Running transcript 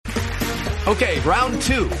Okay, round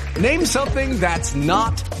two. Name something that's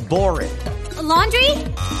not boring. A laundry?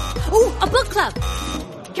 Ooh, a book club.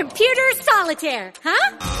 Computer solitaire,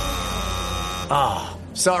 huh? Ah,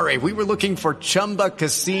 sorry, we were looking for Chumba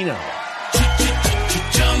Casino.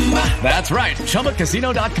 That's right,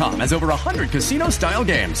 ChumbaCasino.com has over 100 casino-style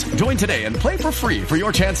games. Join today and play for free for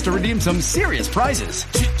your chance to redeem some serious prizes.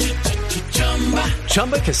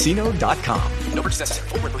 ChumbaCasino.com. No purchase necessary.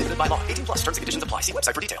 Void where prohibited by law. 18+ terms and conditions apply. See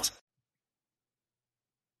website for details.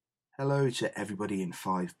 Hello to everybody in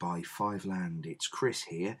 5x5 land. It's Chris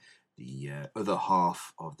here, the other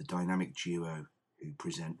half of the dynamic duo who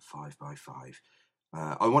present 5x5.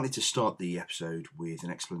 I wanted to start the episode with an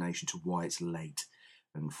explanation to why it's late.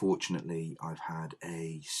 Unfortunately, I've had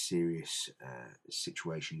a serious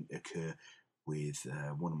situation occur with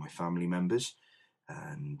one of my family members,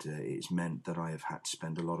 and it's meant that I have had to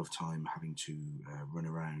spend a lot of time having to run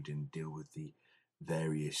around and deal with the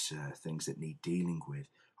various things that need dealing with.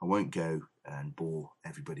 I won't go and bore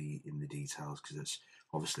everybody in the details because it's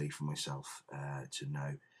obviously for myself to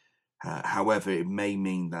know. However, it may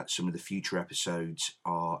mean that some of the future episodes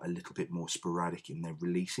are a little bit more sporadic in their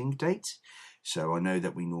releasing date. So I know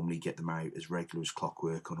that we normally get them out as regular as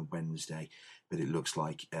clockwork on a Wednesday, but it looks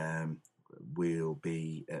like we'll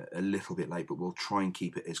be a little bit late, but we'll try and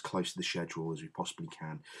keep it as close to the schedule as we possibly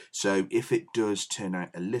can. So if it does turn out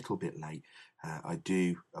a little bit late, I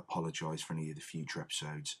do apologise for any of the future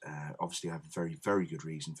episodes. Obviously, I have a very, very good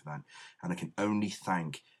reason for that, and I can only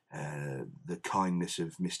thank the kindness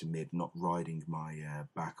of Mr. Mid not riding my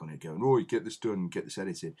back on it, going, "Oh, get this done, get this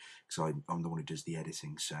edited," because I'm the one who does the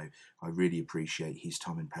editing. So I really appreciate his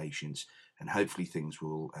time and patience, and hopefully things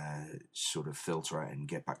will sort of filter out and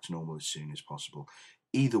get back to normal as soon as possible.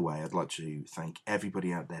 Either way, I'd like to thank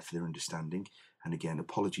everybody out there for their understanding, and again,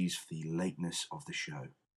 apologies for the lateness of the show.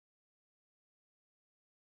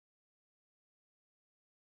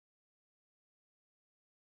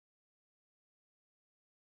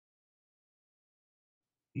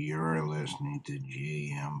 You're listening to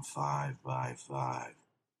GM 5x5.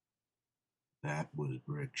 That was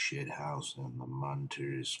Brick Shithouse and the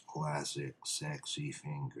Munters' classic Sexy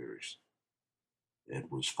Fingers. It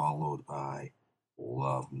was followed by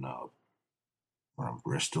Love Nub from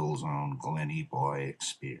Bristol's own Glenny Boy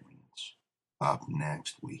Experience. Up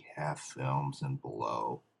next, we have Films and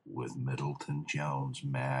Below with Middleton Jones'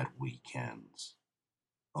 Mad Weekends.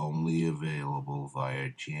 Only available via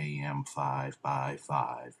JM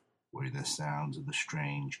 5x5, where the sounds of the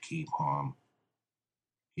strange keep on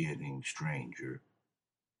getting stranger.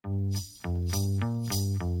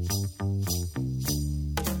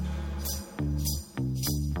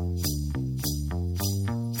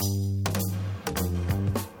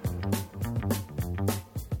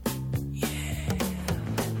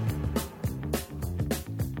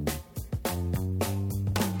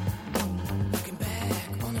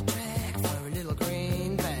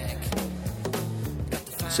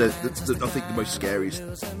 So I think the most scariest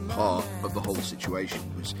part of the whole situation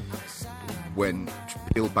was when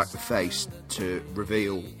he peeled back the face to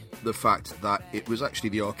reveal the fact that it was actually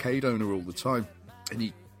the arcade owner all the time. And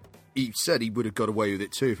he said he would have got away with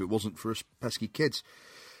it too if it wasn't for us pesky kids.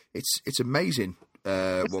 It's amazing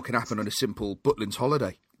what can happen on a simple Butlins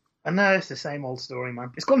holiday. I know, it's the same old story,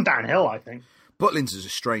 man. It's gone downhill, I think. Butlins is a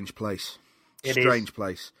strange place. Strange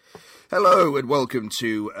place. Hello and welcome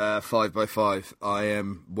to 5x5. I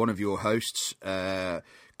am one of your hosts,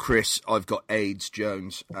 Chris. I've got AIDS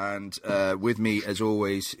Jones, and with me, as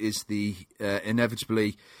always, is the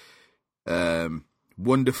inevitably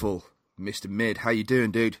wonderful Mr. Mid. How you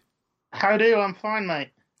doing, dude? How do? I'm fine,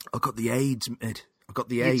 mate. I got the AIDS, Mid. I got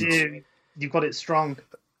the AIDS. You do. You've got it strong.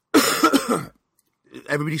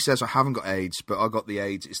 Everybody says I haven't got AIDS, but I got the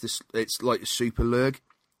AIDS. It's like a super lurg,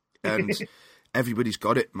 and everybody's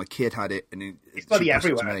got it. My kid had it, and it's bloody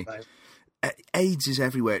everywhere. AIDS is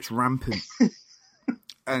everywhere. It's rampant,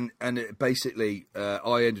 and basically,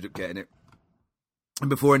 I ended up getting it. And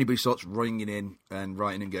before anybody starts ringing in and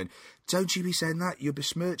writing and going, "Don't you be saying that? You're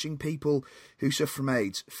besmirching people who suffer from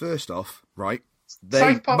AIDS." First off, right?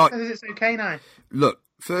 South Park says it's okay now. Look,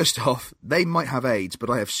 first off, they might have AIDS, but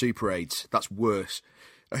I have super AIDS. That's worse.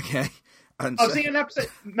 Okay. And I've seen an episode,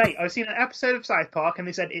 mate. I've seen an episode of South Park, and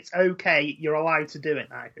they said it's okay. You're allowed to do it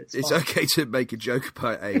now. It's okay to make a joke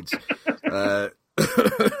about AIDS. I'm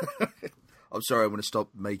sorry. I want to stop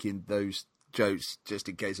making those jokes just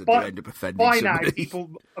in case I do end up offending somebody. By now,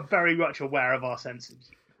 people are very much aware of our senses.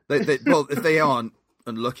 Well, if they aren't,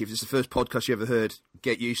 unlucky. If this is the first podcast you ever heard,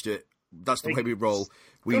 get used to it. That's the way we roll.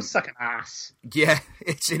 We suck an ass. Yeah,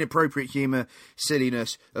 it's inappropriate humour,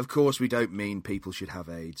 silliness. Of course, we don't mean people should have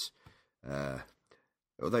AIDS.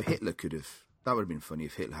 Although Hitler could have... That would have been funny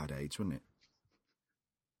if Hitler had AIDS, wouldn't it?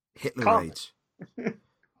 Hitler Can't. AIDS. Do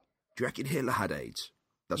you reckon Hitler had AIDS?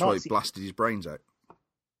 That's Nazi. why he blasted his brains out.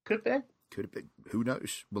 Could be. Could have been. Who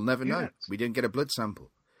knows? We'll never Who know. knows? We didn't get a blood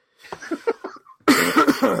sample.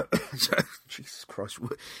 Jesus Christ!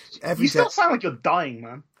 You still sound like you're dying,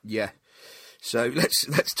 man. Yeah. So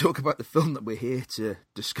let's talk about the film that we're here to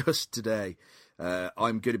discuss today.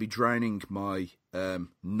 I'm going to be drowning my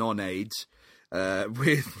non-AIDS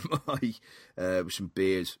with my with some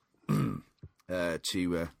beers to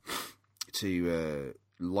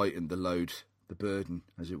lighten the load, the burden,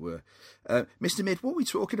 as it were. Mr. Mid, what are we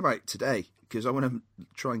talking about today? Because I want to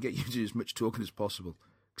try and get you to do as much talking as possible.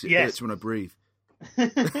 Because it hurts when I breathe. You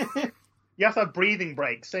have to have breathing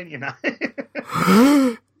breaks, don't you now?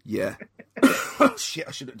 Yeah. Shit,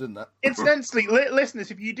 I should have done that. Incidentally,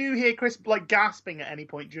 listeners, if you do hear Chris gasping at any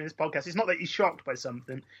point during this podcast, it's not that he's shocked by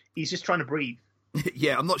something. He's just trying to breathe.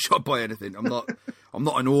 Yeah, I'm not shocked by anything. I'm not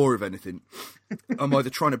in awe of anything. I'm either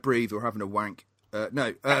trying to breathe or having a wank.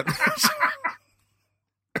 No.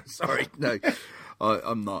 Sorry, no.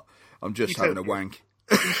 I'm not. I'm just having a wank.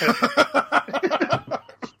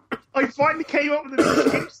 I finally came up with an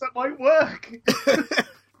excuse that might work.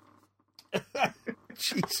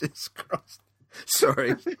 Jesus Christ.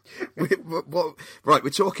 Sorry. Right, we're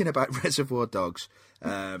talking about Reservoir Dogs.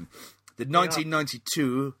 The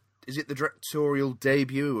 1992, is it the directorial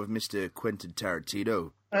debut of Mr. Quentin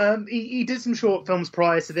Tarantino? He did some short films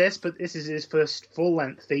prior to this, but this is his first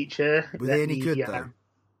full-length feature. Were they any good, though?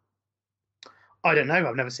 I don't know.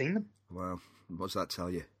 I've never seen them. Well, what does that tell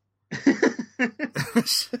you?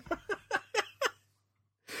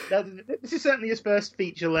 This is certainly his first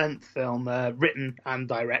feature-length film, written and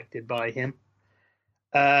directed by him.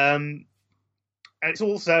 And it's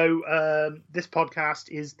also, this podcast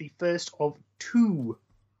is the first of 2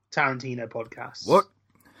 Tarantino podcasts. What?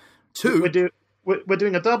 2? We're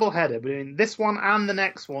doing a double header. We're doing this one and the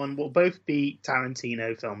next one will both be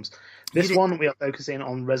Tarantino films. This one we are focusing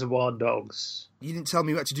on Reservoir Dogs. You didn't tell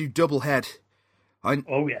me you had to do double head.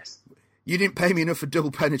 Oh, yes. You didn't pay me enough for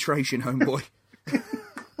double penetration, homeboy.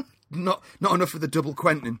 Not enough for the double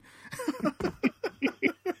Quentin.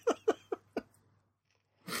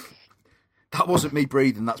 That wasn't me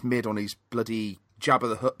breathing. That's Mid on his bloody Jabba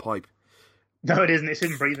the Hutt pipe. No, it isn't. It's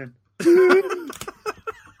him breathing.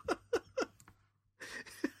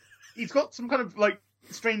 He's got some kind of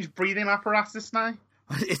strange breathing apparatus now.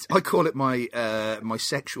 I call it my my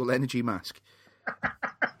sexual energy mask.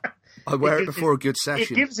 I wear it before a good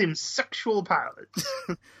session. It gives him sexual powers.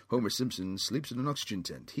 Homer Simpson sleeps in an oxygen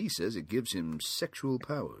tent. He says it gives him sexual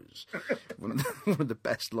powers. One of the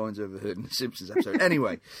best lines I've ever heard in the Simpsons episode.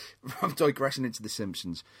 Anyway, I'm digressing into the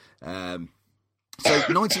Simpsons. So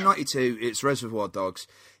 1992, it's Reservoir Dogs.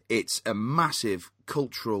 It's a massive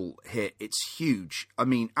cultural hit. It's huge. I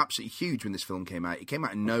mean, absolutely huge when this film came out. It came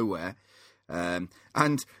out of nowhere. And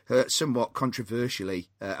somewhat controversially,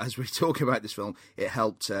 as we talk about this film, it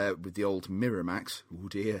helped with the old Miramax, oh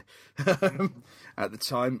dear, at the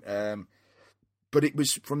time. But it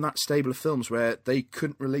was from that stable of films where they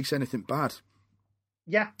couldn't release anything bad.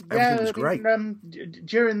 Yeah, everything was great.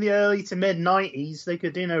 During the early to mid 90s, they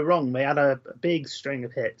could do no wrong. They had a big string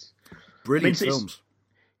of hits. Brilliant films.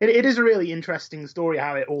 It is a really interesting story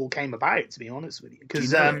how it all came about, to be honest with you.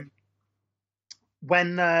 Because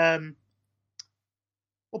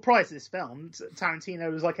prior to this film, Tarantino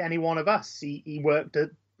was like any one of us. He worked at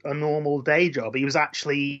a normal day job. He was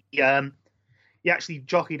actually he actually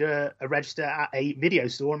jockeyed a register at a video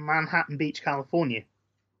store in Manhattan Beach, California.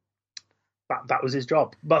 That was his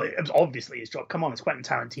job. But it was obviously his job. Come on, it's Quentin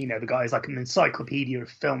Tarantino. The guy's like an encyclopedia of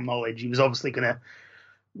film knowledge. He was obviously going to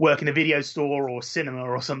work in a video store or cinema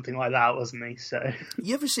or something like that, wasn't he? So, have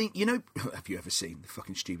you ever seen the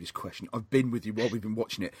fucking stupidest question? I've been with you while we've been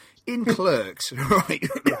watching it. In Clerks, right?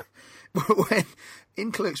 When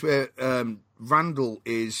in Clerks, where Randall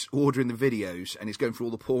is ordering the videos and he's going through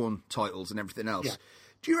all the porn titles and everything else. Yeah.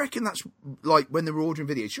 Do you reckon that's like when they were ordering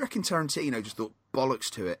videos? Do you reckon Tarantino just thought bollocks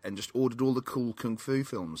to it and just ordered all the cool kung fu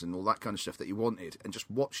films and all that kind of stuff that he wanted and just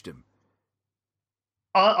watched them?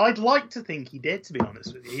 I'd like to think he did, to be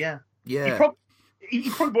honest with you, yeah. Yeah. He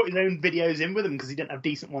probably brought his own videos in with him because he didn't have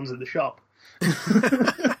decent ones at the shop.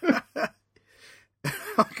 I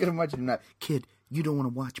can imagine that. Kid, you don't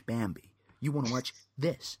want to watch Bambi. You want to watch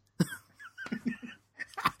this.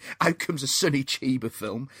 Out comes a Sonny Chiba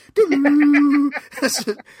film.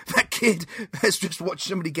 That kid has just watched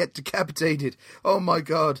somebody get decapitated. Oh my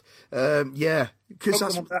God. Yeah. Because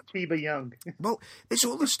that's that Chiba young. Well, it's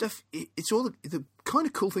all the stuff. It's all the kind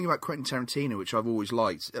of cool thing about Quentin Tarantino, which I've always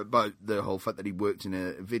liked about the whole fact that he worked in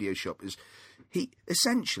a video shop, is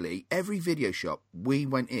Essentially, every video shop we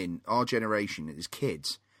went in, our generation as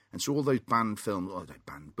kids, and saw all those banned films, not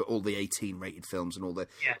banned, but all the 18-rated films and all the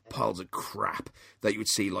piles of crap that you would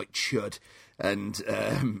see, like Chud, and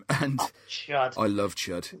Chud. I love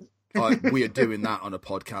Chud. We are doing that on a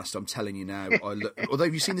podcast, I'm telling you now. Although,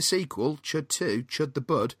 have you seen the sequel, Chud 2, Chud the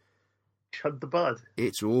Bud? Chud the Bud.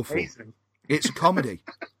 It's awful. Amazing. It's a comedy.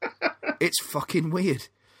 It's fucking weird.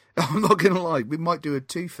 I'm not going to lie, we might do a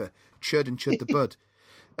twofer, Chud and Chud the Bud.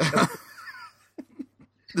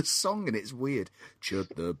 The song in it's weird.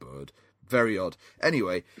 Chud the Bud. Very odd.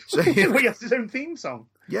 Anyway, so... He has his own theme song.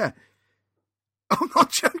 Yeah. I'm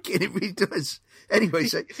not joking, it really does. Anyway,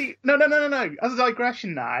 so... No. As a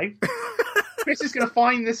digression now, Chris is going to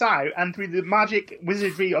find this out, and through the magic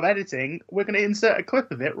wizardry of editing, we're going to insert a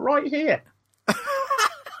clip of it right here.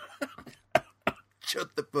 Chud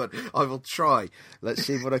the Bud. I will try. Let's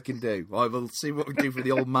see what I can do. I will see what we can do for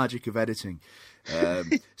the old magic of editing.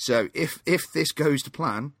 So, if this goes to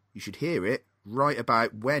plan, you should hear it right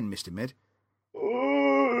about when, Mr. Mid?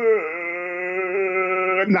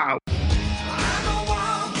 Now.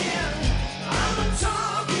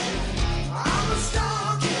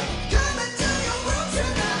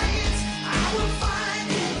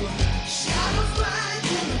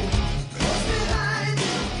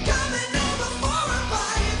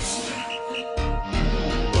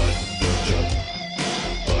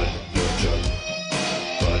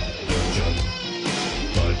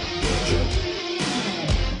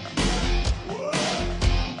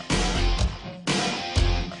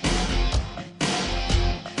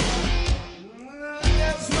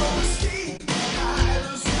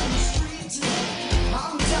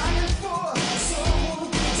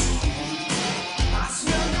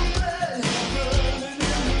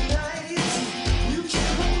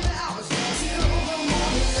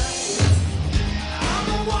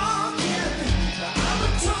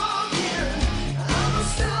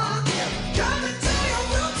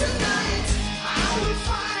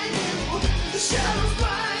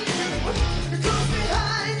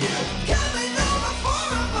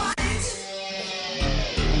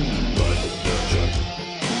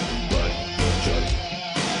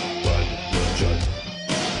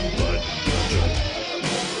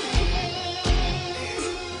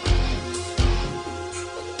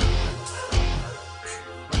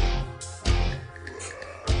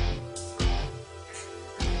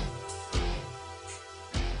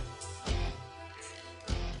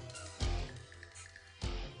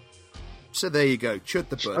 So there you go, Chud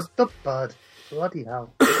the Bud. Chud the Bud. Bloody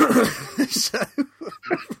hell. So...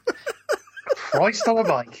 Christ on a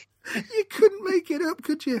bike. You couldn't make it up,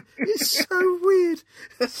 could you? It's so weird.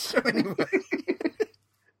 So anyway...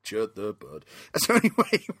 Chud the Bud. So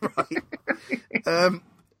anyway, right.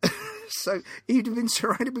 So he'd have been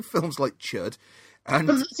surrounded with films like Chud, and...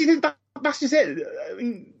 But see, that's just it. I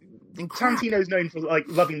mean... Tarantino's known for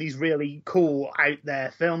loving these really cool out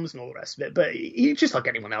there films and all the rest of it, but he's just like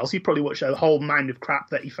anyone else. He'd probably watch a whole mound of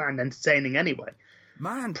crap that he found entertaining anyway.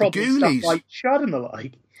 Man, probably Ghoulies. Stuff like Chud and the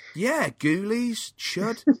like. Yeah, Ghoulies,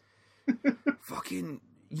 Chud, fucking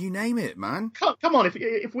you name it, man. Come on,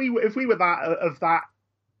 if we were that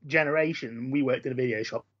generation, we worked in a video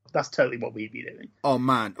shop. That's totally what we'd be doing. Oh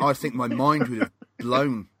man, I think my mind would have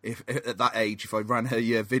blown if at that age if I ran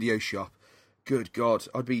a video shop. Good God,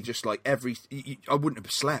 I'd be just like I wouldn't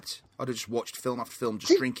have slept. I'd have just watched film after film,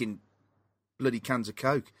 just drinking bloody cans of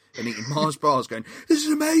Coke and eating Mars bars going, this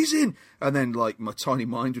is amazing! And then, like, my tiny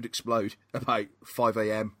mind would explode about 5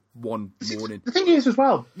 a.m. one morning. The thing is, as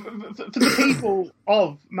well, for the people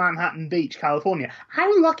of Manhattan Beach, California,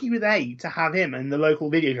 how lucky were they to have him in the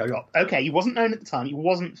local video shop? Okay, he wasn't known at the time, he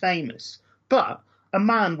wasn't famous, but a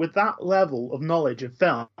man with that level of knowledge of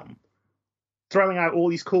film throwing out all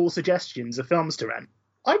these cool suggestions of films to rent,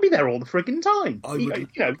 I'd be there all the frigging time.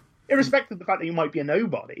 Irrespective of the fact that you might be a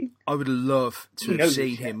nobody. I would love to have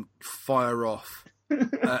seen him fire off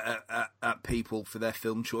at people for their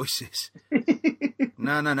film choices.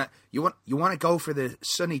 No. You want to go for the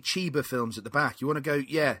Sonny Chiba films at the back. You want to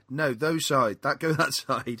go, those side. Go that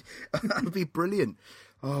side. That would be brilliant.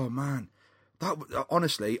 Oh, man.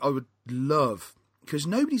 Honestly, I would love... Because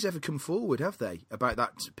nobody's ever come forward, have they, about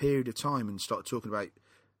that period of time and start talking about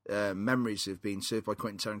memories of being served by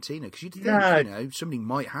Quentin Tarantino? Because you'd think, somebody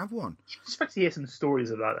might have one. You'd expect to hear some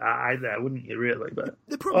stories about that out there, wouldn't you, really? But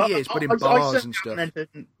there probably is, but in bars and stuff.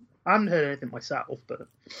 I haven't heard anything myself, but...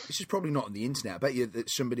 This is probably not on the internet. I bet you that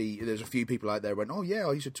there's a few people out there who went, oh, yeah,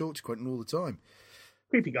 I used to talk to Quentin all the time.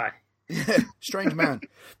 Creepy guy. Yeah, strange man.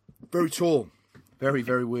 Very tall. Very,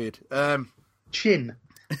 very weird. Chin.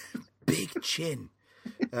 Big chin.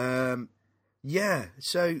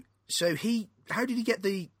 So he how did he get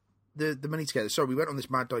the money together? Sorry, we went on this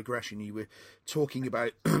mad digression. You were talking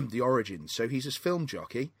about the origins. So he's a film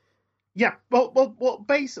jockey. Yeah. Well.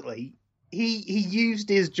 Basically, he used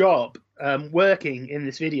his job working in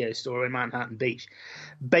this video store in Manhattan Beach,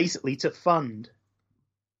 basically to fund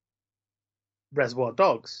Reservoir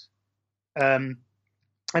Dogs. And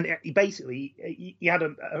he had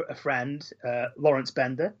a friend, Lawrence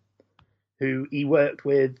Bender, who he worked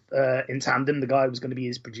with in tandem. The guy was going to be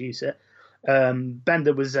his producer.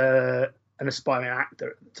 Bender was an aspiring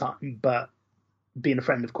actor at the time, but being a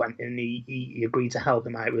friend of Quentin, he agreed to help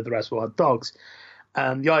him out with the Reservoir Dogs.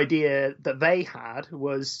 The idea that they had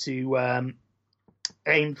was to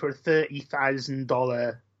aim for a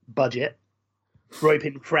 $30,000 budget, rope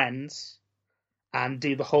in friends, and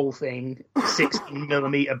do the whole thing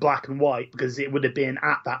 16mm black and white, because it would have been,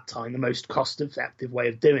 at that time, the most cost-effective way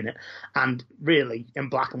of doing it. And really, in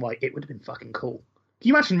black and white, it would have been fucking cool. Can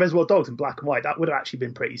you imagine Reservoir Dogs in black and white? That would have actually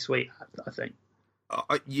been pretty sweet, I think.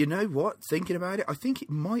 You know what? Thinking about it, I think it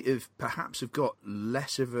might have perhaps have got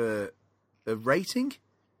less of a rating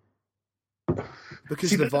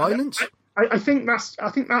because of the violence. I think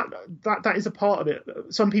that is a part of it.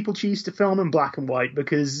 Some people choose to film in black and white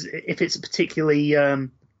because if it's a particularly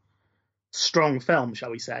strong film,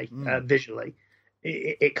 shall we say, visually,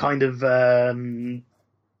 it kind of,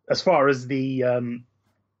 as far as the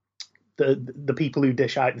people who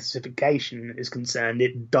dish out the specification is concerned,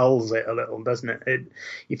 it dulls it a little, doesn't it?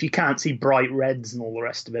 If you can't see bright reds and all the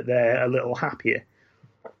rest of it, they're a little happier.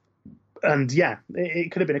 And yeah,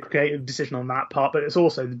 it could have been a creative decision on that part, but it's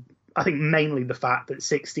also, I think, mainly the fact that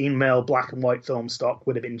 16mm black and white film stock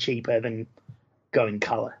would have been cheaper than going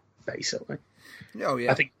colour, basically. Oh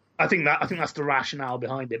yeah. I think that's the rationale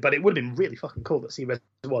behind it. But it would have been really fucking cool to see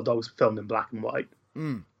Reservoir Dogs filmed in black and white.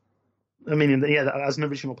 Mm. I mean, yeah, as an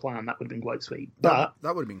original plan, that would have been quite sweet. But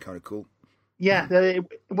that would have been kind of cool. Yeah, it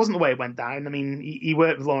wasn't the way it went down. I mean, he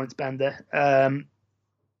worked with Lawrence Bender,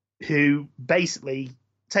 who basically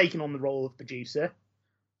taken on the role of producer,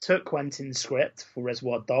 took Quentin's script for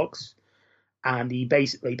Reservoir Dogs, and he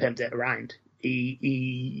basically pimped it around.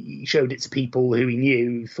 He showed it to people who he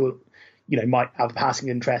knew, thought, might have a passing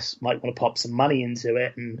interest, might want to pop some money into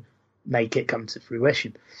it and make it come to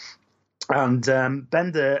fruition. And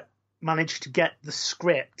Bender managed to get the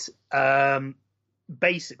script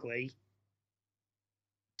basically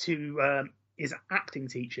to his acting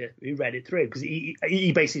teacher, who read it through, because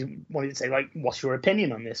he basically wanted to say, like, what's your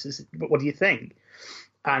opinion on this? What do you think?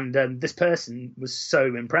 And this person was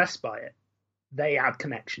so impressed by it. They had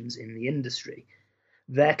connections in the industry.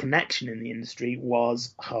 Their connection in the industry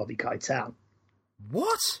was Harvey Keitel.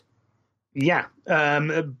 What? Yeah.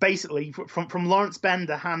 Basically, from Lawrence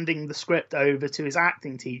Bender handing the script over to his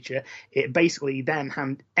acting teacher, it basically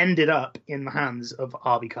then ended up in the hands of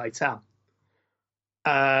Harvey Keitel.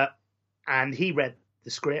 And he read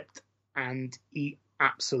the script, and he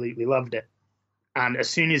absolutely loved it. And as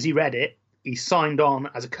soon as he read it, he signed on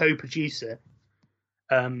as a co-producer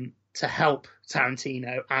to help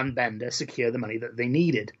Tarantino and Bender secure the money that they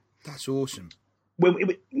needed. That's awesome. Well,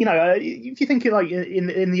 if you think like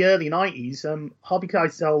in the early 90s, Harvey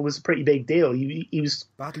Keitel was a pretty big deal. He was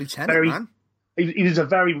Bad Lieutenant, man. He was a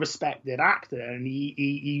very respected actor, and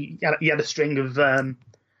he had a string of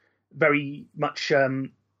very much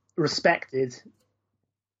respected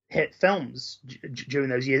hit films during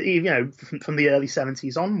those years, from the early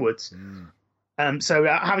 70s onwards. So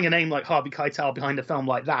having a name like Harvey Keitel behind a film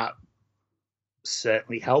like that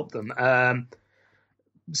certainly helped them.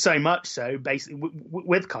 So much so, basically,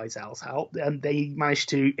 with Keitel's help, they managed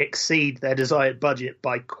to exceed their desired budget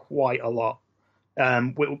by quite a lot.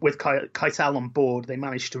 With Keitel on board, they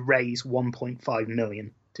managed to raise $1.5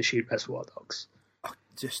 million to shoot Reservoir Dogs.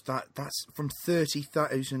 Just that's from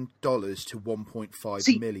 $30,000 to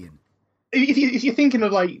 $1.5 million. If you're thinking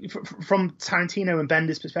of, like, from Tarantino and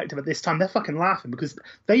Bender's perspective at this time, they're fucking laughing because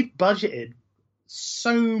they've budgeted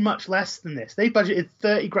so much less than this. They budgeted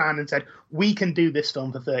 $30,000 and said, we can do this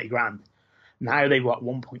film for $30,000. Now they've got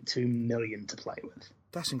 $1.2 million to play with.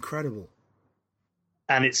 That's incredible.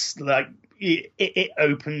 And it's like, it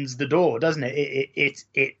opens the door, doesn't it?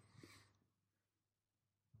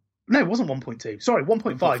 No, it wasn't 1.2. Sorry,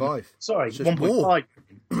 1.5. Sorry,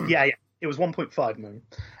 1.5. Yeah. It was 1.5 million.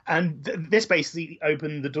 And this basically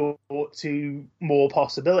opened the door to more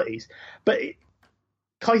possibilities. But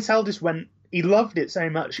Keitel just he loved it so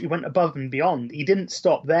much, he went above and beyond. He didn't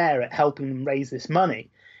stop there at helping them raise this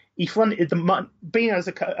money. He fronted the money, being as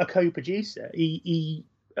a co-producer, he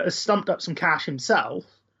stumped up some cash himself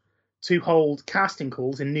to hold casting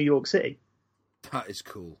calls in New York City. That is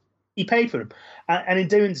cool. He paid for them. And in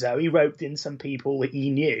doing so, he roped in some people that he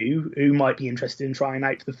knew who might be interested in trying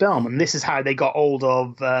out the film. And this is how they got hold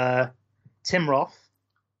of Tim Roth,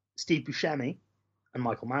 Steve Buscemi, and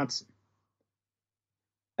Michael Madsen.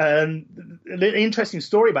 An interesting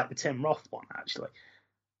story about the Tim Roth one, actually.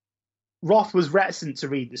 Roth was reticent to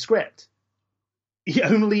read the script. He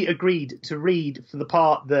only agreed to read for the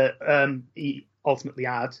part that he ultimately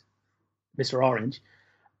had, Mr. Orange,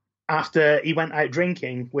 after he went out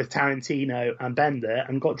drinking with Tarantino and Bender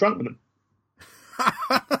and got drunk with them.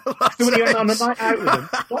 So when he went on a night out with them,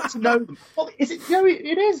 got to know them. Well, is it? No,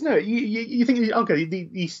 it is. No, you think, okay,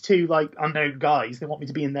 these two like unknown guys, they want me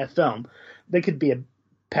to be in their film. They could be a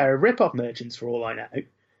pair of rip-off merchants for all I know.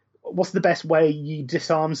 What's the best way you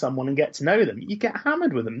disarm someone and get to know them? You get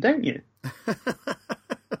hammered with them, don't you?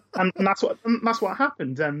 and that's what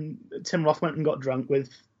happened. Tim Roth went and got drunk with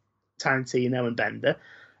Tarantino and Bender.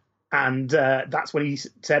 And that's when he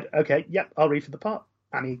said, okay, yep, I'll read for the part.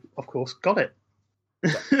 And he, of course, got it.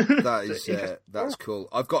 That's cool.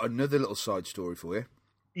 I've got another little side story for you.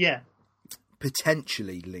 Yeah.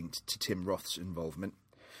 Potentially linked to Tim Roth's involvement.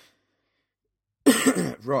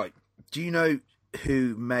 Right. Do you know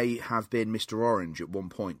who may have been Mr. Orange at one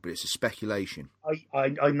point? But it's a speculation.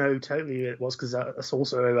 I know totally it was, because that's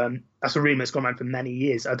also that's a rumour that's gone around for many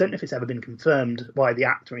years. I don't know if it's ever been confirmed by the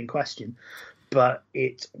actor in question. But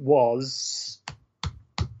it was...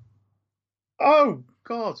 Oh,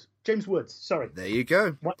 God. James Woods. Sorry. There you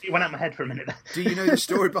go. It went out my head for a minute. Do you know the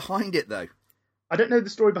story behind it, though? I don't know the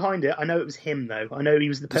story behind it. I know it was him, though. I know he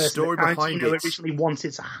was the person story that behind Tarantino it originally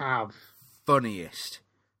wanted to have. Funniest.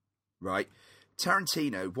 Right?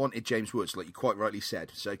 Tarantino wanted James Woods, like you quite rightly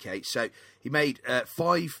said. So, okay, so he made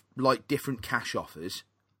 5 different cash offers,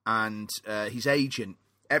 and his agent,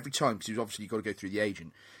 every time, because obviously you've got to go through the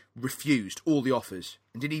agent, refused all the offers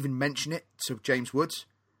and didn't even mention it to James Woods,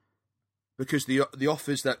 because the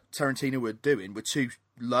offers that Tarantino were doing were too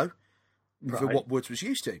low for what Woods was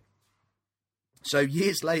used to. So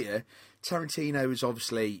years later, Tarantino is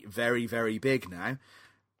obviously very, very big now.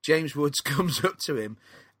 James Woods comes up to him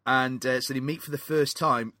and so they meet for the first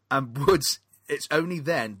time, and Woods, it's only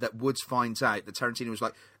then that Woods finds out that Tarantino was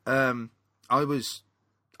like, I was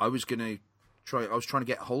trying to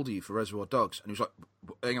get hold of you for Reservoir Dogs. And he was like,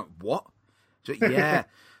 hang on, what? So, yeah,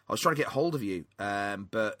 I was trying to get hold of you,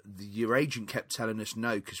 but your agent kept telling us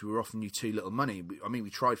no because we were offering you too little money. We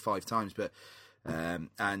tried 5 times, but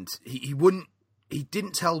and he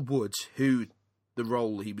didn't tell Woods who the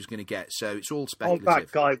role he was going to get, so it's all speculative. Oh,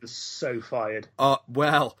 that guy was so fired.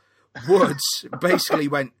 Well, Woods basically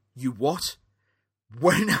went, you what?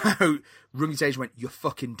 Went out, rung his agent, went, you're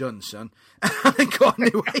fucking done, son. And then got a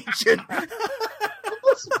new agent.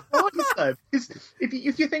 What's funny, though? Because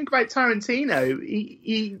if you think about Tarantino,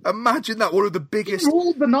 he imagine that one of the biggest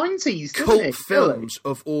ruled the 90s, cult films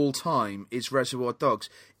of all time is Reservoir Dogs.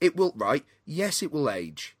 It will, right? Yes, it will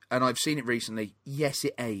age. And I've seen it recently. Yes,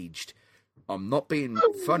 it aged. I'm not being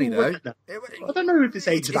funny, though. I don't know if it's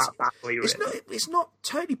aged that badly. Really. It's not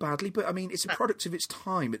totally badly, but I mean, it's a product of its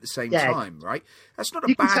time at the same time, right? That's not a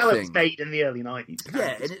you bad can tell thing. It was made in the early 90s.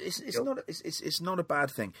 Yeah, and it's not a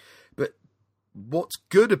bad thing. But what's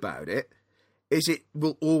good about it is it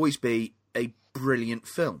will always be a brilliant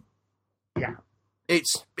film. Yeah.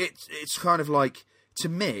 It's kind of like, to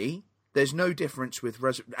me, there's no difference with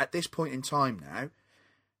at this point in time now,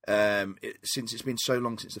 since it's been so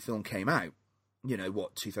long since the film came out.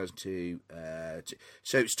 2002,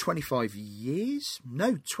 so it's 25 years?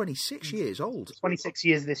 No, 26 years old. 26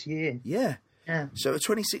 years this year. Yeah. So a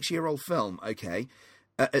 26-year-old film, okay.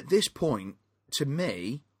 At this point, to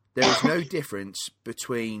me, there is no difference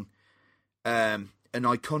between an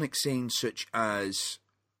iconic scene such as,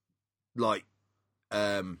 like,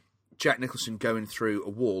 Jack Nicholson going through a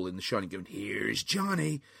wall in The Shining, going, "Here's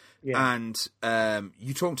Johnny," and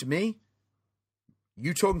 "You talking to me?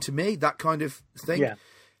 You talking to me?" That kind of thing. Yeah.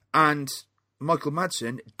 And Michael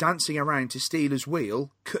Madsen dancing around to Steeler's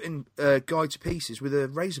wheel, cutting Guy to pieces with a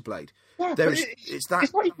razor blade. Yeah, it's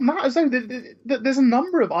not even that, as though there's a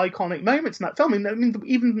number of iconic moments in that film. I mean,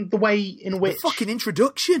 even the way in which the fucking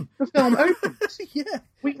introduction the film opens. Yeah,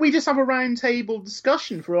 we just have a round table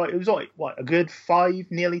discussion for it was a good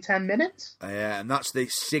 5, nearly 10 minutes. Yeah, and that's the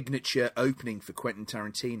signature opening for Quentin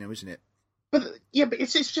Tarantino, isn't it? But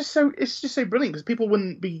it's just so brilliant because people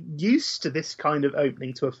wouldn't be used to this kind of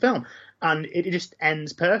opening to a film, and it just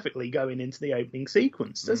ends perfectly going into the opening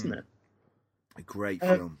sequence, doesn't it? A great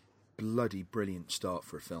film. Bloody brilliant start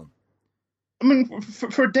for a film. I mean,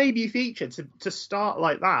 for a debut feature to start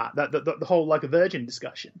like that the whole like a virgin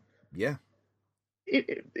discussion. Yeah,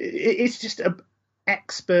 it's just a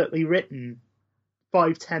expertly written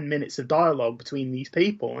 5-10 minutes of dialogue between these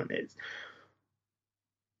people, and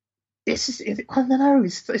I don't know.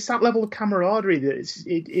 It's that level of camaraderie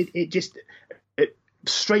that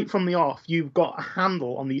straight from the off, you've got a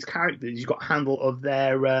handle on these characters. You've got a handle of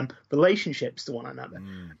their relationships to one another.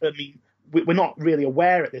 I mean, we're not really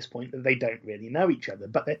aware at this point that they don't really know each other,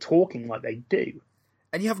 but they're talking like they do.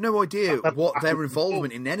 And you have no idea what their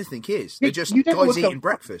involvement in anything is. They're just guys eating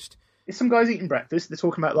breakfast. It's some guys eating breakfast. They're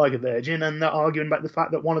talking about Like a Virgin, and they're arguing about the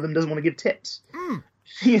fact that one of them doesn't want to give tips.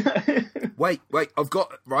 Wait, I've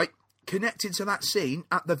got, right, connected to that scene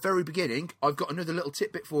at the very beginning, I've got another little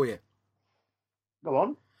tidbit for you. Go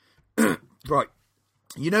on. Right.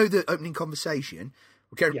 You know the opening conversation?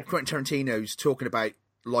 Quentin Tarantino's talking about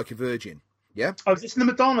Like a Virgin, yeah? Oh, is this the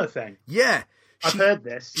Madonna thing? Yeah. I've heard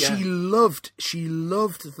this, yeah. She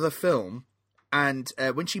loved the film, and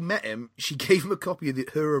when she met him, she gave him a copy of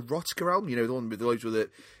her erotica album, you know, the one with those with the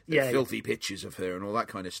filthy pictures of her and all that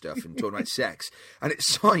kind of stuff, and talking about sex. And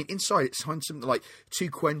it's signed, inside it's signed something like, to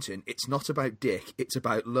Quentin, it's not about dick, it's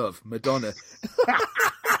about love, Madonna.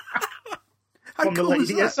 How From cool the is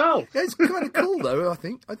lady that? herself. Yeah, it's kind of cool though, I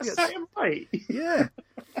think. That's right. Yeah.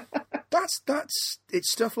 That's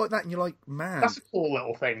it's stuff like that, and you're like, man. That's a cool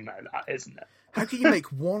little thing though, that, isn't it? How can you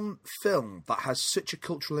make one film that has such a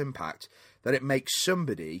cultural impact that it makes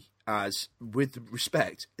somebody, as, with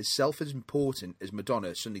respect, as self-important as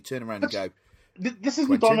Madonna, suddenly turn around and go... This is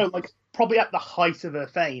Quentin? Madonna, like, probably at the height of her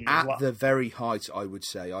fame. At the very height, I would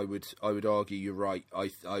say. I would argue you're right.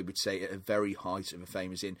 I would say at a very height of her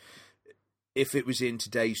fame, as in, if it was in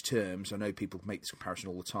today's terms, I know people make this comparison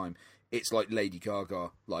all the time, it's like Lady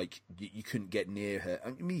Gaga. Like, you couldn't get near her. I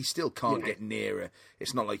mean, you still can't get near her.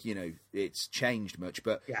 It's not like, you know, it's changed much.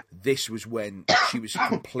 But this was when she was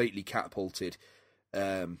completely catapulted.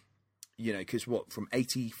 You know, because from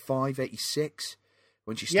 85, 86,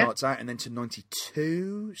 when she starts out, and then to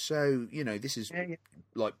 92. So, you know, this is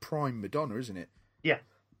like prime Madonna, isn't it? Yeah.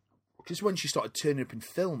 Because when she started turning up in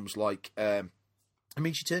films like... I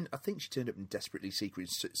think she turned up in Desperately Seeking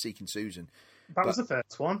Susan. That was the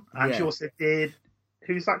first one. And she also did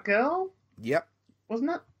Who's That Girl? Yep. Wasn't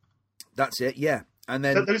it? That's it, yeah. And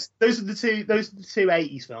then those are the two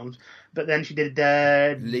 80s films. But then she did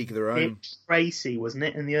League of Their Own. Dick Tracy, wasn't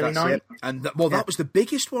it, in the early 90s? And that was the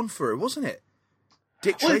biggest one for her, wasn't it?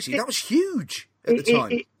 Dick Tracy, that was huge at the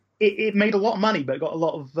time. It made a lot of money, but it got a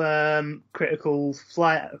lot of critical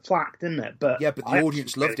flack, didn't it? But the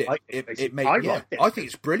audience loved it. I think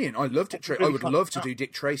it's brilliant. I loved it. I would love to do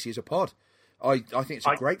Dick Tracy as a pod. I think it's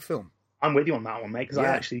a great film. I'm with you on that one, mate,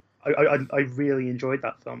 because I really enjoyed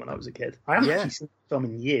that film when I was a kid. I haven't actually seen the film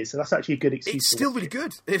in years, so that's actually a good excuse. It's still really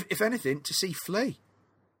good, if anything, to see Flea.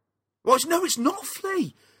 Well, no, it's not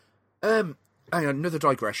Flea. Hang on, another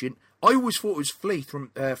digression. I always thought it was Flea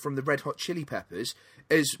from the Red Hot Chili Peppers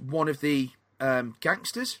as one of the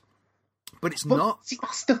gangsters, but it's not. See,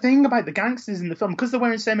 that's the thing about the gangsters in the film, because they're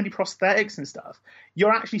wearing so many prosthetics and stuff.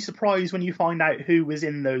 You're actually surprised when you find out who was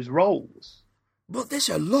in those roles. But there's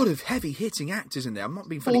a lot of heavy-hitting actors in there. I'm not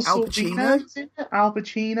being funny. Al Pacino. Al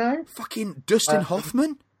Pacino. Fucking Dustin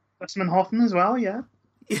Hoffman. Dustin Hoffman as well, yeah.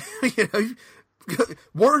 You know,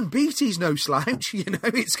 Warren Beatty's no slouch, you know.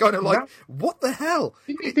 It's kind of like, what the hell?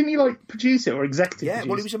 Didn't he like produce it or executive? Yeah,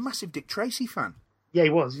 well, he was a massive Dick Tracy fan. Yeah, he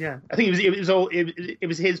was. Yeah, I think it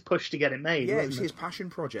was his push to get it made. Yeah, it was his passion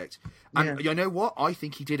project, and you know what? I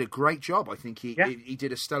think he did a great job. I think he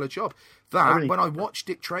did a stellar job. When I watched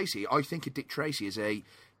Dick Tracy, I think of Dick Tracy as a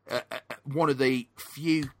one of the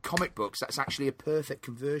few comic books that's actually a perfect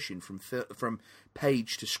conversion from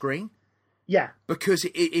page to screen. Yeah, because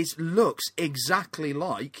it looks exactly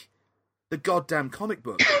like the goddamn comic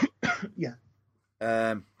book. Yeah.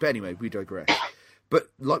 But anyway, we digress. But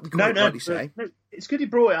like we quite rightly say, it's good you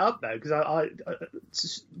brought it up though,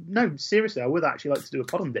 because no, seriously, I would actually like to do a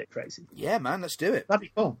pod on Dick Tracy. Yeah, man, let's do it. That'd be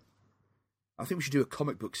cool. I think we should do a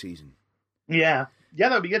comic book season. Yeah,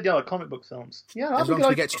 that'd be good. Yeah, like comic book films. Yeah, as long as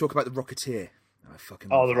we get to talk about the Rocketeer. I fucking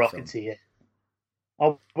love the Rocketeer.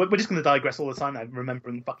 Oh, we're just going to digress all the time now,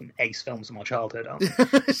 remembering fucking ace films from my childhood. Aren't we?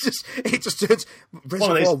 it just turns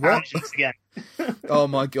Reservoir what? Again. Oh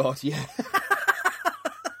my god, yeah.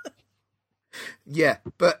 Yeah,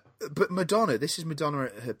 but Madonna, this is Madonna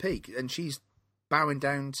at her peak, and she's bowing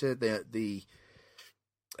down to the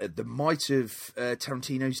might of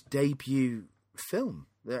Tarantino's debut film.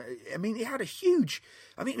 I mean, it had a huge...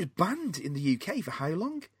 I mean, it was banned in the UK for how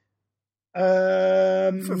long?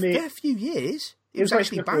 For a fair few years. It was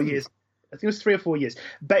actually banned. I think it was 3 or 4 years.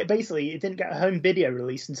 Basically, it didn't get a home video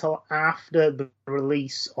release until after the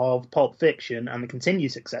release of Pulp Fiction and the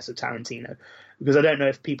continued success of Tarantino. Because I don't know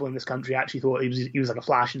if people in this country actually thought he was like a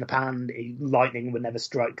flash in the pan, lightning would never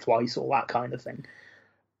strike twice, all that kind of thing.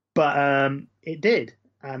 But it did.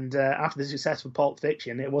 And after the success of Pulp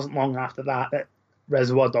Fiction, it wasn't long after that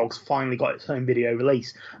Reservoir Dogs finally got its home video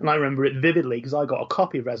release. And I remember it vividly because I got a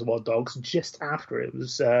copy of Reservoir Dogs just after it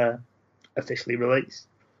was officially released.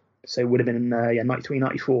 So it would have been 93,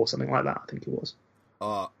 94, something like that, I think it was.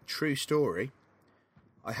 True story.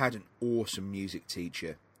 I had an awesome music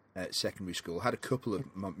teacher at secondary school. I had a couple of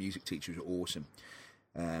my music teachers who were awesome.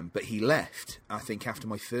 But he left, I think, after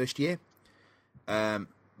my first year.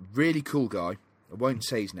 Really cool guy. I won't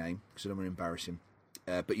say his name because I don't want to embarrass him.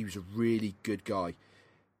 But he was a really good guy.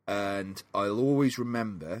 And I'll always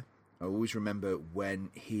remember when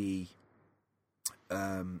he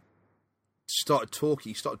started talking.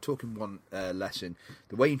 He started talking one lesson.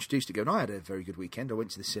 The way he introduced it, going, I had a very good weekend. I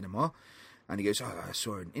went to the cinema. And he goes, I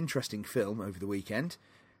saw an interesting film over the weekend.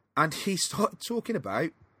 And he started talking about,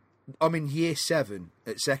 I'm in year 7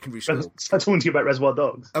 at secondary school. I'm talking to you about Reservoir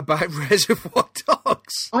Dogs. About Reservoir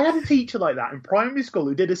Dogs. I had a teacher like that in primary school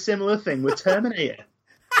who did a similar thing with Terminator.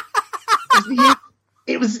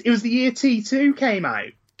 It was the year T2 came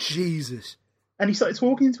out. Jesus. And he started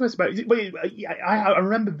talking to us about it. I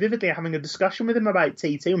remember vividly having a discussion with him about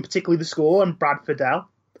T2 and particularly the score and Brad Fiedel.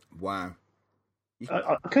 Wow.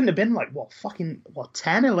 I couldn't have been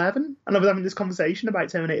 10, 11? And I was having this conversation about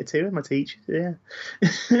Terminator 2 with my teacher. Yeah.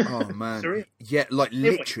 Oh, man. Yeah,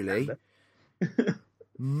 literally,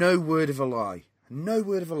 no word of a lie. No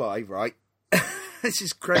word of a lie, right? This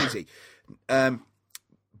is crazy.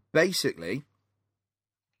 Basically,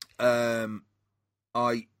 I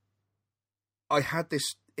had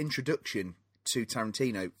this introduction to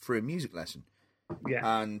Tarantino through a music lesson.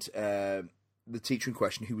 Yeah. And the teacher in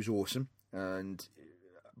question, who was awesome, and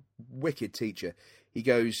wicked teacher, he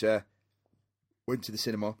goes, went to the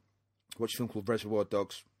cinema, watched a film called Reservoir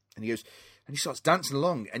Dogs, and he goes, and he starts dancing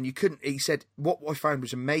along, and he said, what I found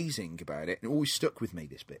was amazing about it, and it always stuck with me,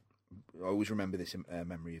 this bit, I always remember this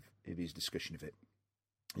memory of his discussion of it.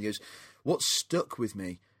 He goes, what stuck with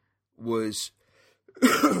me was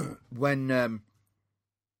when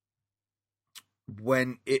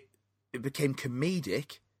it became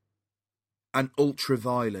comedic and ultra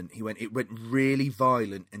violent. It went really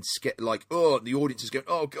violent and the audience is going,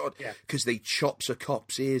 oh god, because they chops a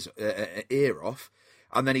cop's ear off,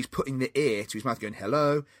 and then he's putting the ear to his mouth, going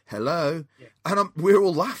hello, hello, and we're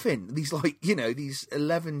all laughing. These these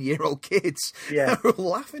 11-year-old kids are all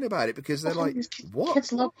laughing about it because they're like, what?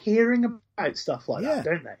 Kids love hearing about stuff like that,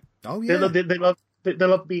 don't they? Oh yeah, they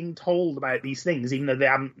love being told about these things, even though they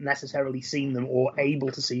haven't necessarily seen them or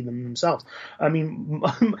able to see them themselves. I mean,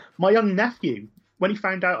 my young nephew, when he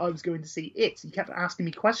found out I was going to see It, he kept asking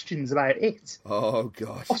me questions about It. Oh,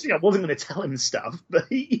 gosh. Obviously, I wasn't going to tell him stuff, but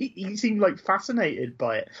he seemed fascinated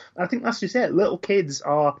by it. I think that's just it. Little kids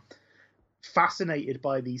are fascinated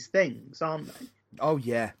by these things, aren't they? Oh,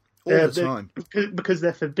 yeah. All the time. Because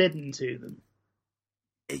they're forbidden to them.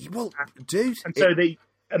 Well, dude. And so they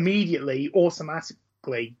immediately,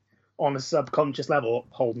 automatically, on a subconscious level,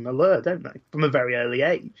 hold an alert, don't they? From a very early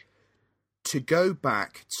age. To go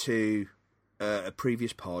back to a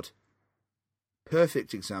previous pod,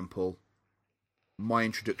 perfect example, my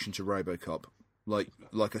introduction to RoboCop. Like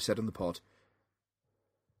I said on the pod.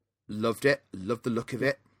 Loved it. Loved the look of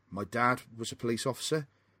it. My dad was a police officer.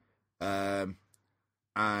 And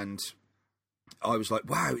I was like,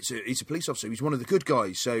 wow, he's a police officer. He's one of the good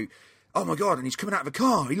guys. So, oh my God, and he's coming out of a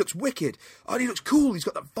car. He looks wicked. Oh, and he looks cool. He's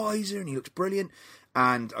got that visor and he looks brilliant.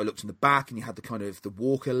 And I looked in the back and you had the kind of the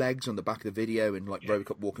walker legs on the back of the video and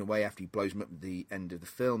RoboCop walking away after he blows him up at the end of the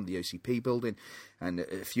film, the OCP building, and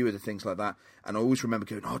a few other things like that. And I always remember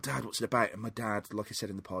going, oh, Dad, what's it about? And my dad, like I said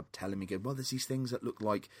in the pod, telling me, well, there's these things that look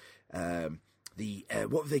like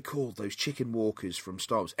what were they called? Those chicken walkers from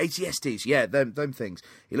Star Wars. ATSTs, yeah, them things.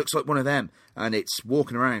 It looks like one of them, and it's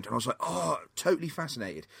walking around. And I was like, oh, totally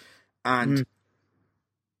fascinated. And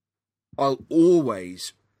I'll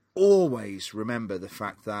always remember the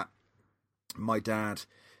fact that my dad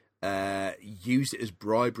used it as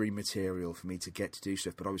bribery material for me to get to do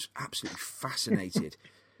stuff, but I was absolutely fascinated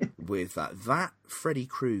with that. That Freddy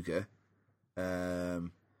Krueger,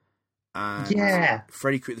 and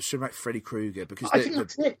Freddy Krueger. There's something about Freddy Krueger because I think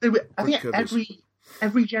that's it. I think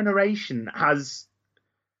every generation has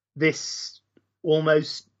this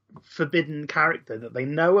almost forbidden character that they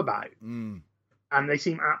know about, and they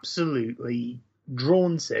seem absolutely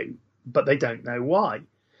drawn to, but they don't know why.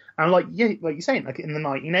 And like you're saying, like in the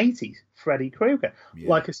 1980s, Freddy Krueger. Yeah.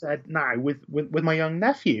 Like I said, now with my young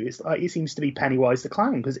nephew, it's like it seems to be Pennywise the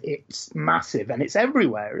Clown because it's massive and it's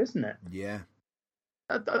everywhere, isn't it? Yeah.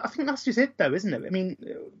 I think that's just it, though, isn't it? I mean,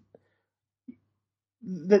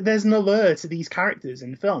 there's an allure to these characters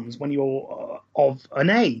in films when you're of an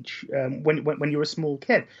age, when you're a small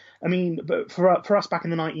kid. I mean, but for us back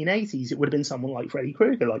in the 1980s, it would have been someone like Freddy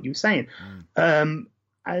Krueger, like you were saying. And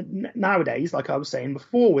nowadays, like I was saying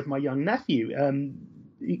before with my young nephew,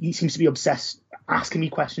 he seems to be obsessed asking me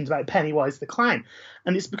questions about Pennywise the Clown.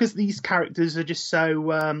 And it's because these characters are just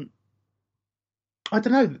so, I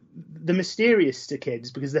don't know, they're mysterious to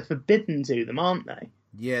kids because they're forbidden to them, aren't they?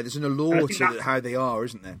 Yeah, there's an allure to how they are,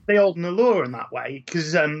 isn't there? They hold an allure in that way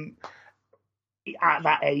because at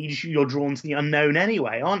that age you're drawn to the unknown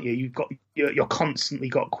anyway, aren't you? You're constantly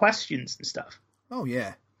got questions and stuff. Oh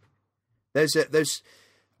yeah,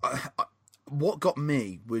 what got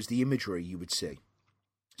me was the imagery you would see.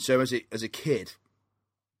 So as a kid,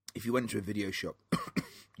 if you went into a video shop,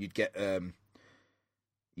 you'd get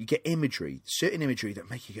imagery, certain imagery that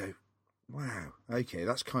make you go, "Wow, okay,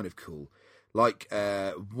 that's kind of cool." Like,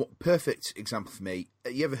 perfect example for me.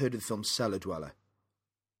 You ever heard of the film Cellar Dweller?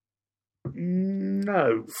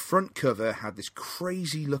 No. Front cover had this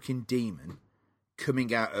crazy looking demon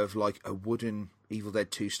coming out of like a wooden Evil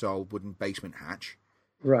Dead 2 style wooden basement hatch.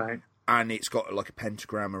 Right. And it's got like a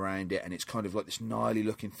pentagram around it, and it's kind of like this gnarly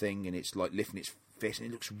looking thing, and it's like lifting its fist, and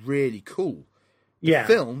it looks really cool. Yeah.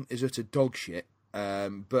 The film is utter dog shit,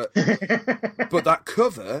 but that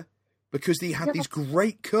cover, because they had these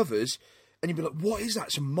great covers, and you'd be like, "What is that?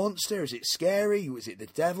 It's a monster? Is it scary? Is it the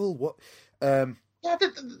devil? What?" Yeah,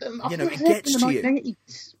 it gets to you.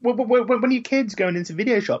 When you're kids going into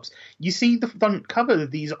video shops, you see the front cover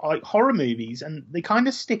of these like horror movies, and they kind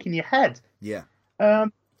of stick in your head. Yeah.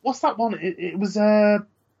 What's that one? It was it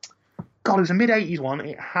was a mid-80s one.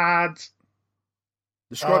 It had...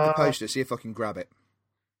 Describe the poster, see if I can grab it.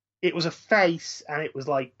 It was a face, and it was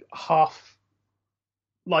like half,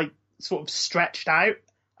 like, sort of stretched out.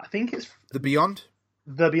 I think it's... The Beyond?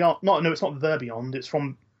 The Beyond. No, it's not The Beyond. It's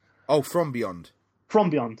from... Oh, From Beyond. From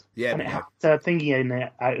Beyond. Yeah. And it had thingy in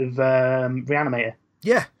it out of Reanimator.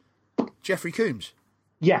 Yeah. Jeffrey Combs.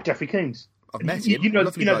 Yeah, Jeffrey Combs. I've met him. You know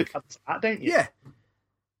the cover to that, don't you? Yeah.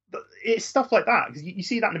 But it's stuff like that, because you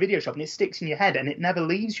see that in a video shop and it sticks in your head and it never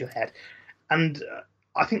leaves your head. And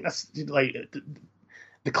I think that's like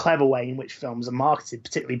the clever way in which films are marketed,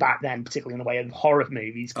 particularly back then, particularly in the way of horror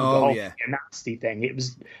movies. The whole nasty thing. It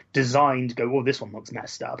was designed to go, oh, this one looks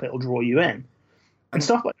messed up. It'll draw you in. And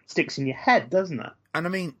stuff like that sticks in your head, doesn't it? And I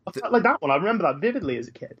mean... like that one, I remember that vividly as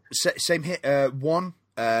a kid. Same here. One,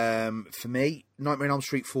 for me, Nightmare on Elm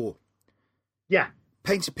Street 4. Yeah.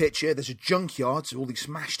 Paints a picture, there's a junkyard, so all these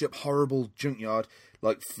smashed up, horrible junkyard,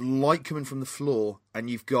 like light coming from the floor, and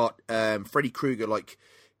you've got Freddy Krueger, like,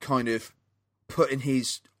 kind of putting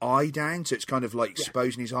his eye down, so it's kind of like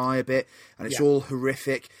exposing his eye a bit, and it's all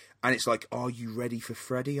horrific, and it's like, are you ready for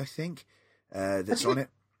Freddy, I think, that's on it.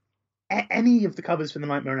 Any of the covers for the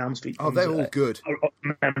Nightmare on Elm Street films they're all good. Are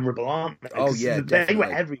memorable, aren't they? Oh, yeah, They definitely.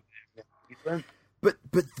 were everywhere.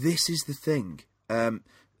 But this is the thing.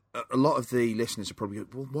 A lot of the listeners are probably going,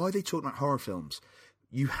 well, why are they talking about horror films?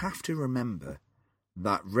 You have to remember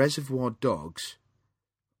that Reservoir Dogs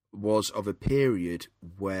was of a period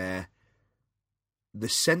where the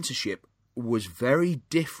censorship was very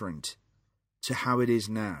different to how it is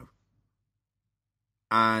now.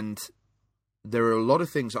 And there are a lot of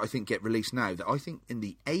things that I think get released now that I think in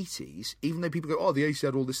the 80s, even though people go, oh, the 80s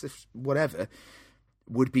had all this stuff, whatever,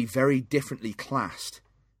 would be very differently classed.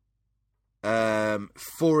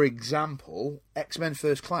 For example, X-Men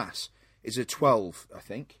First Class is a 12, I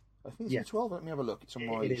think. I think it's a 12. Let me have a look. It's on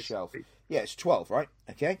my shelf. Yeah, it's 12, right?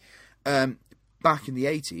 Okay. Back in the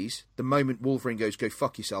 80s, the moment Wolverine goes, go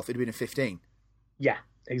fuck yourself, it'd have been a 15. Yeah,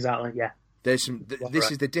 exactly, yeah. There's some... this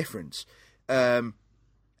is the difference. And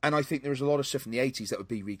I think there was a lot of stuff in the 80s that would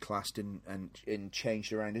be reclassed and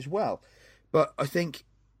changed around as well. But I think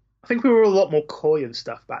we were a lot more coy and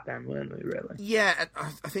stuff back then, weren't we, really? Yeah, and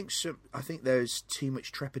I think I think there's too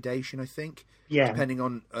much trepidation, I think, depending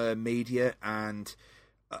on media. And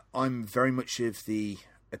I'm very much of the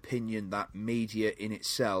opinion that media in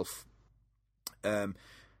itself, the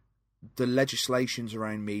legislations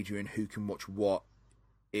around media and who can watch what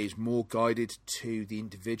is more guided to the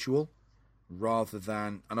individual rather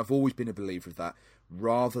than, and I've always been a believer of that,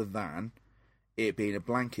 rather than it being a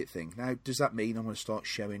blanket thing. Now, does that mean I'm going to start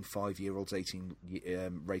showing 5-year-olds 18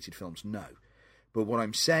 rated films? No. But what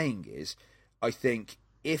I'm saying is, I think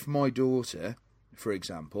if my daughter, for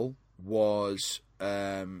example, was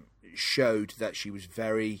showed that she was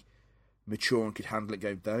very mature and could handle it,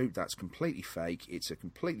 go, no, that's completely fake. It's a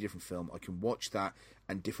completely different film. I can watch that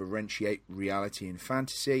and differentiate reality and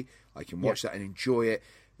fantasy. I can watch that and enjoy it.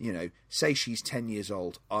 You know, say she's 10 years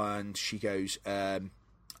old and she goes, I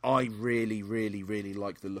really, really, really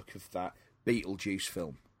like the look of that Beetlejuice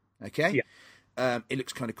film. Okay? Yeah. It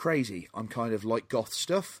looks kind of crazy. I'm kind of like goth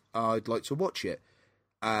stuff. I'd like to watch it.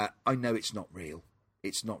 I know it's not real.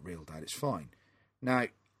 It's not real, Dad. It's fine. Now,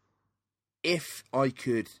 if I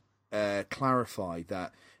could clarify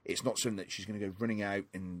that it's not something that she's going to go running out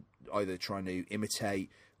and either trying to imitate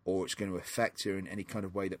or it's going to affect her in any kind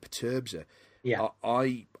of way that perturbs her,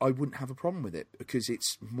 I wouldn't have a problem with it because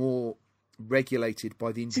it's more regulated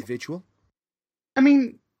by the individual. I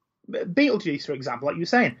mean, Beetlejuice, for example, like you were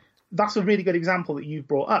saying, that's a really good example that you've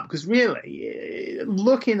brought up because really,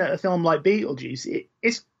 looking at a film like Beetlejuice,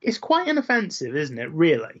 it's quite inoffensive, isn't it?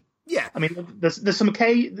 Really. Yeah. I mean, there's some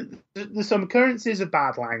occurrences of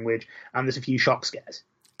bad language and there's a few shock scares.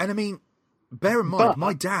 And I mean, bear in mind,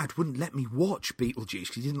 my dad wouldn't let me watch Beetlejuice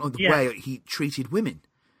because he didn't like the way he treated women.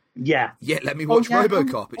 Yeah. Yeah, let me watch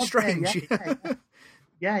RoboCop. It's strange.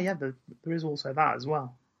 Yeah, there is also that as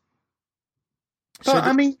well. But,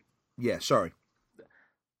 I mean... Yeah, sorry.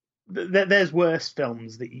 There's worse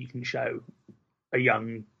films that you can show a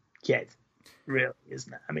young kid, really,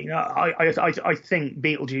 isn't it? I mean, I think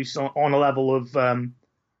Beetlejuice on a level of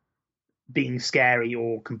being scary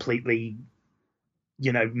or completely,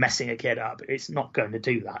 messing a kid up, it's not going to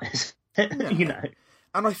do that, is it? No.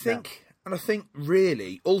 And I think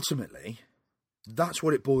really, ultimately, that's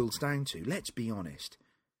what it boils down to. Let's be honest.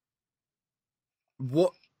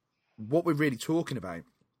 What we're really talking about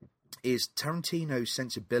is Tarantino's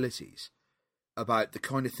sensibilities about the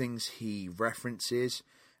kind of things he references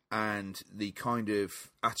and the kind of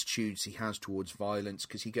attitudes he has towards violence,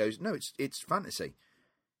 because he goes, no, it's fantasy.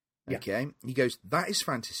 Okay? He goes, that is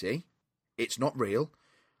fantasy. It's not real.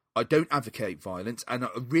 I don't advocate violence, and I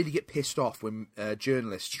really get pissed off when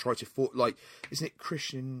journalists try to isn't it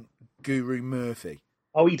Christian Guru Murphy?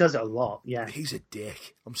 Oh, he does it a lot. Yeah, he's a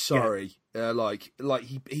dick. I'm sorry. Yeah.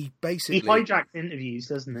 He basically he hijacks interviews,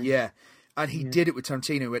 doesn't he? Yeah, and he did it with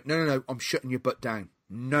Tarantino. He went, no, I'm shutting your butt down.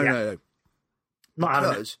 No. Not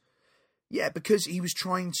having it. Yeah, because he was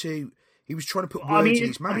trying to put words in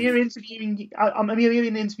his mouth. I'm being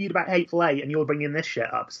interviewed about Hateful Eight, and you're bringing this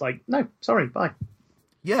shit up. It's like, no, sorry, bye.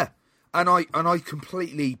 Yeah, and I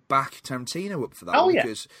completely back Tarantino up for that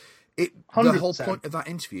because the whole point of that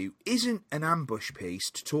interview isn't an ambush piece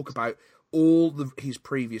to talk about all his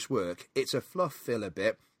previous work. It's a fluff filler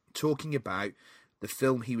bit talking about the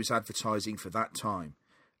film he was advertising for that time.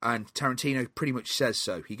 And Tarantino pretty much says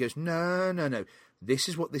so. He goes, no, this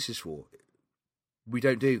is what this is for. We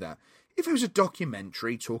don't do that. If it was a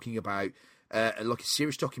documentary talking about, like a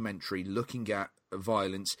serious documentary looking at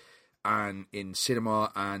violence and in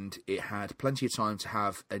cinema, and it had plenty of time to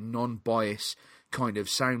have a non-bias kind of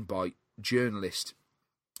soundbite journalist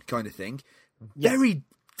kind of thing, very,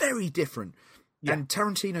 very different. Yeah. And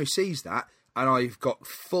Tarantino sees that, and I've got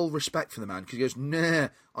full respect for the man because he goes, nah,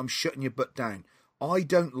 I'm shutting your butt down. I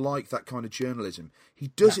don't like that kind of journalism. He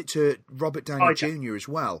does it to Robert Downey Jr. as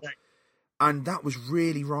well. Yeah. And that was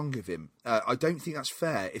really wrong of him. I don't think that's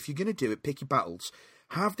fair. If you're going to do it, pick your battles.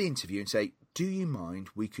 Have the interview and say, do you mind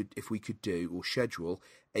if we could do or schedule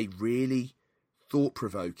a really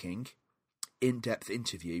thought-provoking, in-depth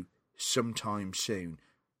interview sometime soon?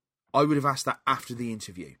 I would have asked that after the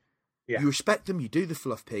interview. Yeah. You respect them, you do the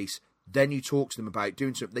fluff piece, then you talk to them about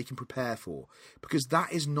doing something they can prepare for. Because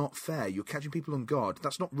that is not fair. You're catching people on guard.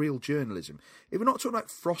 That's not real journalism. If we're not talking about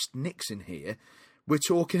Frost Nixon here, we're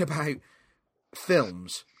talking about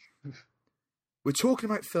films. We're talking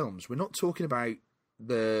about films. We're not talking about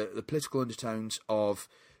the political undertones of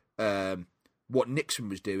what Nixon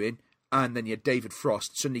was doing, and then you had David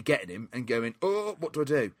Frost suddenly getting him and going, oh, what do I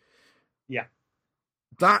do? Yeah.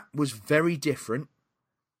 That was very different.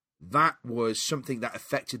 That was something that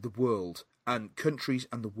affected the world and countries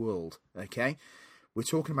and the world, okay? We're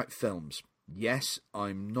talking about films. Yes,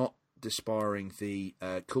 I'm not disparaging the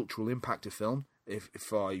cultural impact of film.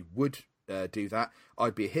 If I would do that,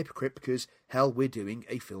 I'd be a hypocrite because, hell, we're doing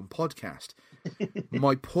a film podcast.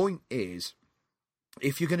 My point is,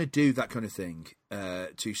 if you're going to do that kind of thing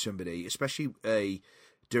to somebody, especially a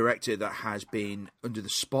director that has been under the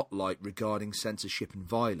spotlight regarding censorship and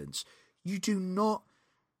violence, you do not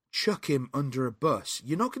chuck him under a bus.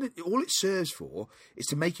 You're not going to... All it serves for is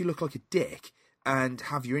to make you look like a dick and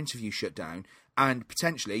have your interview shut down and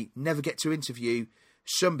potentially never get to interview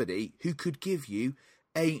somebody who could give you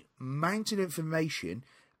a mountain of information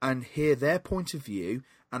and hear their point of view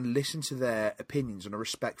and listen to their opinions on a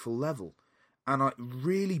respectful level. And it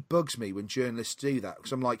really bugs me when journalists do that,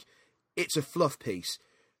 because I'm like, it's a fluff piece.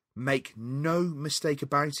 Make no mistake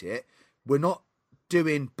about it. We're not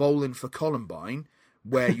doing Bowling for Columbine,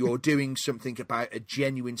 where you're doing something about a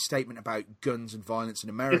genuine statement about guns and violence in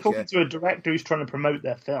America. You're talking to a director who's trying to promote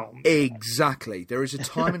their film. Exactly. There is a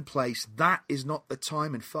time and place. That is not the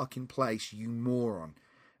time and fucking place, you moron.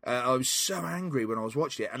 I was so angry when I was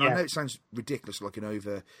watching it. And I know it sounds ridiculous, like an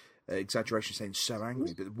over exaggeration saying so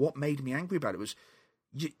angry, but what made me angry about it was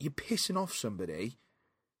you're pissing off somebody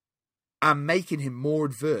and making him more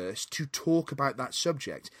adverse to talk about that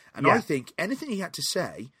subject. And I think anything he had to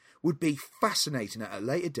say would be fascinating at a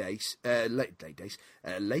later date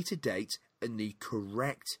in the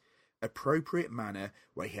correct, appropriate manner,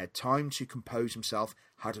 where he had time to compose himself,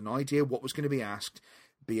 had an idea what was going to be asked,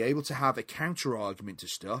 be able to have a counter argument to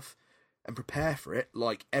stuff, and prepare for it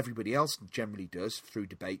like everybody else generally does through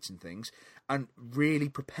debates and things, and really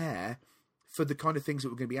prepare for the kind of things that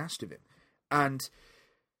were going to be asked of him. And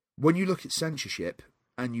when you look at censorship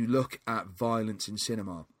and you look at violence in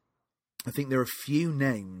cinema, I think there are few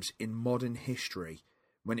names in modern history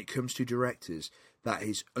when it comes to directors that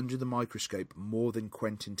is under the microscope more than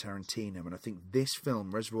Quentin Tarantino. And I think this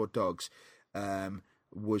film, Reservoir Dogs,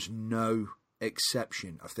 was no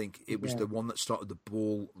exception. I think it was the one that started the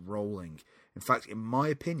ball rolling. In fact, in my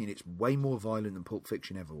opinion, it's way more violent than Pulp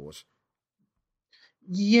Fiction ever was.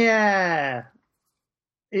 Yeah.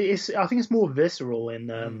 I think it's more visceral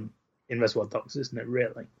in Reservoir Dogs, isn't it,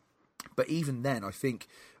 really? But even then, I think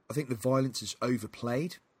the violence is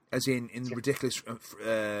overplayed, as in the ridiculous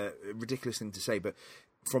thing to say, but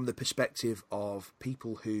from the perspective of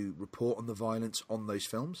people who report on the violence on those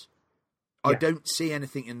films. I don't see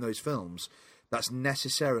anything in those films that's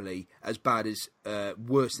necessarily as bad as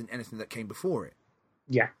worse than anything that came before it.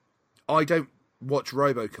 Yeah. I don't watch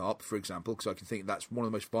RoboCop, for example, because I can think that's one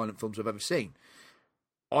of the most violent films I've ever seen.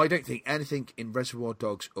 I don't think anything in Reservoir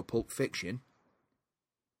Dogs or Pulp Fiction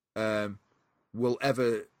will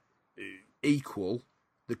ever equal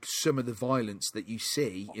some of the violence that you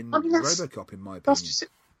see in RoboCop, in my opinion. That's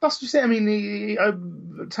just it. I mean,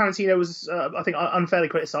 Tarantino was, I think, unfairly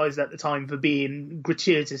criticised at the time for being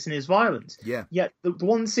gratuitous in his violence. Yeah. Yet the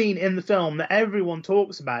one scene in the film that everyone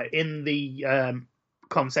talks about in the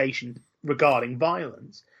conversation regarding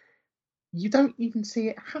violence, you don't even see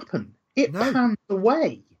it happen. It pans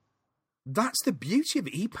away. That's the beauty of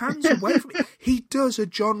it. He pans away from it. He does a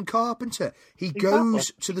John Carpenter. He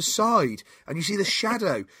goes to the side, and you see the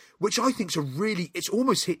shadow, which I think is it's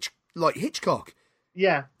almost like Hitchcock.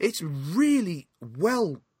 Yeah. It's really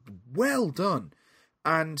well done.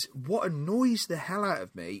 And what annoys the hell out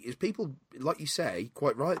of me is people, like you say,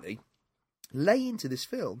 quite rightly, lay into this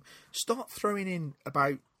film, start throwing in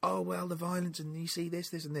about, oh, well, the violence, and you see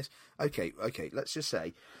this, and this. Okay, let's just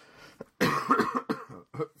say,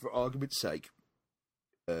 for argument's sake,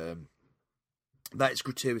 that it's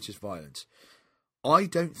gratuitous violence. I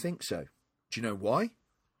don't think so. Do you know why?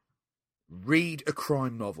 Read a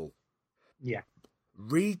crime novel. Yeah.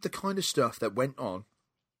 Read the kind of stuff that went on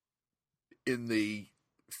in the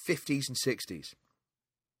 50s and 60s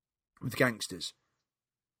with gangsters.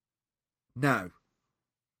 Now,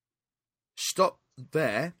 stop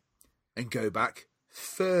there and go back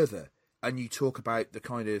further, and you talk about the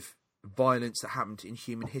kind of violence that happened in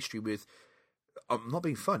human history with, I'm not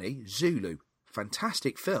being funny, Zulu.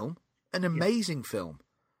 Fantastic film, an amazing film.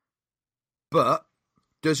 But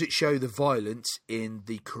does it show the violence in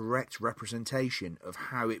the correct representation of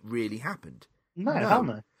how it really happened? No, hell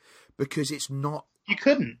no. Because it's not. You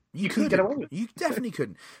couldn't. You couldn't get away with it. You definitely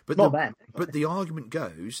couldn't. But not then. But the argument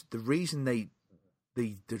goes, the reason the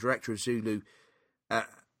director of Zulu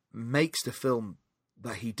makes the film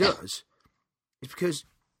that he does is because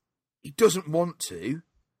he doesn't want to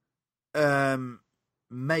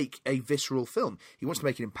make a visceral film. He wants to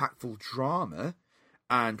make an impactful drama,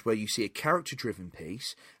 and where you see a character-driven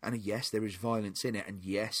piece, and yes, there is violence in it, and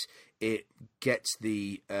yes, it gets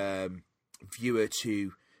the viewer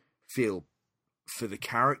to feel for the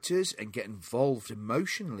characters and get involved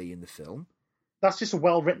emotionally in the film. That's just a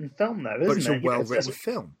well-written film, though, isn't it? But it's a well-written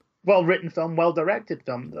film. Well-written film, well-directed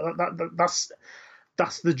film.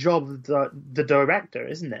 That's the job of the director,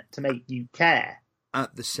 isn't it? To make you care.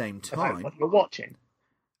 At the same time, about what you're watching.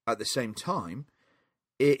 At the same time,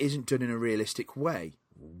 it isn't done in a realistic way.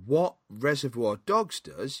 What Reservoir Dogs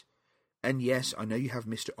does, and yes, I know you have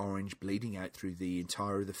Mr. Orange bleeding out through the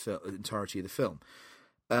entirety of the film,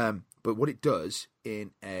 but what it does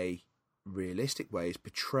in a realistic way is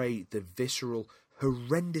portray the visceral,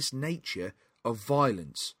 horrendous nature of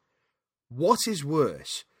violence. What is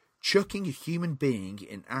worse, chucking a human being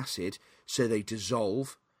in acid so they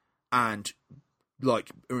dissolve and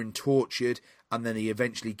like are tortured, and then they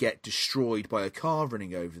eventually get destroyed by a car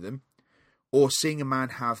running over them, or seeing a man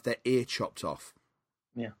have their ear chopped off.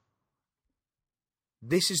 Yeah.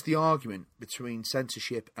 This is the argument between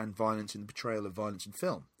censorship and violence and the portrayal of violence in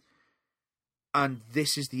film. And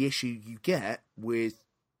this is the issue you get with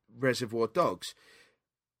Reservoir Dogs.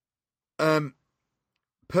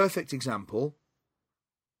 Perfect example,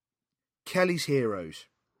 Kelly's Heroes.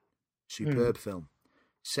 Superb film.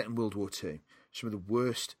 Set in World War II. Some of the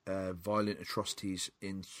worst violent atrocities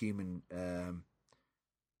in human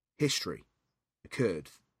history occurred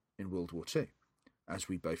in World War II, as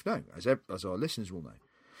we both know, as our listeners will know.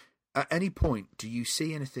 At any point, do you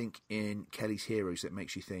see anything in Kelly's Heroes that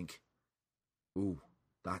makes you think, ooh,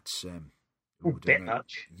 that's... a bit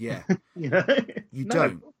much. Yeah. You You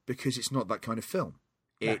don't, because it's not that kind of film.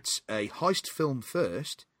 No. It's a heist film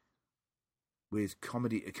first, with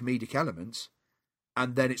comedic elements,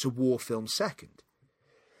 and then it's a war film second.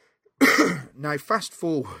 Now, fast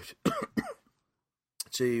forward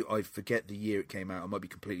to, I forget the year it came out, I might be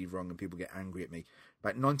completely wrong and people get angry at me,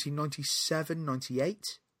 about 1997,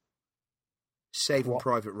 98? Saving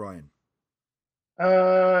Private Ryan.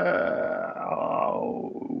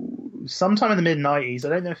 Sometime in the mid-90s. I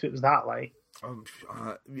don't know if it was that late.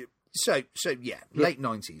 So yeah, late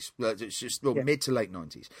 90s. It's just mid to late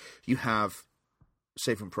 90s. You have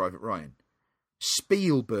Saving Private Ryan.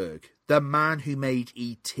 Spielberg, the man who made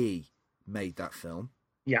E.T., made that film.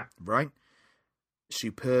 Yeah. Right?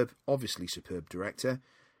 Obviously superb director.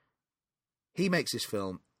 He makes this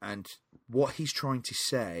film, and what he's trying to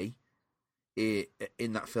say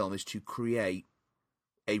in that film is to create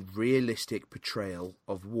a realistic portrayal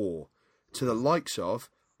of war to the likes of,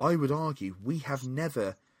 I would argue, we have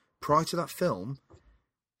never, prior to that film,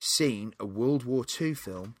 seen a World War II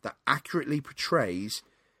film that accurately portrays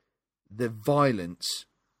the violence.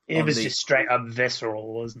 It was just straight up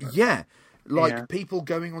visceral, wasn't it? Yeah. People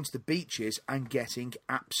going onto the beaches and getting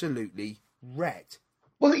absolutely wrecked.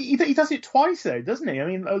 Well, he does it twice, though, doesn't he? I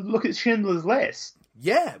mean, look at Schindler's List.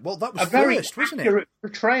 Yeah, well, that was a very first, wasn't it? Accurate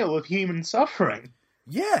portrayal of human suffering.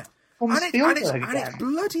 Yeah. And it's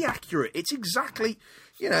bloody accurate. It's exactly,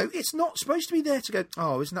 it's not supposed to be there to go,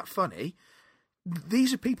 oh, isn't that funny?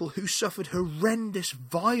 These are people who suffered horrendous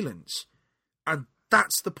violence. And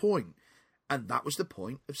that's the point. And that was the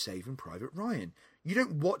point of Saving Private Ryan. You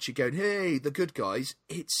don't watch it going, hey, the good guys.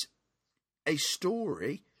 It's a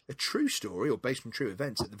story, a true story, or based on true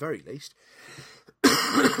events at the very least,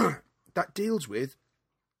 that deals with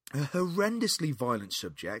a horrendously violent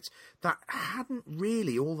subject that hadn't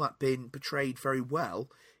really all that been portrayed very well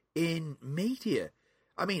in media.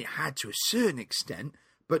 I mean, it had to a certain extent,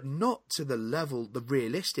 but not to the level, the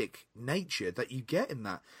realistic nature that you get in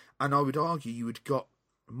that. And I would argue you would got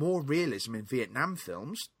more realism in Vietnam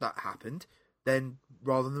films that happened than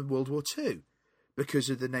rather than World War II, because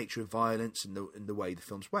of the nature of violence and the way the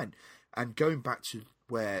films went. And going back to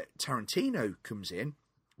where Tarantino comes in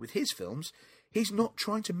with his films, he's not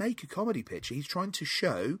trying to make a comedy picture. He's trying to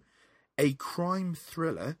show a crime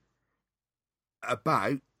thriller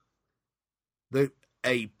about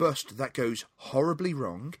a bust that goes horribly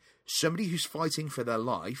wrong, somebody who's fighting for their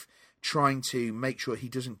life, trying to make sure he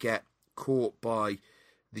doesn't get caught by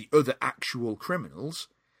the other actual criminals,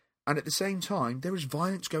 and at the same time, there is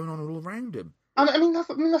violence going on all around him. I mean,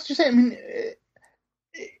 that's just it. I mean,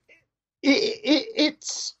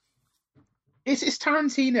 it's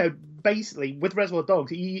Tarantino, basically, with Reservoir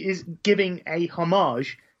Dogs. He is giving a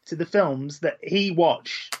homage to the films that he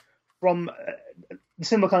watched from the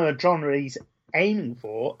similar kind of genre he's aiming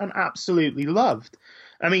for and absolutely loved.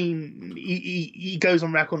 I mean, he goes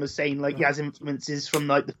on record as saying, like, he has influences from,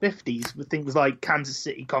 like, the 50s with things like Kansas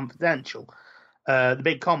City Confidential, The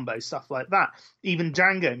Big Combo, stuff like that. Even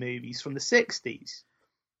Django movies from the 60s.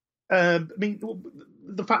 I mean,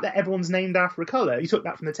 the fact that everyone's named after a colour, he took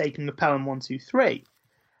that from the Taking of Pelham 1, 2, 3.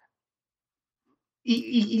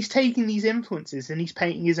 He's taking these influences and he's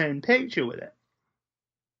painting his own picture with it.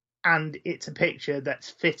 And it's a picture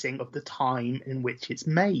that's fitting of the time in which it's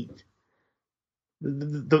made.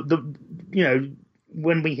 When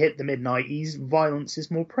we hit the mid-90s, violence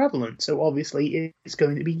is more prevalent, so obviously it's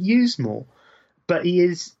going to be used more. But he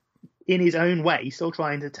is, in his own way, still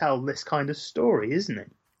trying to tell this kind of story, isn't he?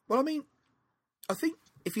 Well, I mean, I think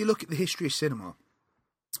if you look at the history of cinema,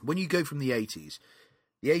 when you go from the 80s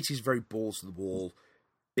is very balls to the wall,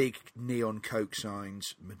 big neon Coke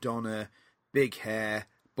signs, Madonna, big hair,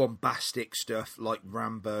 bombastic stuff like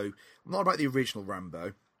Rambo. I'm not about the original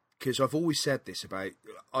Rambo, because I've always said this about...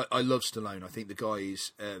 I love Stallone. I think the guy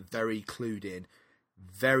is very clued in,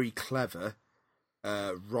 very clever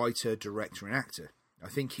writer, director and actor. I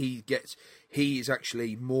think he is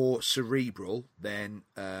actually more cerebral than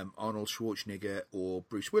Arnold Schwarzenegger or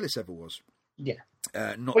Bruce Willis ever was. Yeah.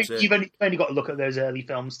 You've only got to look at those early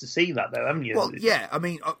films to see that, though, haven't you? Well, yeah. I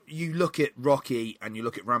mean, you look at Rocky and you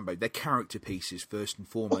look at Rambo; they're character pieces first and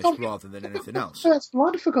foremost, rather than anything else. First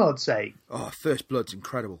Blood, for God's sake! Oh, First Blood's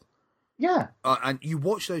incredible. Yeah. And you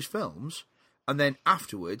watch those films, and then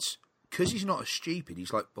afterwards, because he's not as stupid,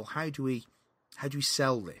 he's like, well, how do we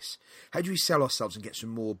sell this? How do we sell ourselves and get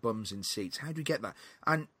some more bums in seats? How do we get that?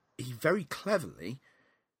 And he very cleverly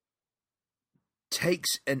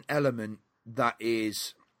takes an element that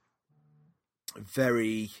is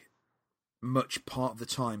very much part of the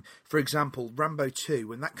time. For example, Rambo 2,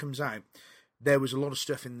 when that comes out, there was a lot of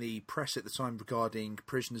stuff in the press at the time regarding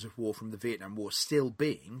prisoners of war from the Vietnam War still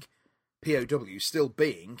being, POWs still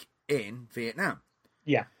being in Vietnam.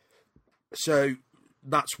 Yeah. So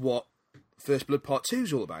that's what First Blood Part 2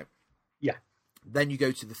 is all about. Yeah. Then you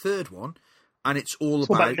go to the third one, and it's all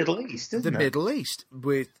about the Middle East, isn't it? The Middle East,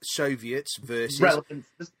 with Soviets versus... Relevant.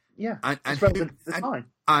 Yeah, it's relevant to the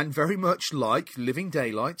time. And very much like Living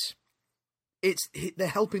Daylights, they're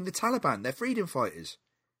helping the Taliban. They're freedom fighters.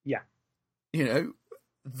 Yeah. You know,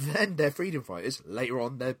 then they're freedom fighters. Later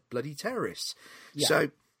on, they're bloody terrorists. Yeah.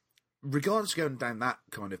 So, regardless of going down that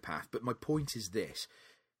kind of path, but my point is this.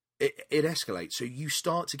 It escalates. So you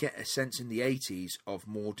start to get a sense in the 80s of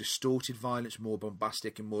more distorted violence, more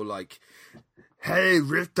bombastic, and more like, hey,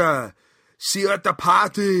 Richter, see you at the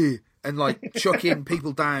party. And like chucking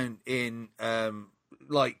people down in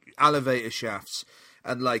like elevator shafts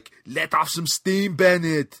and like let off some steam,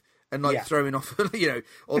 Bennett, and like throwing off,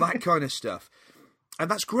 all that kind of stuff. And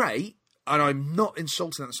that's great. And I'm not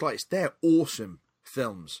insulting that in the slightest. They're awesome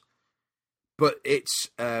films. But it's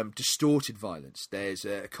distorted violence. There's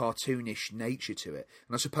a cartoonish nature to it.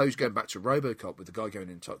 And I suppose going back to RoboCop with the guy going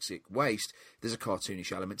in toxic waste, there's a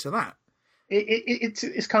cartoonish element to that.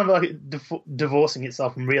 It's kind of like divorcing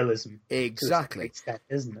itself from realism. Exactly. Extent,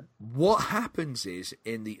 isn't it? What happens is,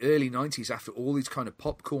 in the early 90s, after all these kind of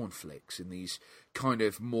popcorn flicks and these kind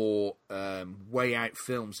of more way out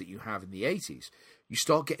films that you have in the 80s, you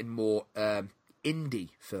start getting more indie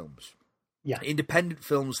films. Yeah. Independent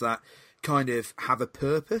films that kind of have a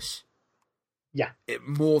purpose. Yeah.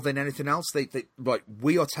 More than anything else. They like,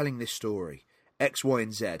 we are telling this story, X, Y,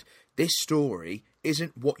 and Z. This story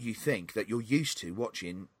isn't what you think that you're used to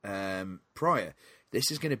watching prior. This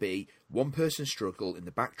is going to be one person's struggle in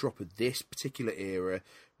the backdrop of this particular era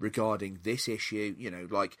regarding this issue.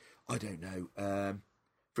 Like, I don't know.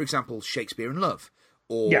 For example, Shakespeare in Love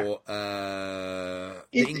or The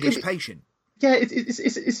English Patient. Yeah,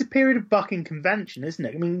 it's a period of bucking convention, isn't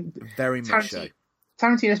it? I mean, very much so.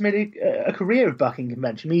 Tarantino's made a career of bucking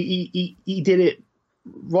convention. He did it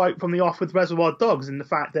right from the off with Reservoir Dogs, and the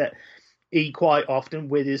fact that he quite often,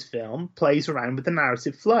 with his film, plays around with the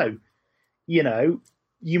narrative flow.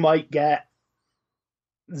 You might get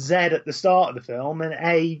Z at the start of the film and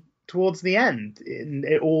A towards the end, and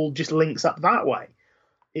it all just links up that way.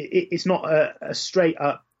 It's not a straight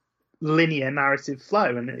up linear narrative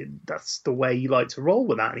flow, and that's the way he liked to roll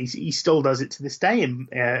with that, and he still does it to this day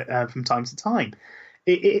from time to time.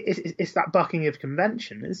 It's that bucking of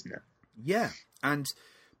convention, isn't it? Yeah,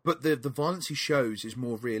 but the violence he shows is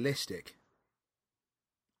more realistic,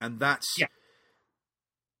 and that's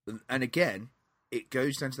and again, it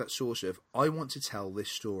goes down to that source of, I want to tell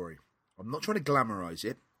this story. I'm not trying to glamorize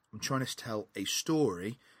it. I'm trying to tell a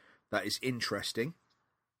story that is interesting.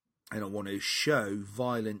 And I want to show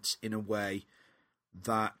violence in a way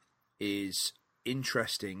that is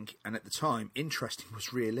interesting. And at the time, interesting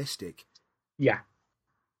was realistic. Yeah.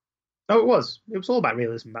 Oh, it was. It was all about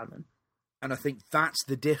realism back then. And I think that's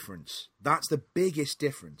the difference. That's the biggest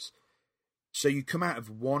difference. So you come out of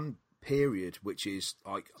one period which is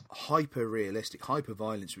like hyper realistic, hyper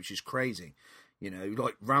violence, which is crazy.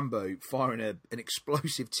 Like Rambo firing an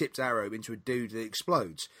explosive tipped arrow into a dude that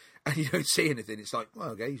explodes. And you don't see anything. It's like, well,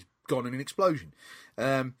 okay, he's gone in an explosion.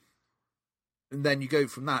 And then you go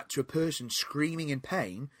from that to a person screaming in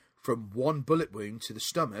pain from one bullet wound to the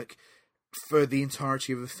stomach for the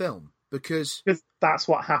entirety of a film. Because that's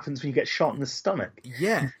what happens when you get shot in the stomach.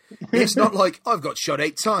 Yeah. It's not like, I've got shot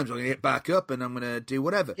 8 times, I'm going to get back up and I'm going to do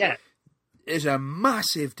whatever. Yeah. There's a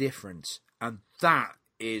massive difference. And that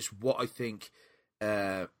is what I think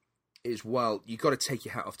is, well, you've got to take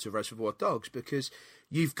your hat off to Reservoir Dogs, because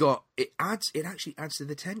you've got, it actually adds to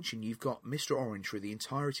the tension. You've got Mr. Orange for the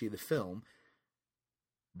entirety of the film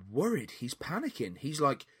worried. He's panicking. He's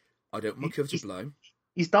like, I don't want my cover to blow.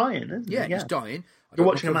 He's dying, isn't he? Yeah, he's dying. You're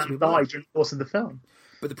watching a man die during the course of the film.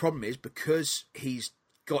 But the problem is, because he's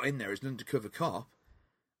got in there as an undercover cop,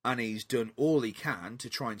 and he's done all he can to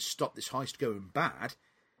try and stop this heist going bad,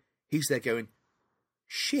 he's there going,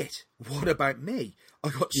 shit, what about me? I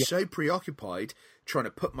got so preoccupied trying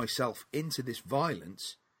to put myself into this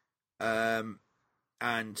violence and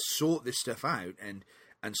sort this stuff out and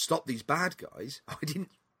stop these bad guys. I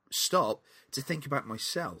didn't stop to think about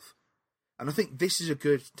myself. And I think this is a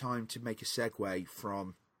good time to make a segue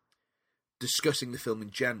from discussing the film in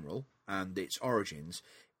general and its origins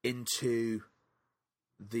into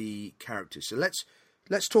the characters. So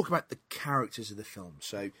let's talk about the characters of the film.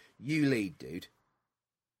 So you lead, dude.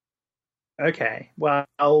 Okay, well,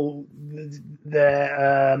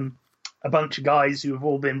 they're a bunch of guys who have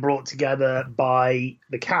all been brought together by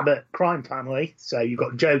the Cabot crime family. So you've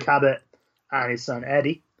got Joe Cabot and his son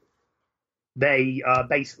Eddie. They are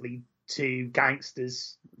basically two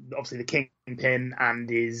gangsters, obviously the Kingpin and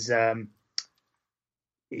his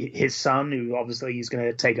son, who obviously is going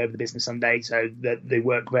to take over the business someday. So that they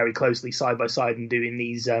work very closely side by side in doing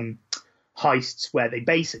these heists where they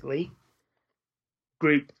basically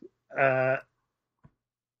group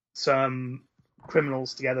some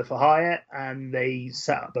criminals together for hire, and they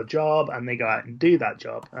set up a job and they go out and do that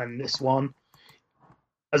job. And this one,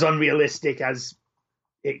 as unrealistic as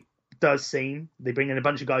it does seem, they bring in a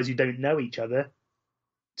bunch of guys who don't know each other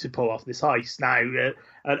to pull off this heist. Now,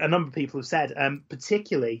 a number of people have said,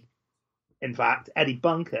 particularly, in fact, Eddie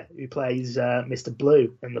Bunker, who plays Mr.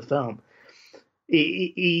 Blue in the film,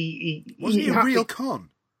 Wasn't he a real con?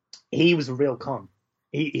 He was a real con.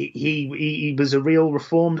 He was a real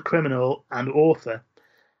reformed criminal and author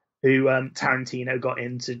who Tarantino got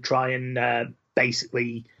in to try and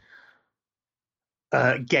basically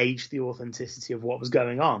gauge the authenticity of what was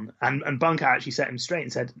going on. And Bunker actually set him straight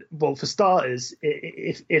and said, well, for starters,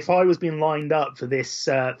 if I was being lined up for this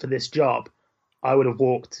job, I would have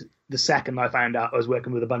walked the second I found out I was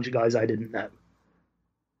working with a bunch of guys I didn't know.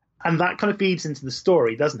 And that kind of feeds into the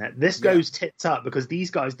story, doesn't it? This goes tits up because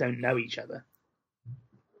these guys don't know each other.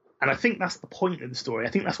 And I think that's the point of the story.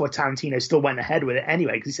 I think that's why Tarantino still went ahead with it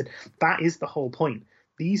anyway, because he said that is the whole point.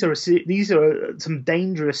 These are some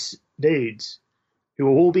dangerous dudes who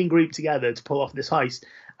are all being grouped together to pull off this heist,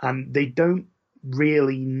 and they don't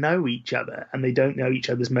really know each other, and they don't know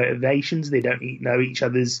each other's motivations. They don't know each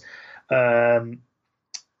other's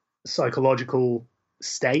psychological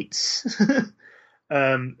states.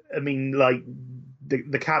 I mean, like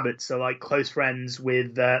the Cabots are like close friends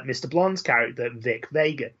with Mr. Blonde's character, Vic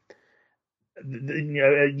Vega.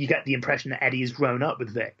 You get the impression that Eddie has grown up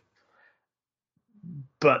with Vic.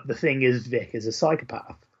 But the thing is, Vic is a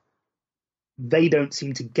psychopath. They don't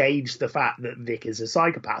seem to gauge the fact that Vic is a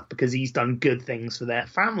psychopath because he's done good things for their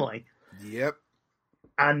family. Yep.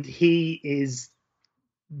 And he is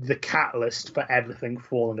the catalyst for everything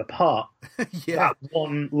falling apart. That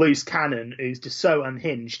one loose cannon who's just so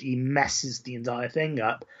unhinged, he messes the entire thing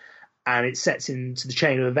up, and it sets into the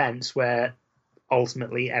chain of events where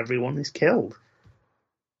ultimately everyone is killed.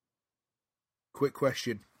 Quick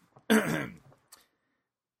question.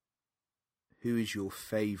 Who is your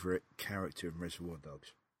favourite character in Reservoir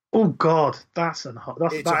Dogs? Oh God, it's a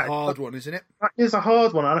hard one, isn't it? That is a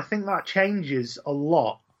hard one, and I think that changes a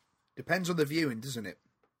lot. Depends on the viewing, doesn't it?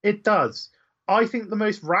 It does. I think the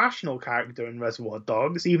most rational character in Reservoir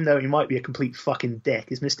Dogs, even though he might be a complete fucking dick,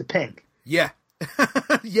 is Mr. Pink. Yeah.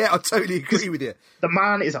 Yeah, I totally agree with you. The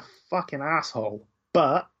man is a fucking asshole,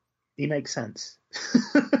 but he makes sense.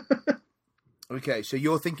 Okay, so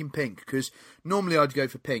you're thinking Pink, because normally I'd go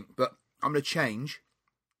for Pink, but I'm going to change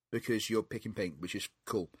because you're picking Pink, which is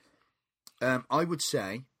cool. I would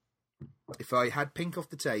say, if I had Pink off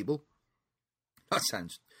the table, that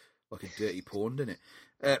sounds like a dirty porn, doesn't it?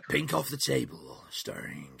 Pink off the Table,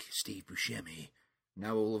 starring Steve Buscemi.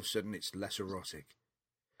 Now all of a sudden it's less erotic.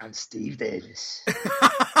 And Steve Davis.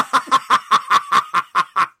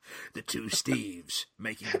 The two Steves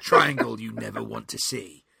making a triangle you never want to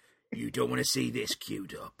see. You don't want to see this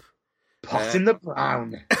queued up. Pot in the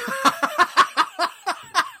brown.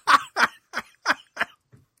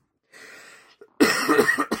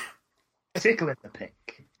 Tickling the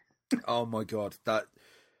pink. Oh my God,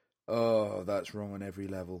 that's wrong on every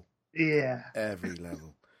level. Yeah. Every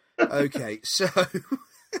level. Okay, so...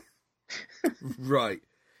 Right.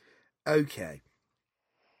 Okay.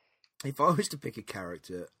 If I was to pick a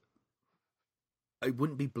character, it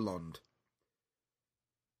wouldn't be Blonde.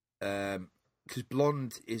 Because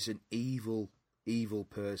Blonde is an evil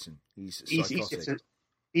person. He's psychotic.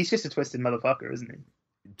 He's just a twisted motherfucker, isn't he?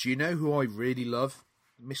 Do you know who I really love?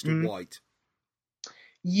 Mr. White.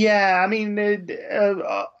 Yeah, I mean...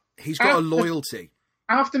 he's got a loyalty.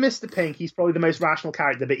 After Mr. Pink, he's probably the most rational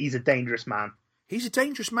character, but he's a dangerous man. He's a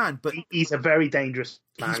dangerous man, but he's a very dangerous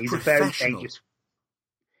man. He's a very dangerous.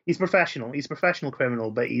 He's professional. He's a professional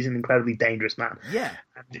criminal, but he's an incredibly dangerous man. Yeah.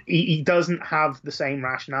 And he doesn't have the same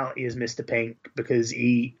rationality as Mr. Pink because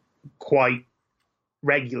he quite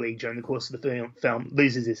regularly during the course of the film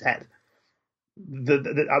loses his head.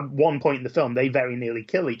 At one point in the film, they very nearly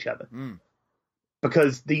kill each other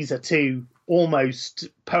because these are two almost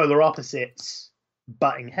polar opposites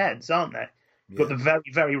butting heads, aren't they? You've got the very,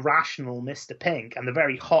 very rational Mr. Pink and the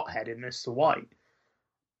very hot-headed Mr. White.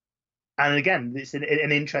 And again, it's an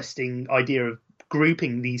interesting idea of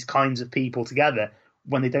grouping these kinds of people together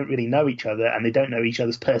when they don't really know each other and they don't know each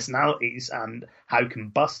other's personalities and how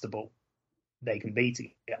combustible they can be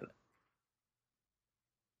together.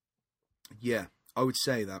 Yeah, I would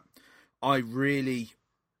say that. I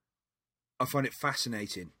find it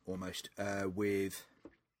fascinating almost with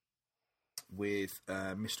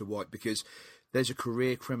Mr. White because there's a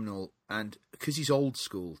career criminal and because he's old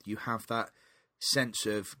school, you have that sense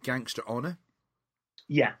of gangster honour.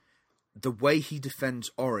 Yeah. The way he defends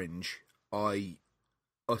Orange, I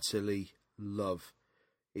utterly love.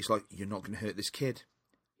 It's like, you're not going to hurt this kid.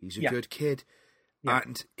 He's a good kid. Yeah.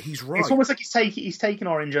 And he's right. It's almost like he's taken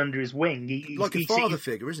Orange under his wing. Like a father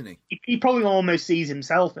figure, isn't he? He probably almost sees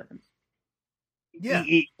himself in him. Yeah.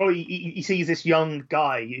 He sees this young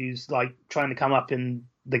guy who's like trying to come up in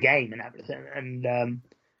the game and everything, and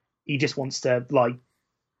he just wants to like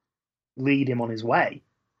lead him on his way,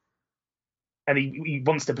 and he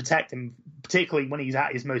wants to protect him, particularly when he's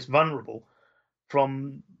at his most vulnerable,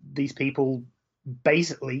 from these people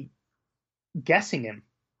basically guessing him.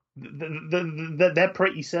 They're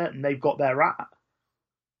pretty certain they've got their rat,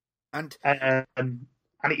 and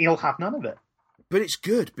he'll have none of it. But it's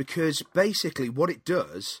good because basically what it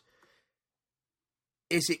does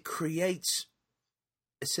is it creates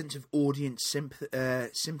a sense of audience sympathy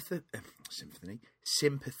for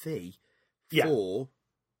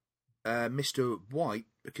Mr. White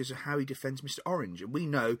because of how he defends Mr. Orange. And we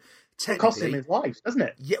know technically... It costs him his life, doesn't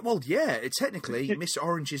it? Yeah, well, yeah. Technically, Mr.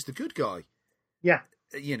 Orange is the good guy. Yeah.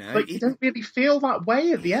 You know, but you don't really feel that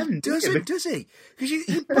way at the end, does he? Because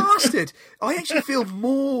you bastard. I actually feel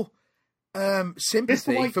more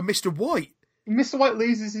sympathy for Mr. White. Mr. White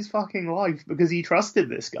loses his fucking life because he trusted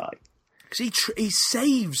this guy. Because he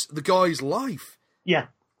saves the guy's life. Yeah.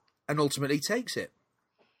 And ultimately takes it.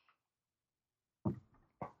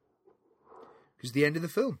 Because the end of the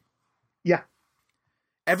film. Yeah.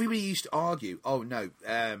 Everybody used to argue, oh no,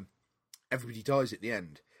 everybody dies at the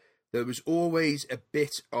end. There was always a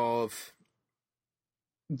bit of...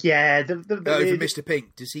 Yeah. For Mr.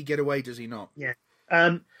 Pink, does he get away, does he not? Yeah.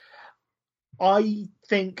 I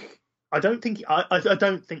don't think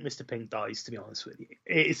Mr. Pink dies, to be honest with you.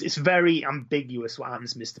 It's very ambiguous what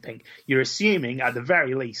happens to Mr. Pink. You're assuming, at the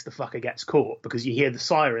very least, the fucker gets caught, because you hear the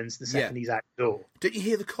sirens the second he's out the door. Don't you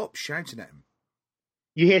hear the cops shouting at him?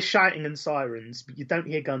 You hear shouting and sirens, but you don't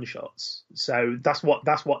hear gunshots. So that's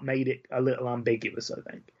what made it a little ambiguous, I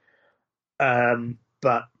think.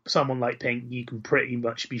 But someone like Pink, you can pretty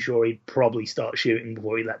much be sure he'd probably start shooting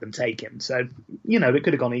before he let them take him. So, it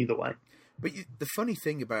could have gone either way. But the funny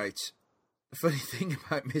thing about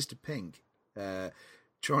Mr. Pink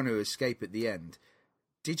trying to escape at the end,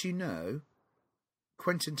 did you know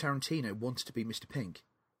Quentin Tarantino wanted to be Mr. Pink?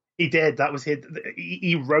 He did. That was his.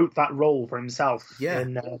 He wrote that role for himself. Yeah.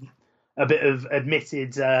 In a bit of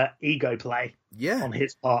admitted ego play. Yeah. On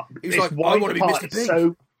his part. He was like, I want to be Mr. Pink.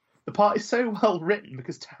 So the part is so well written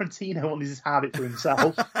because Tarantino wanted to have it for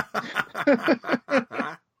himself.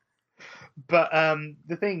 But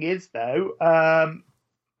the thing is, though,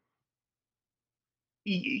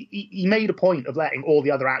 he made a point of letting all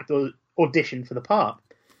the other actors audition for the part.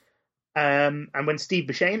 And when Steve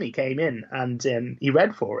Buscemi came in and he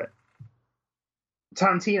read for it,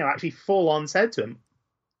 Tarantino actually full on said to him,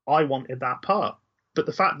 I wanted that part. But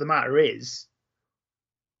the fact of the matter is,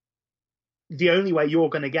 the only way you're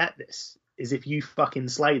going to get this is if you fucking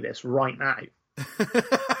slay this right now.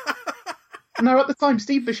 Now, at the time,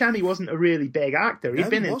 Steve Buscemi wasn't a really big actor. He'd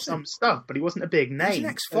been in some stuff, but he wasn't a big name. He was an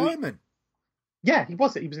ex-fireman. Yeah, he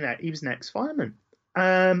was. He was an ex-fireman.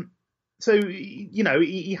 So,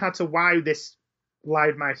 he had to wow this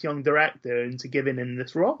loudmouth young director into giving him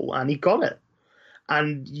this role, and he got it.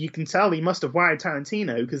 And you can tell he must have wowed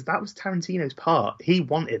Tarantino, because that was Tarantino's part. He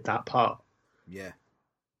wanted that part. Yeah.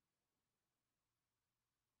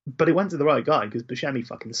 But it went to the right guy, because Buscemi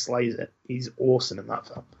fucking slays it. He's awesome in that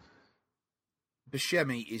film.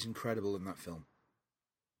 Buscemi is incredible in that film.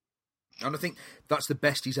 And I think that's the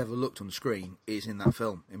best he's ever looked on the screen, is in that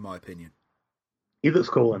film, in my opinion. He looks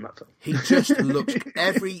cool in that film. He just looks...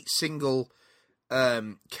 Every single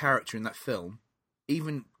character in that film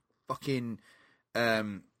even fucking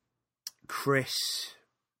Chris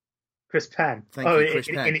Penn. Thank you, Chris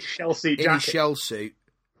Penn. In his shell suit jacket. In his shell suit.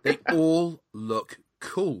 They all look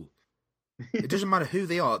cool. It doesn't matter who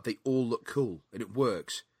they are, they all look cool, and it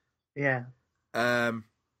works. Yeah. Oh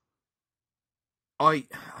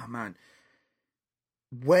man,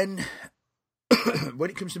 when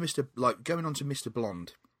it comes to going on to Mr.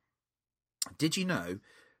 Blonde, did you know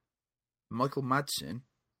Michael Madsen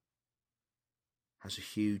has a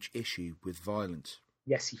huge issue with violence?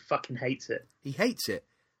 Yes, he fucking hates it. He hates it,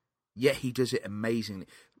 yet he does it amazingly.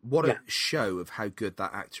 What a show of how good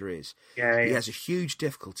that actor is. Yeah, he has a huge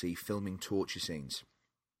difficulty filming torture scenes.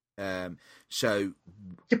 But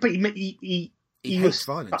he hates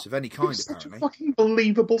violence of any kind, such apparently. A fucking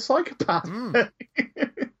believable psychopath.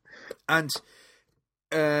 And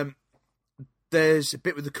there's a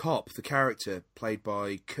bit with the cop, the character played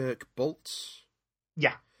by Kirk Boltz.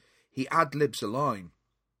 Yeah. He ad-libs a line.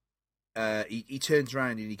 He turns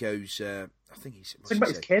around and he goes, I think he's... Something about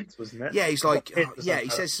his kids, wasn't it? Yeah, he's like... he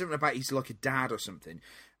says something about he's like a dad or something.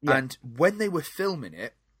 Yeah. And when they were filming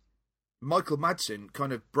it, Michael Madsen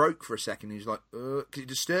kind of broke for a second. He was like, because it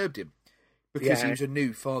disturbed him. Because he was a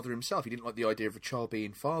new father himself. He didn't like the idea of a child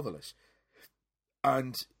being fatherless.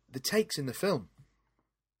 And the takes in the film.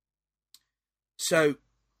 So,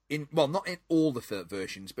 not in all the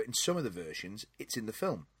versions, but in some of the versions, it's in the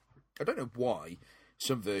film. I don't know why.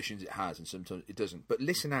 Some versions it has and sometimes it doesn't. But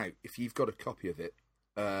listen out if you've got a copy of it.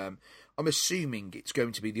 I'm assuming it's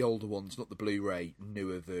going to be the older ones, not the Blu-ray,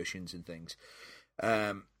 newer versions and things.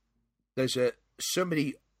 There's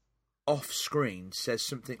somebody off screen says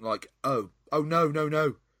something like, oh no,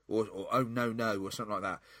 or oh no, or something like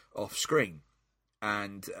that off screen.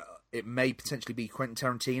 And it may potentially be Quentin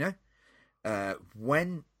Tarantino.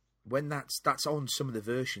 When that's on some of the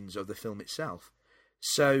versions of the film itself.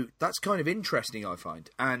 So that's kind of interesting, I find.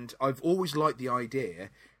 And I've always liked the idea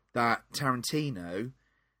that Tarantino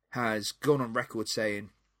has gone on record saying,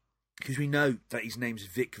 because we know that his name's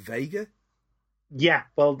Vic Vega. Yeah,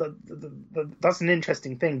 well, that's an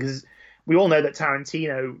interesting thing, because we all know that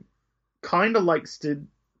Tarantino kind of likes to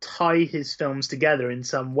tie his films together in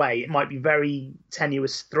some way. It might be very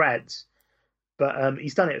tenuous threads, but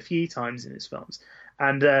he's done it a few times in his films.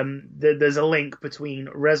 And there's a link between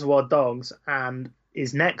Reservoir Dogs and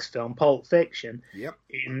his next film, Pulp Fiction,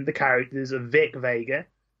 in the characters of Vic Vega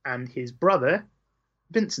and his brother,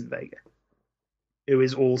 Vincent Vega, who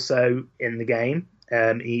is also in the game.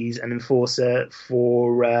 He's an enforcer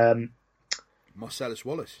for Marcellus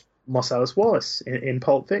Wallace. Marcellus Wallace in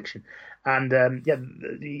Pulp Fiction. And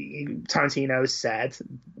Tarantino has said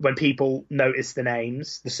when people notice the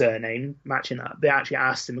names, the surname matching up, they actually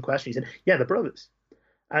asked him a question. He said, yeah, they're brothers.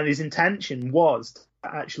 And his intention was to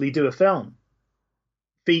actually do a film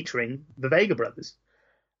featuring the Vega brothers.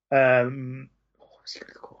 What was he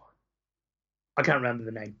going to call it? I can't remember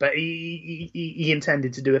the name, but he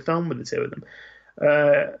intended to do a film with the two of them.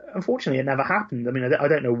 Unfortunately, it never happened. I mean, I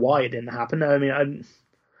don't know why it didn't happen. I mean,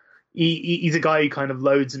 he's a guy who kind of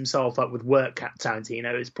loads himself up with work.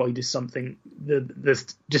 Tarantino is probably just something. There's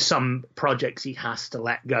just some projects he has to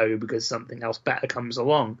let go because something else better comes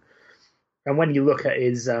along. And when you look at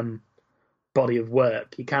his body of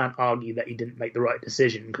work, you can't argue that he didn't make the right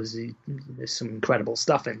decision because there's some incredible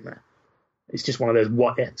stuff in there. It's just one of those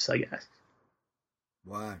what ifs, I guess.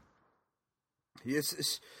 Wow.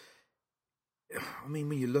 Yes. I mean,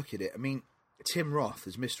 when you look at it, I mean, Tim Roth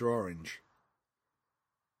as Mr. Orange,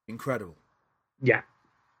 incredible. Yeah.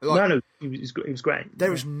 No, he was great.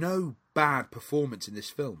 There is no bad performance in this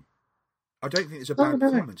film. I don't think there's a bad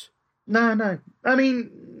performance. No. I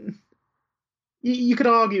mean, you could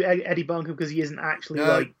argue Eddie Bunker because he isn't actually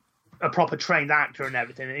like a proper trained actor and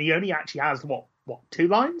everything. And he only actually has, what, 2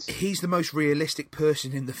 lines? He's the most realistic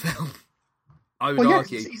person in the film, I would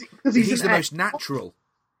argue. He's the most natural.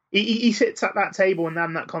 He sits at that table and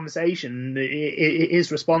having that conversation.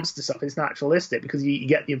 His response to stuff is naturalistic because you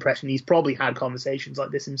get the impression he's probably had conversations like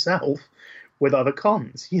this himself with other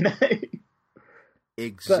cons, you know?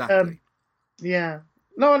 Exactly. But, yeah.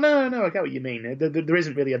 No, I get what you mean. There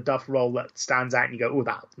isn't really a Duff role that stands out and you go, oh,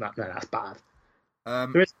 that's bad.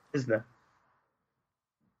 There is there?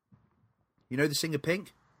 You know the singer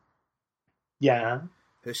Pink? Yeah.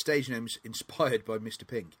 Her stage name's inspired by Mr.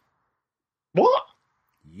 Pink. What?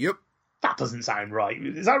 Yep. That doesn't sound right.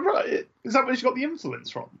 Is that right? Is that where she got the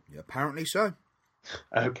influence from? Yeah, apparently so.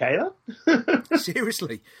 Okay, then.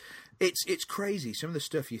 Seriously. It's crazy, some of the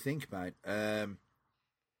stuff you think about. I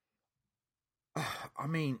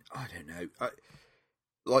mean, I don't know.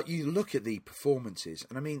 Like, you look at the performances,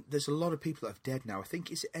 and I mean, there's a lot of people that are dead now. I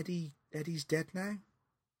think, is Eddie's dead now?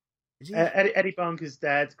 Is he? Eddie Bunker's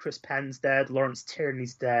dead. Chris Penn's dead. Lawrence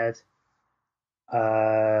Tierney's dead.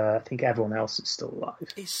 I think everyone else is still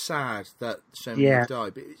alive. It's sad that so many have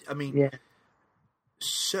died, but I mean,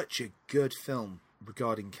 such a good film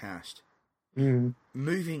regarding cast.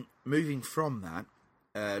 Moving from that,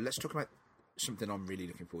 let's talk about something I'm really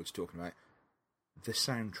looking forward to talking about: the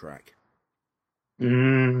soundtrack.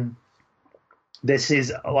 This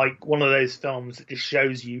is like one of those films that just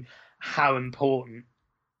shows you how important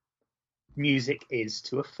music is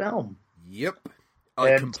to a film. Yep,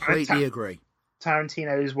 I completely agree.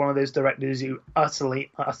 Tarantino is one of those directors who utterly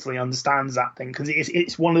understands that thing, because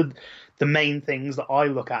it's one of the main things that I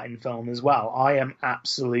look at in film as well. I am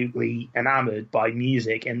absolutely enamored by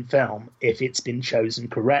music in film if it's been chosen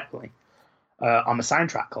correctly. I'm a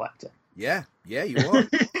soundtrack collector. Yeah, you are.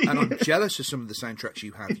 And I'm jealous of some of the soundtracks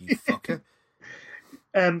you have, you fucker.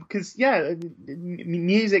 Because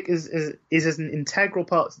music is as an integral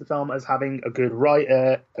part of the film as having a good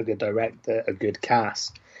writer, a good director, a good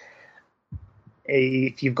cast.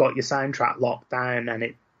 If you've got your soundtrack locked down and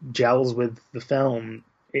it gels with the film,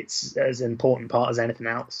 it's as important part as anything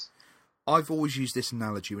else. I've always used this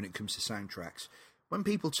analogy when it comes to soundtracks. When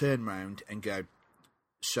people turn round and go,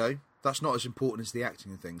 so, that's not as important as the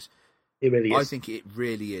acting and things. It really is. I think it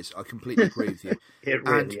really is. I completely agree with you. It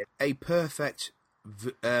really is. A perfect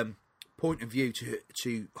point of view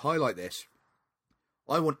to highlight this.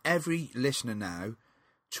 I want every listener now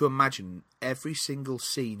to imagine every single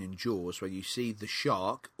scene in Jaws where you see the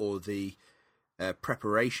shark or the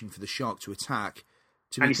preparation for the shark to attack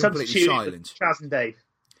to be completely silent. Chaz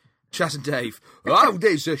and Dave. Oh,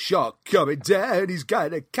 there's a shark coming down. He's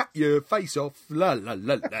going to cut your face off. La, la,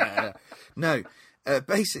 la, la. No.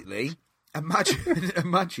 Basically,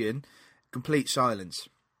 imagine complete silence.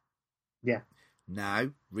 Yeah.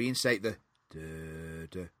 Now, reinstate the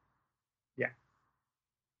da-da. Yeah.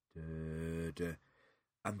 Da-da.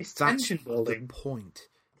 And it's that's tension building. The point.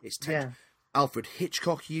 It's tension. Yeah. Alfred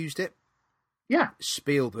Hitchcock used it. Yeah.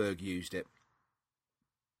 Spielberg used it.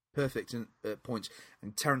 Perfect points.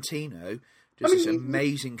 And Tarantino does this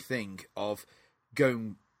amazing thing of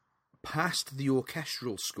going past the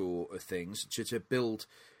orchestral score of things to build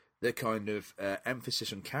the kind of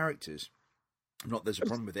emphasis on characters. Not there's a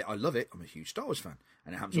problem with it. I love it. I'm a huge Star Wars fan.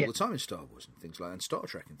 And it happens all the time in Star Wars and things like that, and Star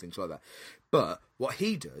Trek and things like that. But what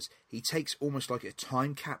he does, he takes almost like a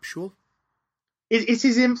time capsule. It's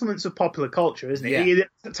his influence of popular culture, isn't it? Yeah.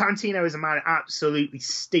 Tarantino is a man absolutely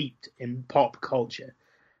steeped in pop culture.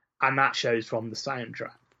 And that shows from the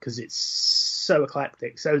soundtrack, because it's so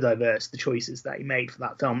eclectic, so diverse, the choices that he made for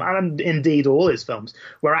that film, and indeed all his films.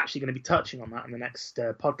 We're actually going to be touching on that in the next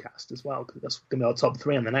podcast as well, because that's going to be our top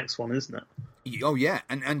 3 on the next one, isn't it? Oh, yeah.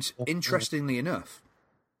 And interestingly enough,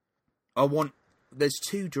 there's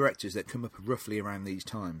 2 directors that come up roughly around these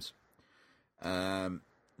times that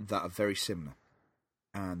are very similar.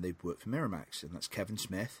 And they've worked for Miramax, and that's Kevin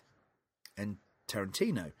Smith and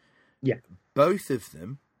Tarantino. Yeah. Both of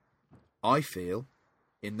them, I feel,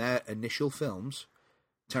 in their initial films,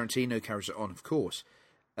 Tarantino carries it on, of course,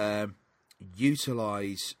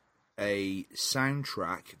 utilise a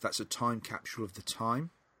soundtrack that's a time capsule of the time.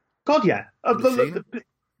 God, yeah.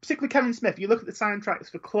 Particularly Kevin Smith. You look at the soundtracks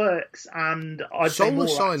for Clerks and Soul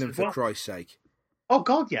Asylum, for Christ's sake. Oh,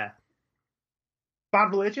 God, yeah.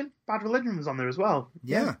 Bad Religion was on there as well.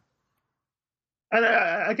 Yeah. And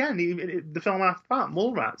again, the film after that,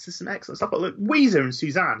 Mallrats, is some excellent stuff. But look, Weezer and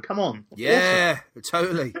Suzanne, come on. Yeah,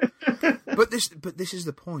 totally. But this is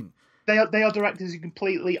the point. They are directors who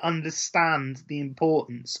completely understand the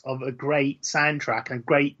importance of a great soundtrack and a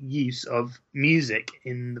great use of music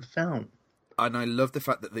in the film. And I love the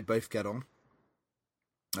fact that they both get on.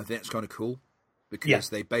 I think it's kind of cool, because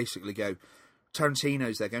they basically go,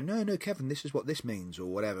 Tarantino's there going, no, Kevin, this is what this means, or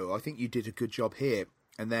whatever. I think you did a good job here.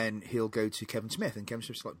 And then he'll go to Kevin Smith, and Kevin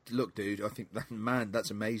Smith's like, look, dude, I think,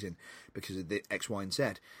 that's amazing because of the X, Y, and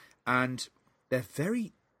Z. And they're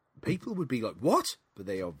people would be like, what? But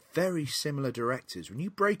they are very similar directors. When you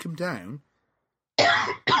break them down,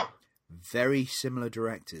 very similar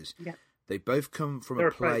directors. Yeah. They both come from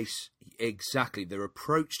a place, exactly, their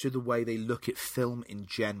approach to the way they look at film in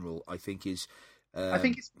general, I think is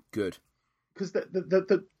it's good. Because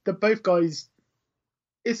the both guys...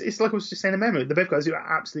 It's like I was just saying a moment. The both guys who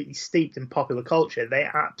are absolutely steeped in popular culture. They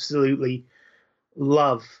absolutely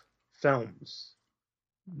love films.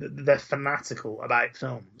 They're fanatical about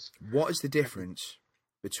films. What is the difference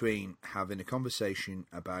between having a conversation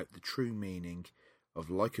about the true meaning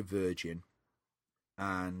of Like a Virgin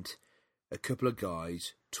and a couple of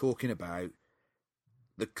guys talking about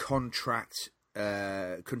the contractors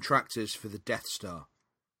for the Death Star?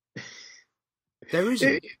 There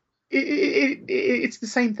isn't. It's the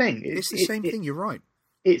same thing. It's the same thing. You're right.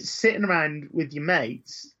 It's sitting around with your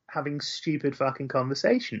mates having stupid fucking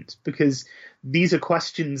conversations, because these are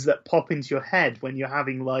questions that pop into your head when you're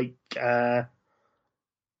having like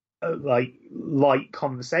light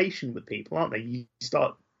conversation with people, aren't they? You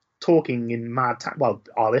start talking in mad. Well,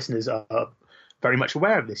 our listeners are very much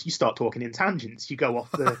aware of this. You start talking in tangents. You go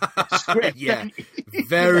off the script. Yeah,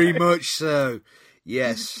 very much so.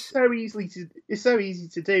 Yes, it's so easy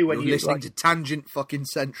to do when you're listening to Tangent fucking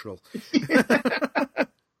Central.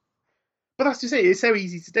 But that's just it. It's so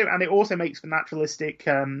easy to do, and it also makes for naturalistic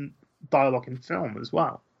dialogue in film as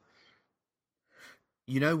well.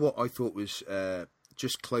 You know what I thought was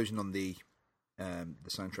just closing on the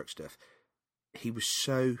soundtrack stuff. He was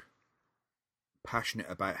so passionate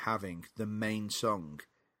about having the main song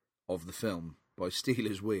of the film by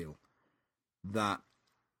Steelers Wheel that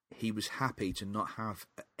he was happy to not have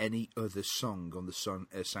any other song on the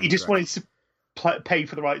soundtrack. He just wanted to pay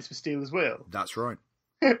for the rights for Steelers Wheel. That's right.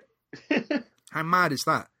 How mad is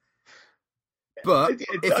that? But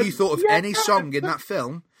if you thought of any song in that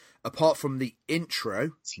film, apart from the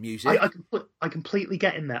intro music... I completely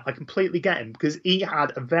get him there. I completely get him, because he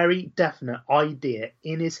had a very definite idea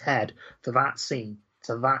in his head for that scene,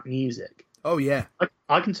 to that music. Oh, yeah.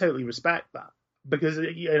 I can totally respect that, because,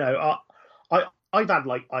 you know, I've had,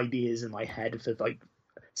 like, ideas in my head for, like,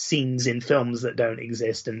 scenes in films that don't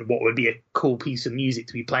exist and what would be a cool piece of music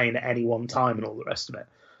to be playing at any one time and all the rest of it.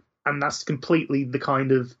 And that's completely the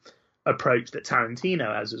kind of approach that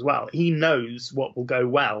Tarantino has as well. He knows what will go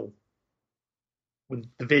well with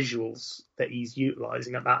the visuals that he's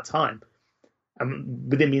utilising at that time.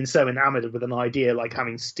 And with him being so enamoured with an idea like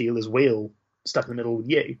having Steelers Wheel stuck in the middle with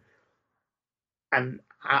you, and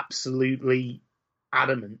absolutely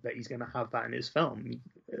adamant that he's going to have that in his film,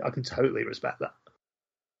 I can totally respect that.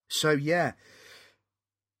 So, yeah.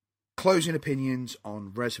 Closing opinions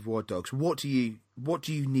on Reservoir Dogs. What do you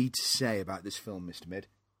need to say about this film, Mr. Mid?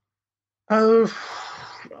 Oh,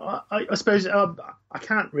 I suppose I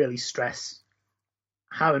can't really stress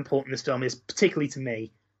how important this film is, particularly to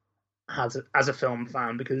me as a film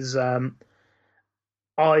fan, because I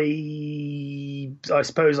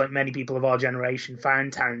suppose, like many people of our generation,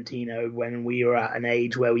 found Tarantino when we were at an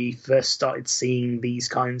age where we first started seeing these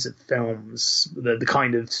kinds of films, the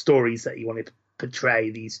kind of stories that he wanted to portray,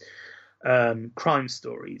 these crime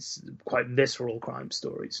stories, quite visceral crime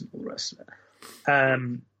stories and all the rest of it.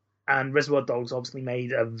 And Reservoir Dogs obviously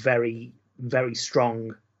made a very, very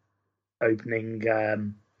strong opening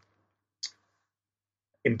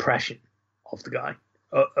impression of the guy,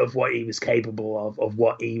 of what he was capable of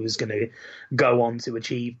what he was going to go on to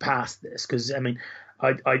achieve past this. Because, I mean,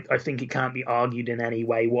 I think it can't be argued in any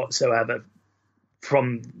way whatsoever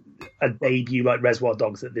from a debut like Reservoir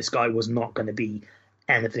Dogs that this guy was not going to be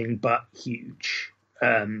anything but huge.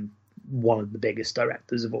 One of the biggest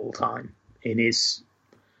directors of all time in his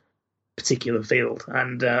particular field,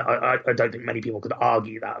 and I don't think many people could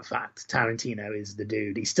argue that fact. Tarantino is the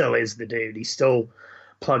dude. He still is the dude. He's still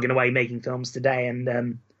plugging away making films today,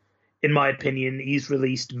 and in my opinion, he's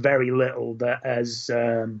released very little that has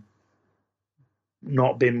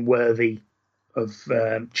not been worthy of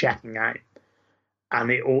checking out.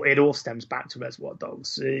 And it all stems back to Reservoir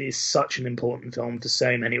Dogs. It's such an important film for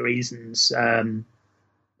so many reasons.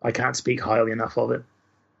 I can't speak highly enough of it.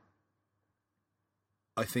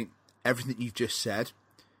 I think everything you've just said,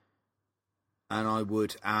 and I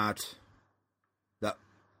would add that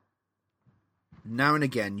now and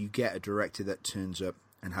again you get a director that turns up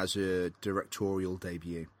and has a directorial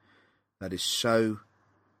debut that is so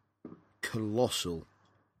colossal,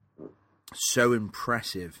 so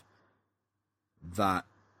impressive, that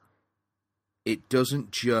it doesn't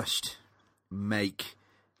just make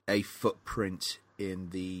a footprint in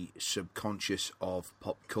the subconscious of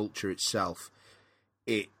pop culture itself,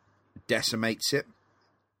 it decimates it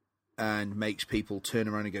and makes people turn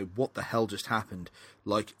around and go, what the hell just happened?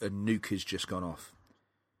 Like a nuke has just gone off.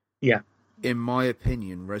 Yeah. In my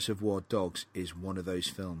opinion, Reservoir Dogs is one of those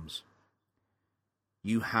films.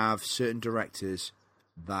 You have certain directors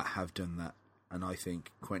that have done that. And I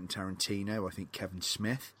think Quentin Tarantino, I think Kevin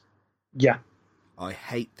Smith. Yeah. I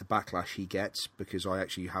hate the backlash he gets because I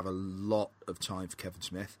actually have a lot of time for Kevin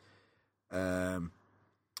Smith. I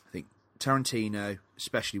think Tarantino,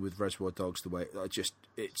 especially with Reservoir Dogs, the way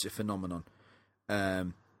it's a phenomenon.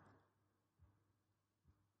 And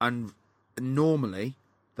normally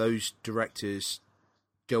those directors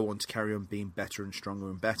go on to carry on being better and stronger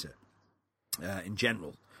and better in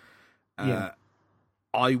general. Yeah.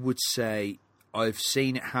 I would say I've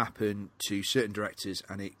seen it happen to certain directors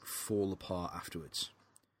and it fall apart afterwards.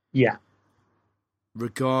 Yeah.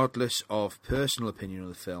 regardless of personal opinion of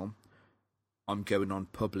the film, I'm going on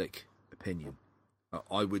public opinion.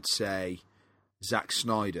 I would say Zack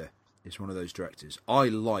Snyder is one of those directors. I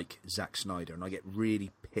like Zack Snyder, and I get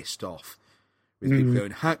really pissed off with people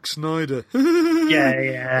going, "Hack Snyder."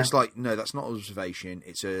 Yeah. It's like, no, that's not observation.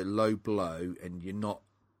 It's a low blow, and you're not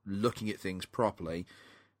looking at things properly.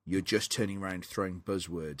 You're just turning around throwing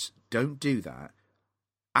buzzwords. Don't do that.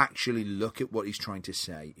 Actually look at what he's trying to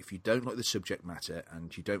say. If you don't like the subject matter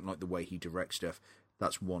and you don't like the way he directs stuff,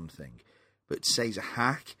 that's one thing. But to say he's a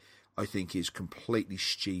hack, I think is completely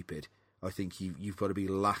stupid. I think you've got to be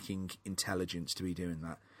lacking intelligence to be doing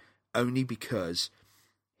that. Only because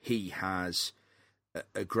he has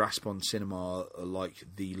a grasp on cinema, like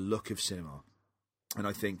the look of cinema. And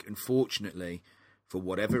I think, unfortunately, for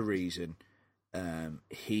whatever reason,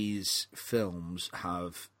 his films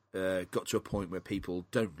have got to a point where people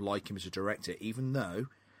don't like him as a director, even though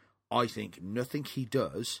I think nothing he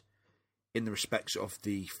does in the respects of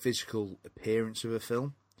the physical appearance of a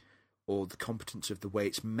film or the competence of the way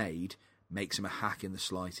it's made makes him a hack in the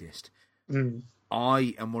slightest.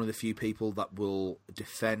 I am one of the few people that will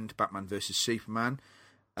defend Batman vs Superman.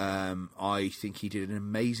 I think he did an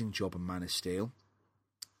amazing job on Man of Steel.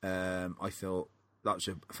 I thought that was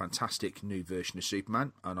a fantastic new version of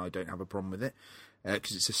Superman, and I don't have a problem with it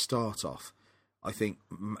because it's a start-off. I think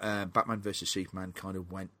Batman vs Superman kind of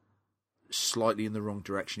went slightly in the wrong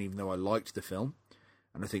direction, even though I liked the film.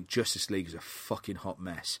 And I think Justice League is a fucking hot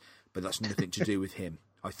mess, but that's nothing to do with him.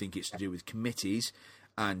 I think it's to do with committees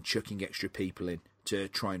and chucking extra people in to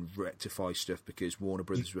try and rectify stuff because Warner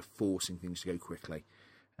Brothers were forcing things to go quickly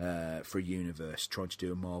for a universe, trying to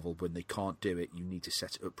do a Marvel. When they can't do it, you need to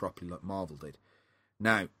set it up properly like Marvel did.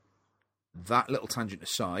 Now, that little tangent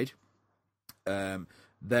aside, there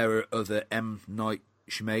are other M. Night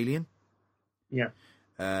Shyamalan. Yeah.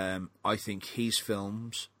 I think his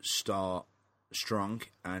films start strong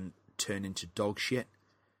and turn into dog shit.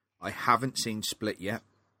 I haven't seen Split yet.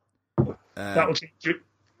 That will change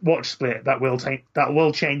watch Split. That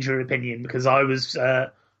will change your opinion, because I was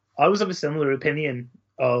of a similar opinion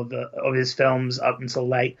of his films up until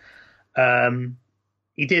late.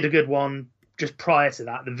 He did a good one just prior to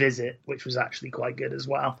that, The Visit, which was actually quite good as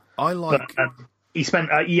well. I like. But, he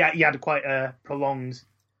had quite a prolonged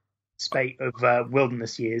spate of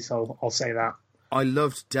wilderness years. I'll say that. I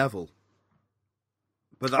loved Devil,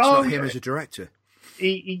 but that's not him as a director.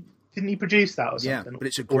 He didn't he produce that or something? Yeah, but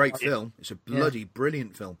it's a great film. It's a bloody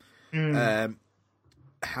brilliant film.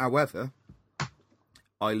 However,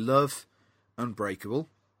 I love Unbreakable.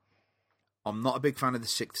 I'm not a big fan of The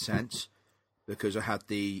Sixth Sense because I had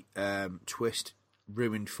the twist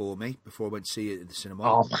ruined for me before I went to see it at the cinema.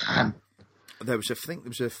 Oh man! There was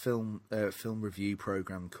a film review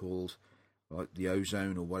program called like The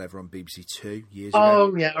Ozone or whatever on BBC Two years ago.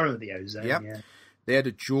 Oh yeah, I remember The Ozone. Yep. Yeah. They had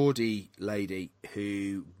a Geordie lady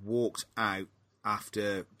who walked out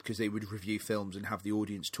after, because they would review films and have the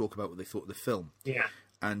audience talk about what they thought of the film. Yeah.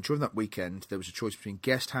 And during that weekend, there was a choice between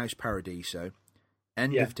Guest House Paradiso,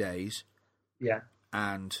 End of Days,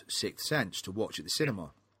 and Sixth Sense to watch at the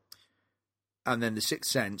cinema. And then The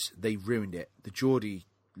Sixth Sense, they ruined it. The Geordie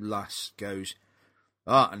lass goes,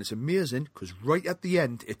 and it's amazing because right at the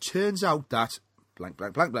end, it turns out that blank,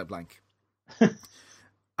 blank, blank, blank, blank.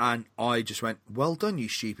 And I just went, well done, you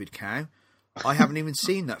stupid cow. I haven't even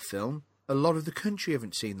seen that film. A lot of the country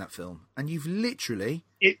haven't seen that film. And you've literally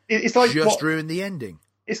it's like just ruined the ending.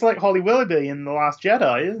 It's like Holly Willoughby in The Last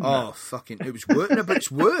Jedi, isn't it? Oh, fucking... It was worse. No, but it's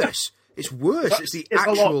worse. It's worse. It's the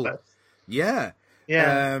actual... a lot worse. Yeah.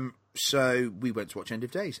 Yeah. So we went to watch End of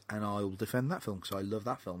Days, and I will defend that film because I love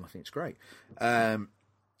that film. I think it's great.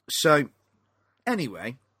 So,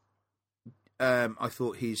 anyway, I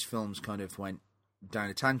thought his films kind of went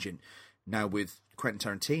down a tangent. Now, with Quentin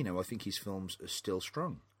Tarantino, I think his films are still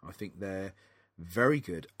strong. I think they're very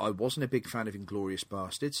good. I wasn't a big fan of Inglourious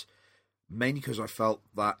Bastards, mainly because I felt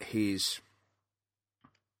that his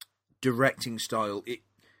directing style,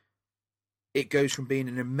 it goes from being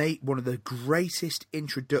one of the greatest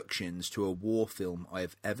introductions to a war film I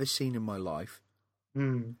have ever seen in my life.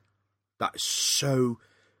 That is so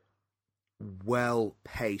well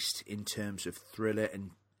paced in terms of thriller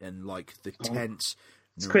and like the tense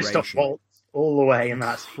it's narration. Christoph Waltz all the way, and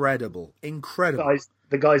that's incredible.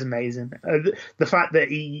 The guy's amazing. The fact that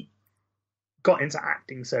he got into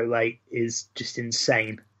acting so late is just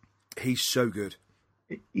insane. He's so good.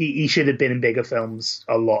 He should have been in bigger films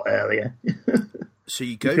a lot earlier. So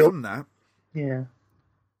you go from that,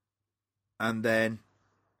 and then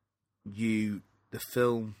the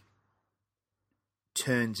film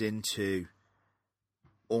turns into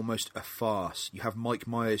almost a farce. You have Mike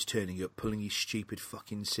Myers turning up, pulling his stupid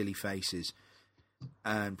fucking silly faces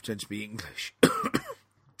and pretend to be English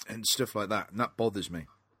and stuff like that, and that bothers me.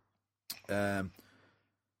 And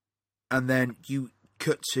then you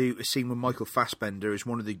cut to a scene with Michael Fassbender as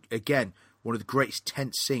one of the greatest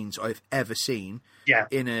tense scenes I've ever seen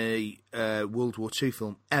in a World War II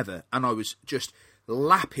film ever, and I was just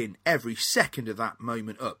lapping every second of that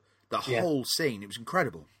moment up. The whole scene, it was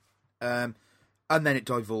incredible. And then it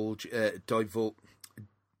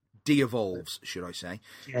de-evolves, should I say.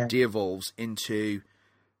 Yeah. De-evolves into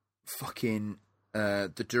fucking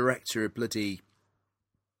the director of bloody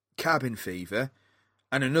Cabin Fever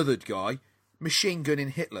and another guy machine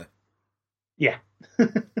gunning Hitler. Yeah.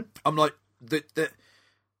 I'm like,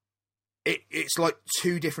 it's like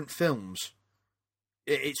two different films.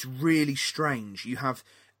 It's really strange. You have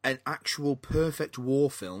an actual perfect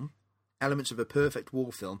war film, elements of a perfect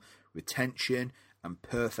war film with tension and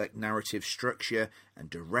perfect narrative structure and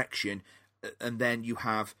direction, and then you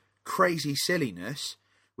have crazy silliness,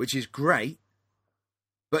 which is great,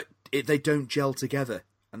 but they don't gel together,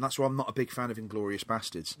 and that's why I'm not a big fan of Inglourious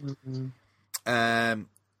Bastards. Mm-hmm.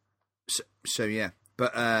 So yeah,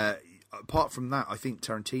 but apart from that, I think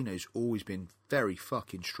Tarantino's always been very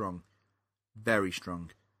fucking strong. Very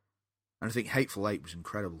strong. And I think Hateful Eight was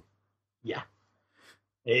incredible. Yeah.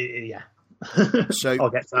 Yeah. So I'll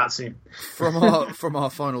get to that soon. from our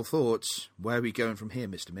final thoughts, where are we going from here,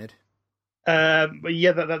 Mr. Mid?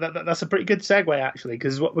 Yeah, that's a pretty good segue, actually,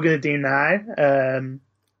 because what we're going to do now,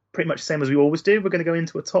 pretty much the same as we always do, we're going to go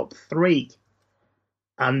into a top three.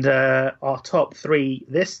 And our top three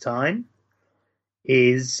this time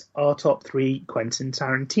is our top three Quentin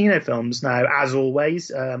Tarantino films. Now, as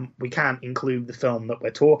always, we can't include the film that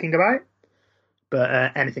we're talking about,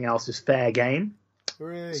 but anything else is fair game.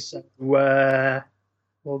 Hooray. So we'll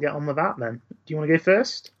get on with that then. Do you want to go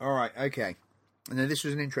first? All right, okay. And then this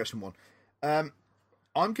was an interesting one. I'm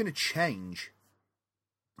going to change.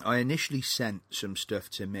 I initially sent some stuff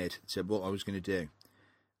to Mid, said what I was going to do.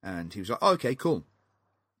 And he was like, oh, okay, cool.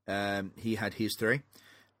 He had his three.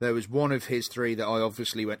 There was one of his three that I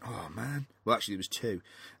obviously went, oh, man. Well, actually, there was two.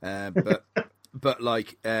 But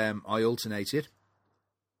I alternated.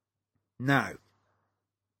 Now,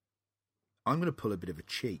 I'm going to pull a bit of a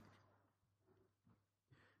cheat.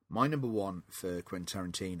 My number one for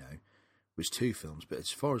Quentin Tarantino was two films, but as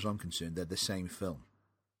far as I'm concerned, they're the same film.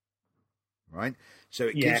 Right? So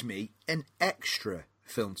it gives me an extra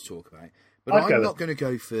film to talk about. But I'm not going to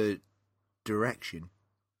go for direction.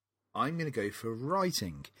 I'm going to go for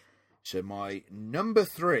writing. So my number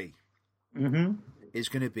three is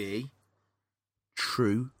going to be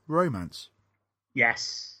True Romance.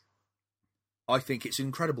 Yes. I think it's an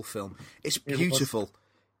incredible film. It's beautiful.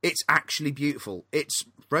 It's actually beautiful. It's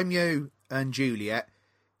Romeo and Juliet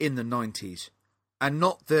in the 90s. And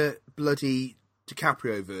not the bloody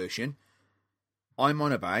DiCaprio version. I'm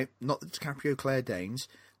on about, not the DiCaprio Claire Danes,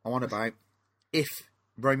 I'm on about if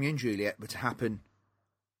Romeo and Juliet were to happen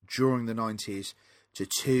during the 90s to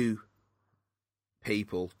two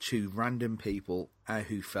random people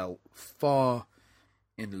who felt far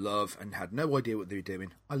in love and had no idea what they were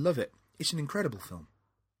doing. I love it. It's an incredible film.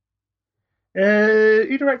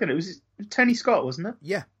 Who directed it? Was it Tony Scott, wasn't it?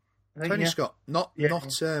 Yeah, Tony Scott. Not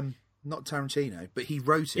Tarantino, but he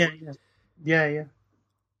wrote it. Yeah.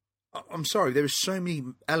 I'm sorry, there were so many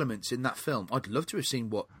elements in that film. I'd love to have seen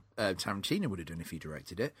what Tarantino would have done if he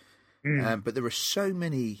directed it. But there were so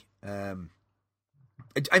many... in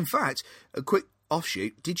fact, a quick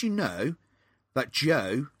offshoot, did you know that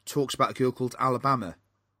Joe talks about a girl called Alabama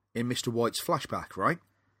in Mr. White's flashback, right?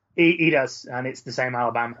 He does, and it's the same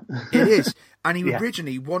Alabama. It is. And he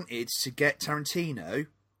originally wanted to get Tarantino...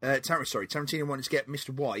 Tarantino wanted to get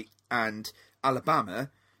Mr. White and Alabama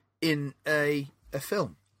in a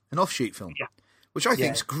film. An offshoot film, which I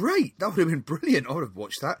think is great. That would have been brilliant. I would have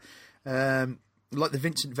watched that. Like the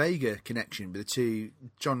Vincent Vega connection with the two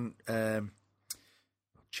John, what the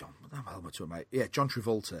hell am I talking about? Yeah, John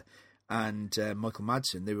Travolta and Michael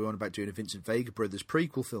Madsen. They were on about doing a Vincent Vega Brothers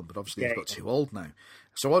prequel film, but obviously they've got too old now.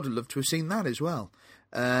 So I'd have loved to have seen that as well.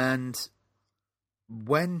 And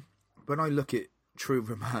when I look at True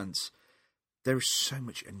Romance, there is so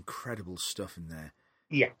much incredible stuff in there.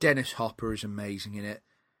 Yeah, Dennis Hopper is amazing in it.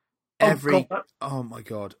 Oh my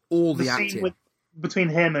god, all the acting between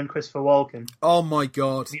him and Christopher Walken. Oh my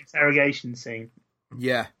god, the interrogation scene.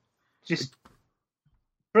 Yeah, just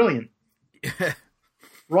brilliant.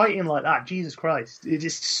 Writing like that, Jesus Christ, it's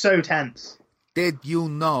just so tense. Did you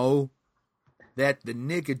know that the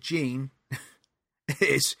nigger gene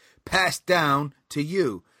is passed down to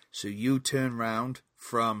you? So you turn round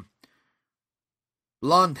from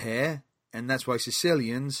blonde hair, and that's why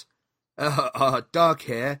Sicilians are dark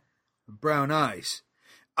hair and brown eyes.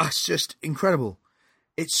 It's just incredible.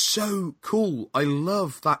 It's so cool. I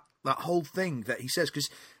love that whole thing that he says, because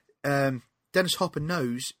Dennis Hopper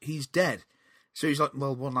knows he's dead. So he's like,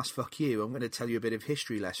 well, one last fuck you. I'm going to tell you a bit of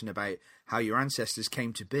history lesson about how your ancestors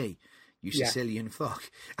came to be. You Sicilian fuck.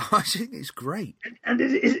 I think it's great. And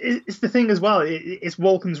it's the thing as well. It's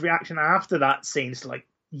Walken's reaction after that scene. It's like,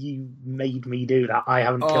 you made me do that. I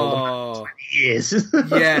haven't killed a man in 20 years.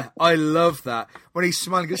 Yeah, I love that. When he's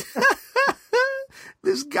smiling, he goes,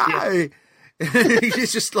 this guy. Yeah.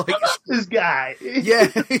 He's just like... this guy. Yeah,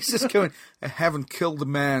 he's just going, I haven't killed a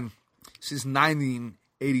man since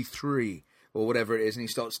 1983. Or whatever it is, and he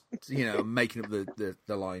starts, making up the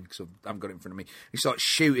line, because I haven't got it in front of me. He starts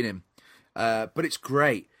shooting him. But it's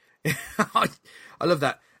great. I love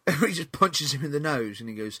that. He just punches him in the nose, and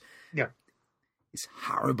he goes, yeah, it's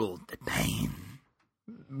horrible. The pain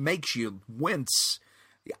makes you wince.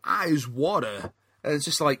 The eyes water. And it's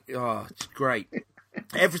just like, oh, it's great.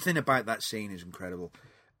 Everything about that scene is incredible.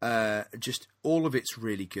 Just all of it's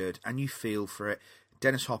really good, and you feel for it.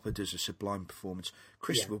 Dennis Hopper does a sublime performance.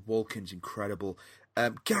 Christopher Walken's incredible.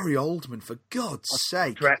 Gary Oldman, for God's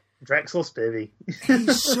sake. Drexel Spivey.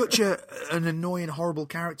 He's such an annoying, horrible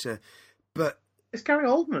character. But it's Gary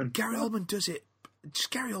Oldman. Gary Oldman does it.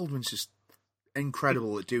 Gary Oldman's just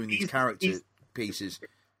incredible at doing these character pieces.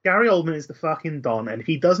 Gary Oldman is the fucking Don, and if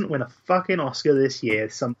he doesn't win a fucking Oscar this year,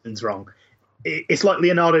 something's wrong. It's like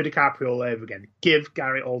Leonardo DiCaprio all over again. Give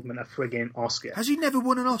Gary Oldman a friggin' Oscar. Has he never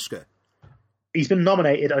won an Oscar? He's been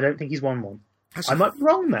nominated. I don't think he's won one. I might be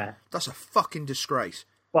wrong there. That's a fucking disgrace.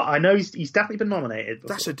 But I know he's definitely been nominated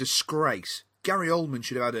before. That's a disgrace. Gary Oldman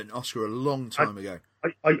should have had an Oscar a long time ago.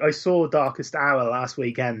 I saw Darkest Hour last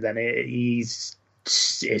weekend, and it's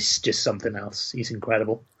just something else. He's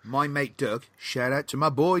incredible. My mate Doug, shout out to my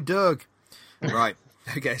boy Doug. Right,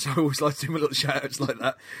 okay, so I always like to do my little shout outs like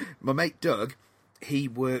that. My mate Doug, he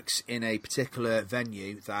works in a particular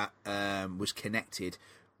venue that was connected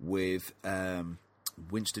with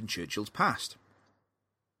Winston Churchill's past.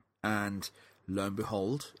 And lo and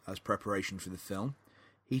behold, as preparation for the film,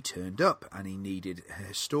 he turned up and he needed a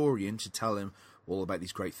historian to tell him all about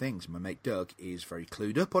these great things. My mate Doug is very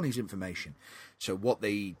clued up on his information. So what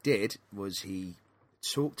they did was he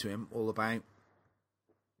talked to him all about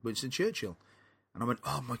Winston Churchill. And I went,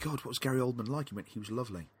 oh my God, what was Gary Oldman like? He went, he was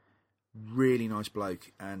lovely. Really nice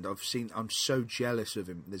bloke. And I'm so jealous of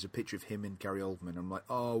him. There's a picture of him and Gary Oldman. I'm like,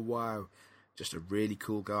 oh wow, just a really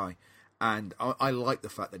cool guy. And I like the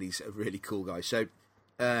fact that he's a really cool guy. So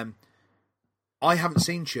I haven't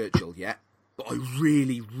seen Churchill yet, but I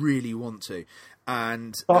really, really want to.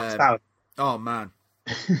 And oh man,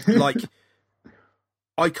 like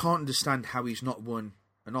I can't understand how he's not won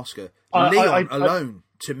an Oscar. Leon alone,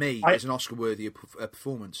 to me, is an Oscar-worthy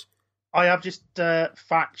performance. I have just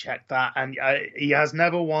fact-checked that, and he has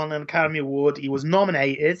never won an Academy Award. He was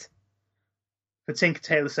nominated for Tinker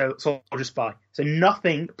Tailor Soldier Spy. So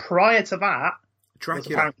nothing prior to that was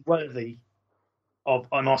apparently worthy of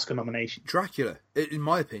an Oscar nomination. Dracula, in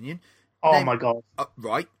my opinion. Oh my God.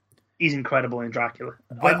 Right. He's incredible in Dracula.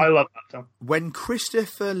 I love that film. When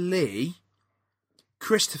Christopher,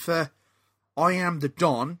 I am the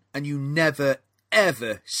Don, and you never,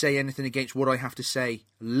 ever say anything against what I have to say,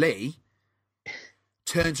 Lee,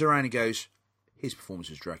 turns around and goes, his performance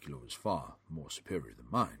as Dracula was far more superior than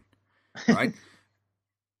mine. Right?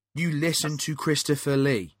 You listen to Christopher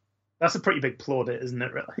Lee. That's a pretty big plaudit, isn't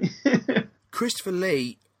it, really? Christopher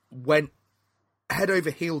Lee went head over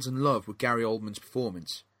heels in love with Gary Oldman's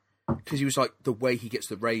performance. Because he was like, the way he gets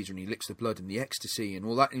the razor and he licks the blood and the ecstasy and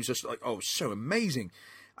all that. And he was just like, oh, so amazing.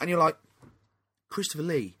 And you're like, Christopher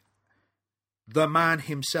Lee, the man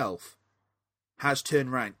himself, has turned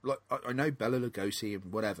around. Like, I know Bela Lugosi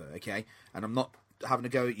and whatever, okay? And I'm not having a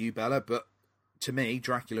go at you, Bela, but to me,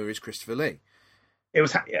 Dracula is Christopher Lee. It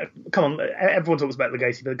was, come on, everyone talks about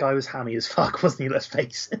Lugosi, but the guy was hammy as fuck, wasn't he? Let's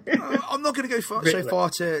face it. I'm not going to go so far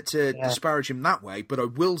to disparage him that way, but I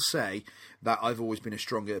will say that I've always been a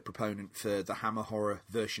stronger proponent for the Hammer horror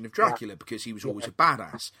version of Dracula, because he was always a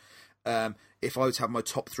badass. If I was to have my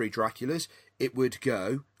top 3 Draculas, it would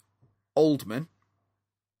go Oldman,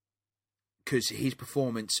 because his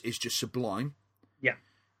performance is just sublime. Yeah.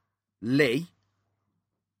 Lee,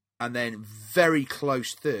 and then very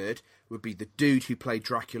close third would be the dude who played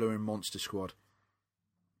Dracula in Monster Squad.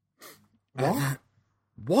 What?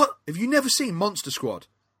 What? Have you never seen Monster Squad?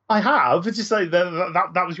 I have. It's just like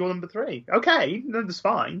that was your number 3. Okay, that's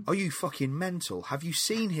fine. Are you fucking mental? Have you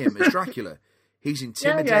seen him as Dracula? He's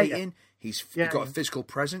intimidating. Yeah. He's got a physical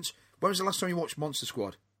presence. When was the last time you watched Monster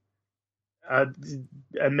Squad?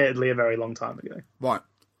 admittedly a very long time ago. Right.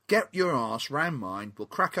 Get your arse round mine. We'll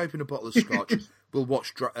crack open a bottle of scotch. We'll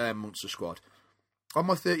watch Monster Squad. On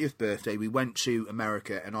my 30th birthday, we went to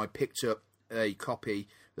America and I picked up a copy,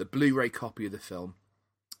 the Blu-ray copy of the film,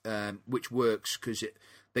 which works because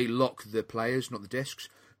they lock the players, not the discs,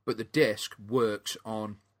 but the disc works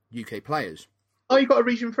on UK players. Oh, you got a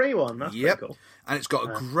region-free one? That's pretty cool. And it's got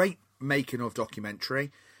a great making-of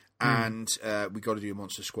documentary, and we got to do a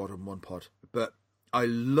Monster Squad on one pod. But I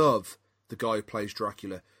love the guy who plays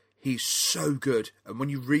Dracula. He's so good. And when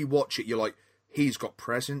you rewatch it, you're like, he's got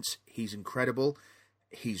presence. He's incredible.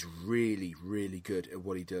 He's really, really good at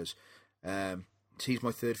what he does. He's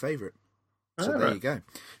my third favourite. So there you go.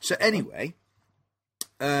 So anyway,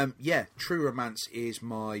 True Romance is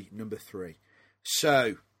my number 3.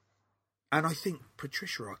 So, and I think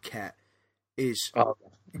Patricia Arquette is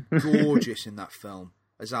gorgeous in that film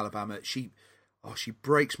as Alabama. She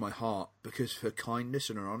breaks my heart because of her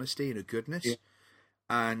kindness and her honesty and her goodness. Yeah.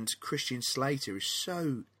 And Christian Slater is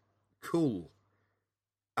so cool.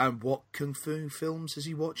 And what kung fu films is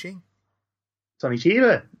he watching? Sonny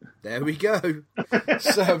Chiba. There we go.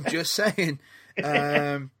 So I'm just saying.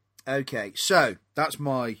 Okay, so that's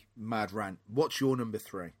my mad rant. What's your number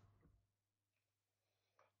 3?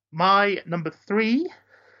 My number 3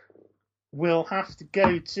 will have to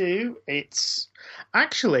go to... It's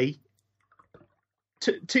actually...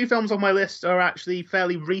 Two films on my list are actually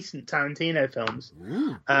fairly recent Tarantino films.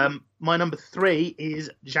 My number 3 is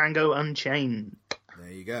Django Unchained. There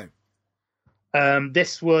you go.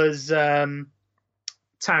 This was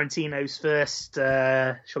Tarantino's first,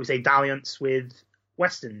 shall we say, dalliance with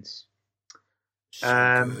westerns.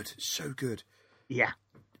 So good. Yeah.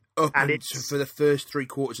 For the first 3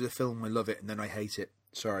 quarters of the film, I love it, and then I hate it.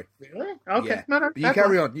 Sorry. Really? Okay. Yeah. No, but you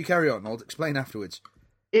carry on. You carry on. I'll explain afterwards.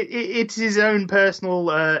 It's his own personal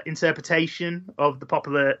interpretation of the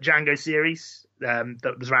popular Django series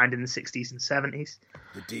that was around in the 60s and 70s.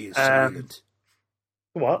 The D is silent.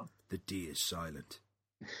 What? The D is silent.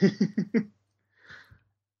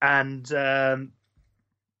 And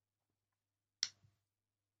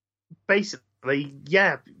basically,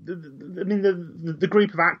 yeah, the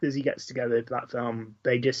group of actors he gets together for that film,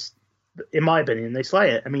 they just, in my opinion, they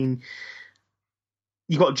slay it. I mean,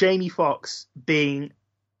 you got Jamie Foxx being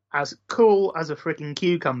as cool as a freaking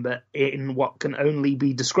cucumber in what can only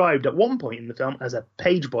be described at one point in the film as a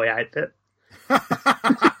page boy outfit.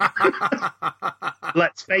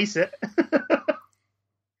 Let's face it.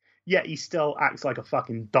 Yet he still acts like a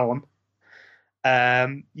fucking don.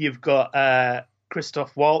 You've got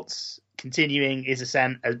Christoph Waltz continuing his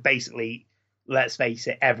ascent as basically, let's face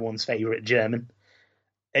it, everyone's favourite German.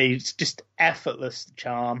 He's just effortless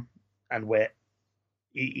charm and wit.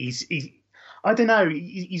 He's I don't know.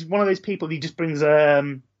 He's one of those people. He just brings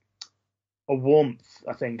a warmth,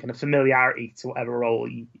 I think, and a familiarity to whatever role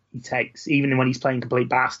he takes, even when he's playing complete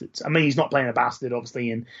bastards. I mean, he's not playing a bastard,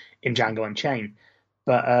 obviously, in Django Unchained,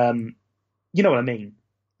 but you know what I mean.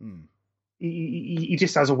 He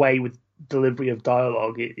just has a way with delivery of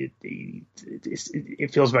dialogue. It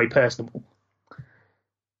feels very personable.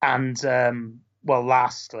 And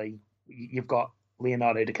lastly, you've got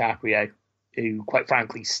Leonardo DiCaprio, who, quite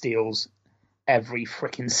frankly, steals every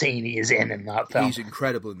freaking scene he is in that film. He's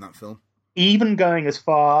incredible in that film. Even going as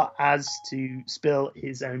far as to spill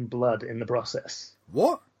his own blood in the process.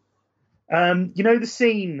 What? You know the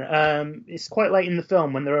scene, it's quite late in the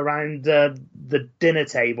film when they're around the dinner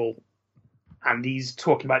table and he's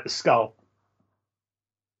talking about the skull.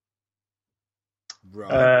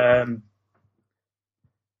 Right.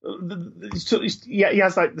 He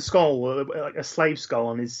has like the skull, like a slave skull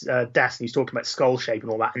on his desk, and he's talking about skull shape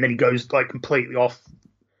and all that, and then he goes like completely off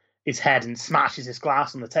his head and smashes his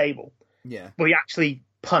glass on the table. Yeah. But he actually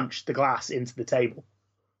punched the glass into the table.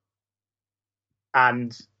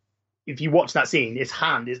 And if you watch that scene, his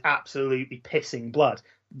hand is absolutely pissing blood.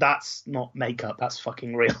 That's not makeup, that's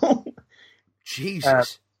fucking real.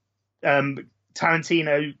 Jesus.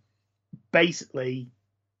 Tarantino basically,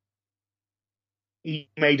 he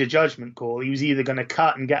made a judgment call. He was either going to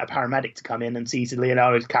cut and get a paramedic to come in and see to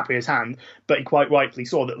Leonardo DiCaprio's hand, but he quite rightly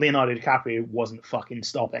saw that Leonardo DiCaprio wasn't fucking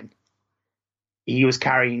stopping. He was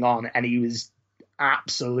carrying on, and he was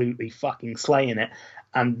absolutely fucking slaying it.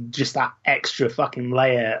 And just that extra fucking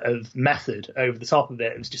layer of method over the top of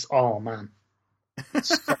it, it was just, oh man,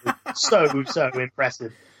 so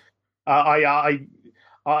impressive. I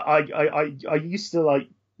used to like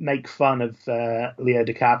make fun of Leo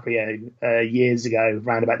DiCaprio years ago,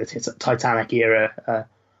 around about the Titanic era,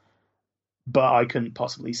 but I couldn't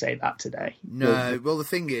possibly say that today. No, well, the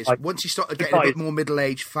thing is, once he started getting a bit more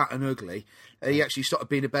middle-aged, fat and ugly, he actually started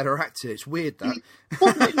being a better actor. It's weird, that.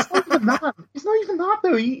 Well, it's not even that. It's not even that,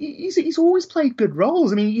 though. He's always played good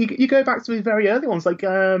roles. I mean, you go back to his very early ones, like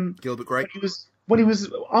Gilbert Grape. When he was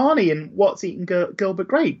Arnie in What's Eating Gilbert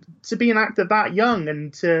Grape. To be an actor that young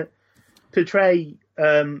and to portray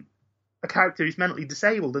a character who's mentally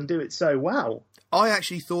disabled and do it so well. I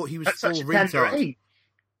actually thought he was At full such a tender retard. age.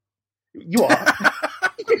 You are.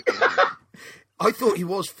 I thought he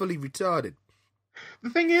was fully retarded. The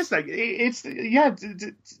thing is, like, it's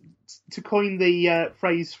to coin the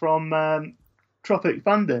phrase from Tropic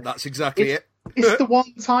Thunder. That's exactly it. It's the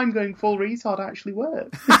one time going full retard actually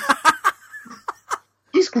works.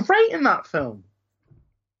 He's great in that film.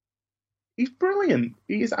 He's brilliant.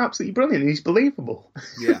 He is absolutely brilliant. He's believable.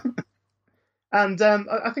 Yeah. And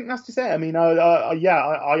I think that's just it. I mean, I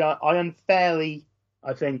unfairly,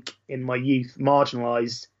 I think, in my youth,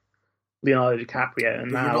 marginalised Leonardo DiCaprio.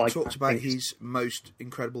 And But now, you're not talked about his most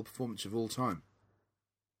incredible performance of all time.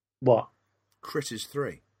 What? Critters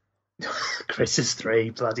 3. Critters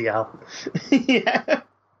 3, bloody hell. Yeah.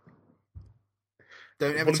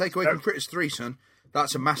 Don't ever take away from Critters 3, son.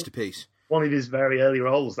 That's a masterpiece. One of his very early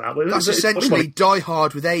roles, that. That's essentially Die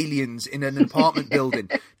Hard with aliens in an apartment building.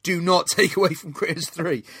 Do not take away from Critters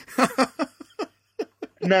 3.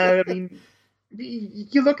 No, I mean,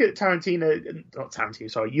 you look at Tarantino,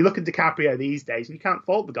 you look at DiCaprio these days, and you can't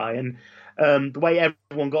fault the guy. And the way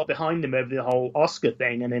everyone got behind him over the whole Oscar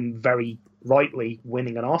thing, and him very rightly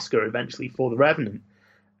winning an Oscar eventually for The Revenant,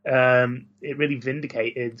 it really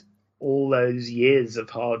vindicated all those years of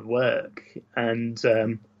hard work. And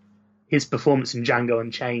his performance in Django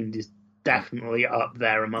Unchained is definitely up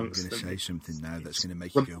there amongst them. I'm going to say something now that's going to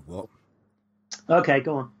make you go, what? Okay,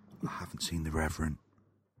 go on. I haven't seen The Reverend.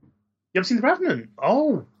 You haven't seen The Revenant?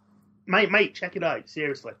 Oh, mate, check it out.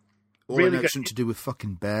 Seriously, All really I know good. something to do with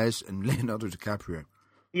fucking bears and Leonardo DiCaprio.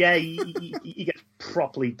 Yeah, he gets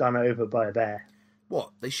properly done over by a bear.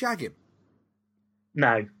 What? They shag him?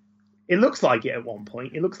 No, it looks like it at one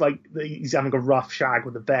point. It looks like he's having a rough shag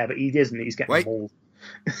with a bear, but he isn't. He's getting mauled.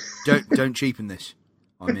 Don't cheapen this.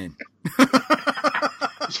 I'm in.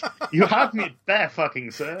 You have me at bear fucking,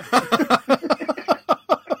 sir.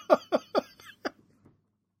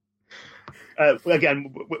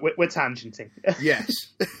 Again, we're tangenting. Yes.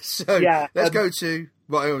 So Yeah, let's go to.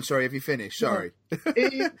 Well, oh, sorry. Have you finished? Sorry.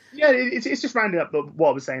 It's just rounding up what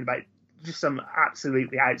I was saying about just some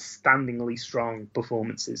absolutely outstandingly strong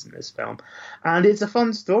performances in this film, and it's a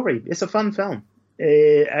fun story. It's a fun film.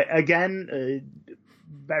 Again,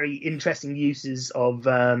 very interesting uses of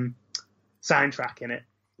soundtrack in it.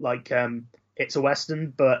 Like it's a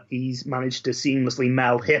western, but he's managed to seamlessly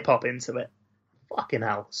meld hip hop into it. Fucking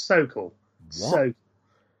hell, so cool. What? So,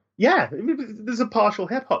 yeah, there's a partial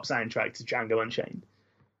hip hop soundtrack to Django Unchained.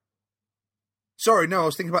 Sorry, no, I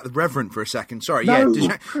was thinking about The Reverend for a second. Sorry, No.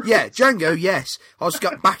 yeah, Django, yes. I was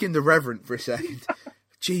got back in The Reverend for a second.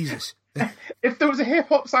 Jesus. If there was a hip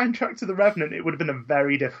hop soundtrack to The Revenant, it would have been a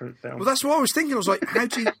very different film. Well, that's what I was thinking. I was like, how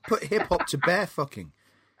do you put hip hop to bear fucking?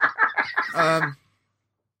 Dun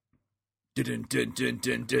dun dun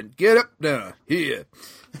dun dun. Get up now, here.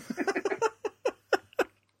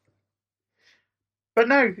 But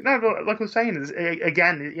no, like I was saying,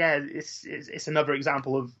 again, yeah, it's another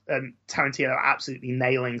example of Tarantino absolutely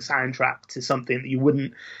nailing soundtrack to something that you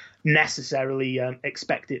wouldn't necessarily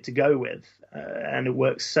expect it to go with, and it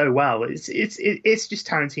works so well. It's just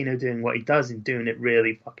Tarantino doing what he does and doing it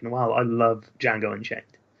really fucking well. I love Django Unchained.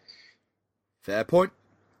 Fair point.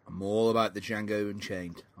 I'm all about the Django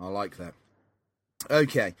Unchained. I like that.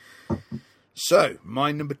 Okay, so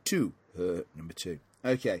my number two.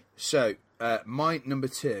 Okay, so my number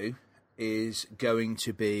two is going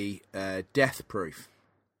to be Death Proof.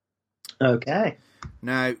 Okay.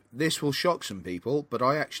 Now, this will shock some people, but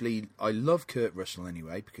I love Kurt Russell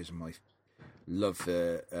anyway because of my love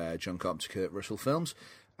for John Carpenter Kurt Russell films,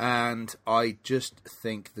 and I just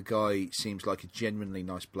think the guy seems like a genuinely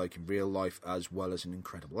nice bloke in real life as well as an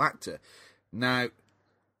incredible actor. Now,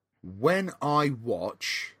 when I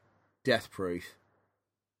watch Death Proof,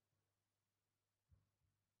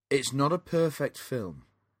 it's not a perfect film,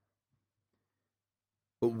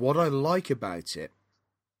 but what I like about it,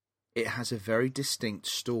 it has a very distinct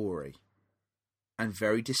story and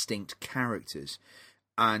very distinct characters.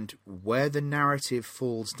 And where the narrative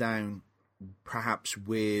falls down, perhaps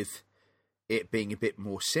with it being a bit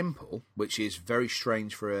more simple, which is very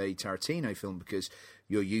strange for a Tarantino film because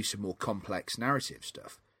you're used to more complex narrative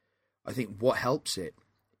stuff. I think what helps it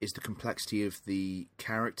is the complexity of the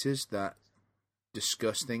characters that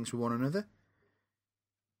discuss things with one another.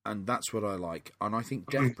 and that's what I like. And I think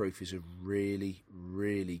Death Proof is a really,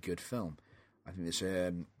 really good film. I think it's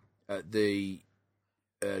the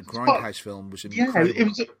Grindhouse film was incredible. Yeah,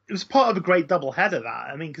 it was part of a great double header. That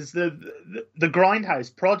I mean, because the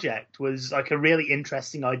Grindhouse project was like a really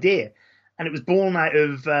interesting idea, and it was born out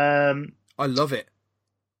of. I love it.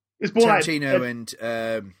 It was born Tarantino out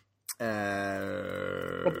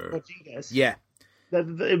and Rodriguez. yeah.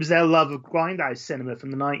 It was their love of Grindhouse cinema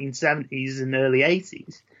from the 1970s and early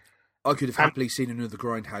 80s. I could have happily seen another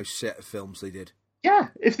Grindhouse set of films they did. Yeah,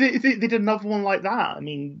 if they did another one like that, I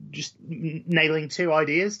mean, just nailing two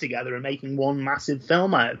ideas together and making one massive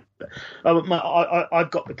film out of it. I've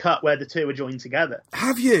got the cut where the two are joined together.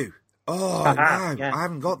 Have you? Oh, no, yeah. I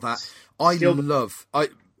haven't got that.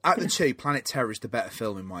 At the two, Planet Terror is the better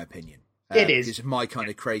film, in my opinion. It is. Because of my kind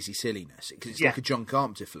of crazy silliness. Because it's like a John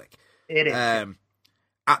Carpenter flick. It is.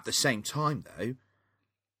 At the same time, though,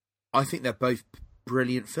 I think they're both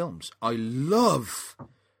brilliant films. I love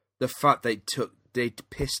the fact they'd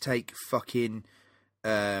piss take fucking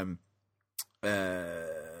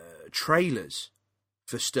trailers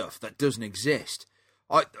for stuff that doesn't exist.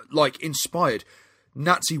 I inspired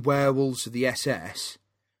Nazi Werewolves of the SS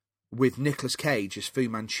with Nicolas Cage as Fu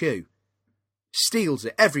Manchu. Steals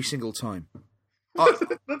it every single time.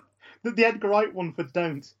 The Edgar Wright one for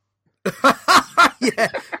Don't. Yeah,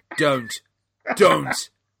 don't.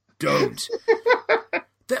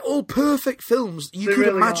 They're all perfect films. You could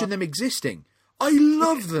really imagine them existing. I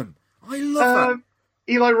love them. I love that.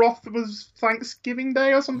 Eli Roth was Thanksgiving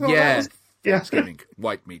Day or something like that? Yeah, Thanksgiving.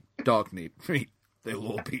 White meat, dark meat, they'll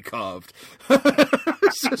all be carved.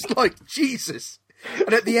 It's just like, Jesus.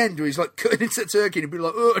 And at the end, where he's like cutting into the turkey and he'd be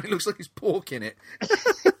like, oh, and it looks like he's pork in it.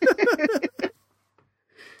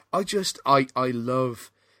 I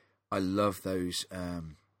love those.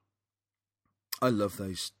 I love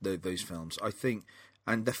those films. I think,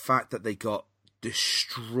 and the fact that they got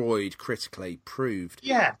destroyed critically proved.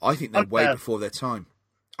 Yeah, I think they're way before their time.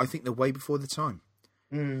 I think if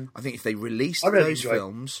they released those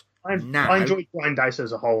films now, I enjoyed Grindhouse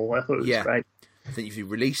as a whole. I thought it was great. I think if you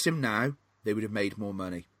released them now, they would have made more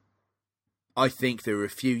money. I think they were a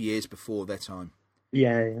few years before their time.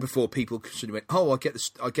 Yeah. Before people sort of went, oh, I get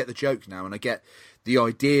the joke now, and I get the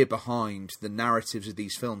idea behind the narratives of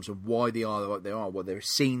these films and why they are like they are. Well, there are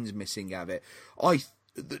scenes missing out of it.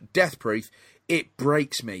 The Death Proof, it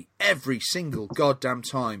breaks me every single goddamn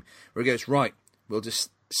time. Where it goes, right, we'll just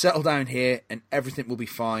settle down here and everything will be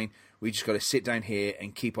fine. We just got to sit down here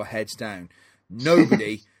and keep our heads down.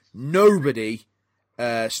 Nobody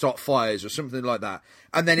start fires or something like that,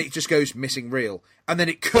 and then it just goes missing reel, and then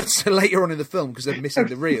it cuts to later on in the film because they're missing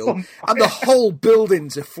the reel, and the whole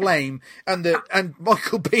building's aflame, and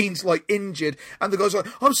Michael Biehn's like injured, and the guy's like,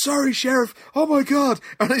 "I'm sorry, Sheriff. Oh my God!"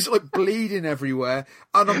 and it's like bleeding everywhere,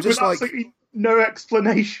 and I'm just like, no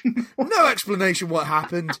explanation. No explanation what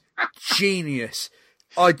happened. Genius.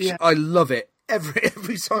 I love it.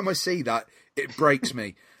 Every time I see that, it breaks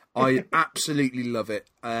me. I absolutely love it,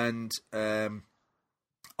 and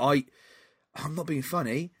I'm not being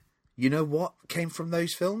funny. You know what came from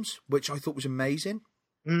those films, which I thought was amazing?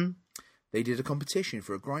 They did a competition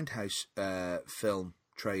for a Grindhouse film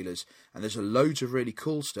trailers, and there's loads of really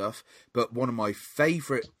cool stuff. But one of my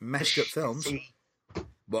favourite messed up films,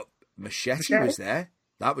 Machete was there.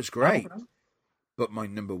 That was great. But my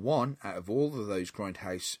number one out of all of those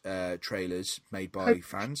Grindhouse trailers made by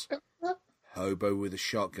fans, Hobo with a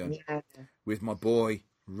Shotgun, with my boy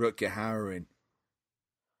Rutger Hauer.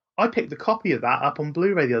 I picked a copy of that up on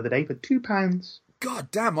Blu-ray the other day for £2.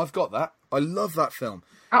 God damn, I've got that. I love that film.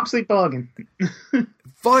 Absolute bargain.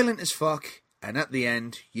 Violent as fuck, and at the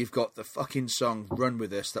end, you've got the fucking song Run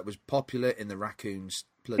With Us that was popular in the Raccoons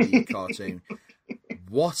bloody cartoon.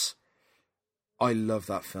 What? I love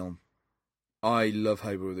that film. I love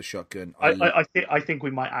Hobo with a Shotgun. I think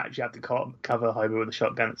we might actually have to cover Hobo with a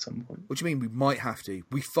Shotgun at some point. What do you mean we might have to?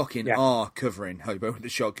 We fucking are covering Hobo with a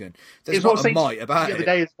Shotgun. There's not a might about it. The other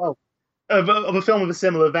day as well. Of a film of a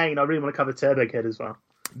similar vein, I really want to cover Turbo Kid as well.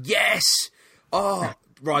 Yes! Oh,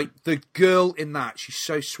 right. The girl in that, she's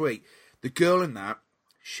so sweet. The girl in that,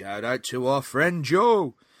 shout out to our friend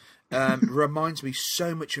Joe, reminds me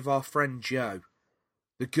so much of our friend Joe.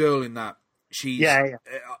 The girl in that. She's,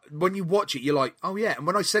 when you watch it, you're like, oh yeah. And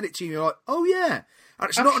when I said it to you, you're like, oh yeah. And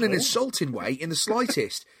it's not in an insulting way, in the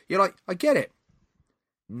slightest. You're like, I get it.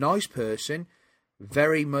 Nice person,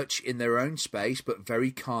 very much in their own space, but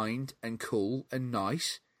very kind and cool and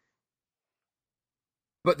nice.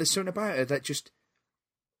 But there's something about her that just,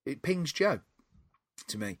 it pings Joe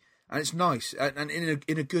to me. And it's nice. And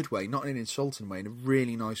in a good way, not in an insulting way, in a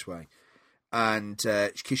really nice way. And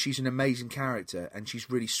because she's an amazing character and she's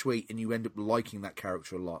really sweet, and you end up liking that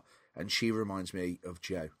character a lot. And she reminds me of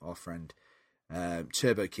Joe, our friend.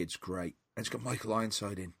 Turbo Kid's great. And it's got Michael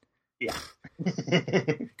Ironside in. Yeah.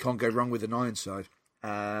 Can't go wrong with an Ironside.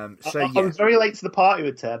 I was very late to the party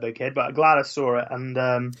with Turbo Kid, but I'm glad I saw it. And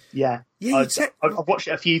I've watched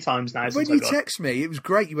it a few times now. When you text me, it was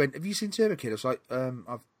great. You went, "Have you seen Turbo Kid?" I was like,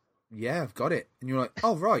 I've got it." And you're like,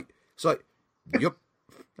 "Oh right." It's like, "Yup,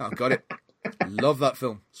 I've got it." Love that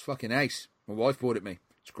film. It's fucking ace. My wife bought it me.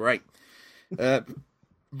 It's great.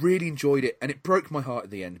 Really enjoyed it, and it broke my heart at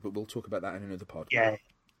the end. But we'll talk about that in another pod. Yeah.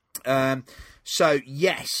 So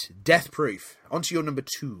yes, Death Proof. On to your number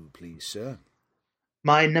 2, please, sir.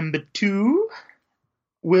 My number 2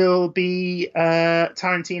 will be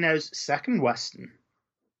Tarantino's second Western.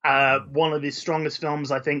 One of his strongest films,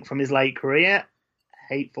 I think, from his late career,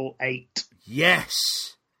 Hateful Eight. Yes!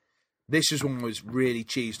 This is one I was really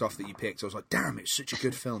cheesed off that you picked. I was like, damn, it's such a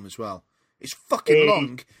good film as well. It's fucking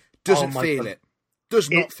long. Doesn't feel it. Does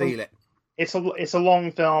not feel it. It's a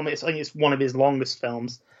long film. I think it's one of his longest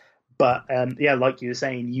films. But, like you were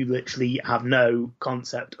saying, you literally have no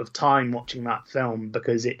concept of time watching that film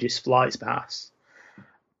because it just flies past.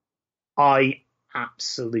 I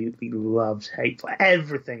absolutely loved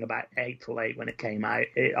everything about Hateful Eight when it came out.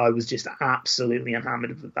 I was just absolutely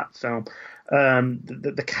enamored with that film.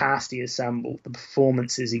 The cast he assembled, the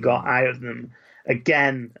performances he got out of them.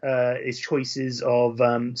 Again, his choices of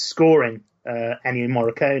scoring, Ennio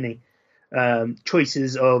Morricone,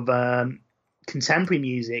 choices of contemporary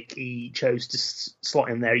music he chose to slot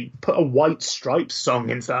in there. He put a White Stripes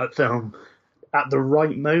song into that film at the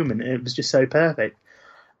right moment, and it was just so perfect.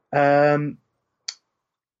 Yeah,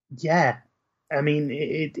 I mean,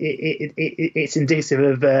 it's indicative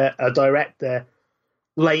of a director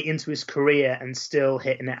late into his career and still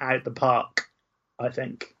hitting it out the park. I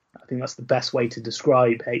think that's the best way to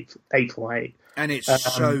describe Hateful Eight. And it's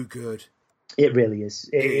so good. It really is.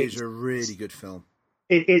 It is a really good film.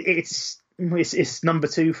 It's number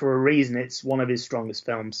 2 for a reason. It's one of his strongest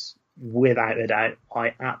films, without a doubt.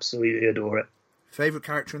 I absolutely adore it. Favourite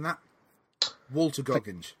character in that? Walter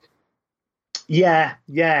Goggins. Yeah.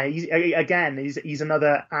 He's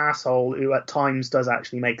another asshole who at times does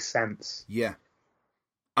actually make sense. Yeah.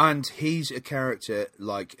 And he's a character,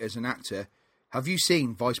 like, as an actor. Have you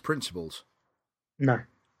seen Vice Principals? No.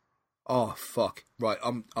 Oh, fuck. Right,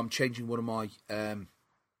 I'm changing one of my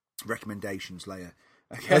recommendations later.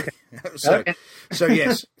 Okay. So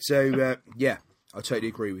yes. So, yeah, I totally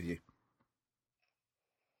agree with you.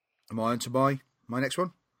 Am I on to my next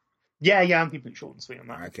one? Yeah, I'm keeping it short and sweet on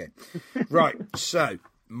that. Okay. Right, so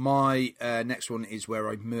my next one is where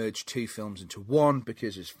I merge 2 films into one,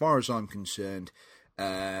 because as far as I'm concerned,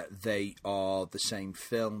 they are the same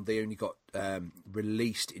film. They only got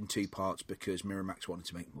released in 2 parts because Miramax wanted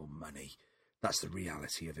to make more money. That's the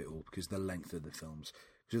reality of it all, because the length of the films.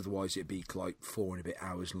 Because otherwise it'd be like 4 and a bit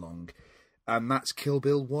hours long. And that's Kill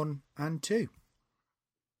Bill 1 and 2.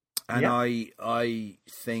 And yeah. I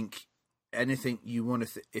think anything you want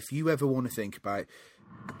to... if you ever want to think about...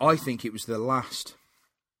 I think it was the last...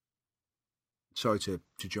 Sorry to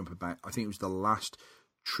jump about. I think it was the last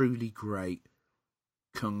truly great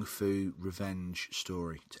Kung Fu revenge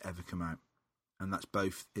story to ever come out. And that's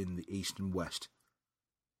both in the East and West.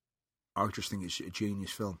 I just think it's a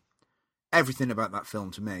genius film. Everything about that film,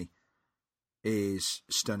 to me, is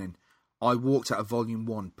stunning. I walked out of Volume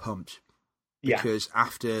 1 pumped. Because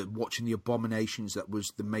after watching the abominations that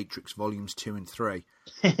was The Matrix Volumes 2 and 3,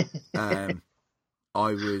 I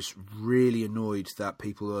was really annoyed that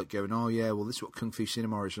people are going, oh yeah, well this is what Kung Fu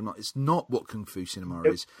cinema is. It's not what Kung Fu cinema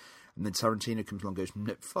is. And then Tarantino comes along and goes,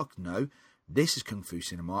 no, fuck no, this is Kung Fu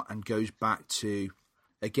cinema, and goes back to,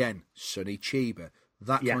 again, Sonny Chiba.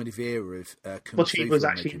 That kind of era of Kung Fu. Well, Chiba was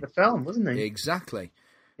actually in the film, wasn't he? Exactly.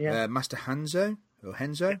 Yeah. Master Hanzo.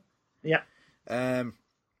 Yeah.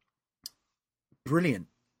 Brilliant.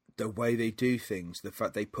 The way they do things. The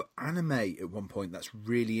fact they put anime at one point, that's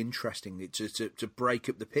really interesting to break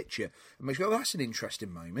up the picture. And makes you go, oh, that's an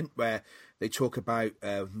interesting moment, where they talk about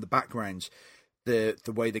the backgrounds, the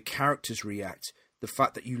way the characters react, the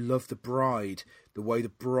fact that you love the bride, the way the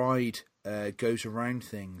bride goes around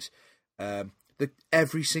things.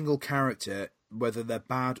 Every single character, whether they're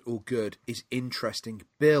bad or good, is interesting.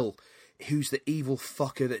 Bill, who's the evil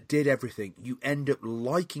fucker that did everything, you end up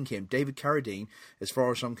liking him. David Carradine, as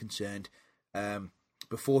far as I'm concerned,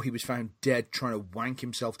 before he was found dead trying to wank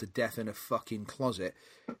himself to death in a fucking closet,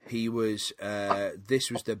 he was, this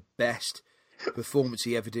was the best performance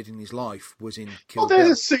he ever did in his life, was in Kill Bill. There's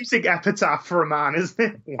a suiting epitaph for a man, isn't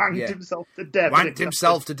it? Wanked himself to death. Wanked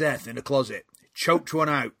himself to death in a closet. choked one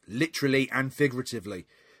out, literally and figuratively.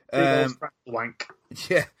 Big old wank.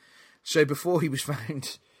 Yeah. So before he was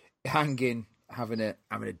found hanging, having a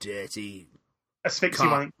dirty asphyxie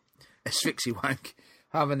wank,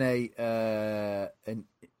 having a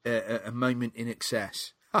moment in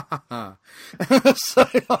excess. So,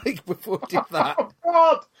 like, before he did that,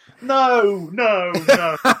 what? No.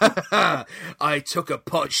 I took a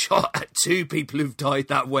pot shot at 2 people who've died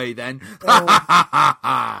that way. Then,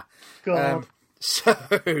 God.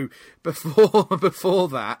 So before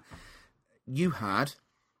that, you had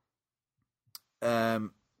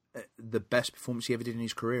the best performance he ever did in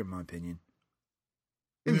his career, in my opinion.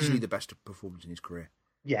 Easily the best performance in his career.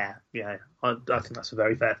 Yeah. I think that's a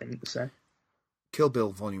very fair thing to say. Kill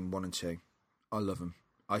Bill Volume 1 and 2. I love them.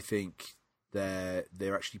 I think they're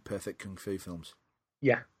actually perfect kung fu films.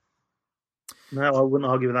 Yeah. No, I wouldn't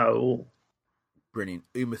argue with that at all. Brilliant.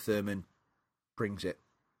 Uma Thurman brings it.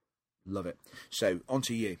 Love it. So, on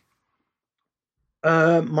to you.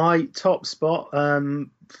 My top spot, for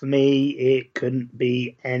me, it couldn't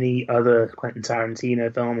be any other Quentin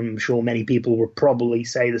Tarantino film. I'm sure many people will probably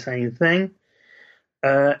say the same thing.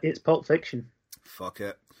 It's Pulp Fiction. Fuck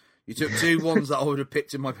it. You took 2 ones that I would have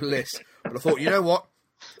picked in my list, but I thought, you know what?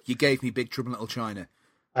 You gave me Big Trouble in Little China.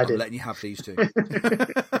 I'm letting you have these 2.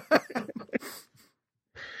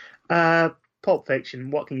 Pulp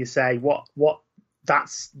Fiction. What can you say? What?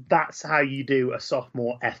 That's how you do a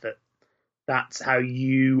sophomore effort. That's how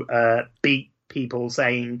you beat people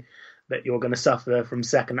saying that you're going to suffer from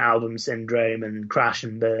second album syndrome and crash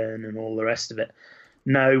and burn and all the rest of it.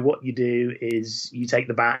 No, what you do is you take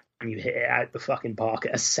the bat and you hit it out the fucking park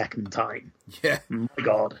a second time. Yeah. My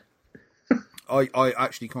God. I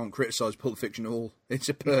actually can't criticise Pulp Fiction at all. It's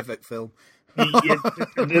a perfect film.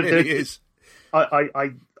 It really is.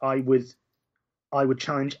 I would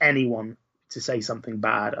challenge anyone to say something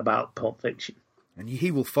bad about Pulp Fiction. And he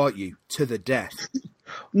will fight you to the death.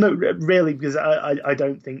 No, really, because I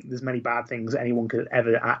don't think there's many bad things anyone could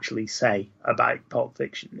ever actually say about Pulp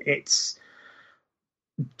Fiction. It's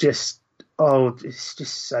just so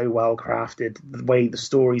well crafted. The way the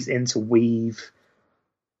stories interweave,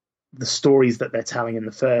 the stories that they're telling in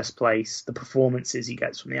the first place, the performances he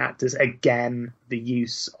gets from the actors, again, the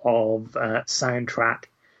use of soundtrack.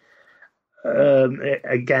 I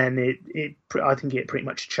think it pretty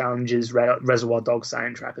much challenges Reservoir Dogs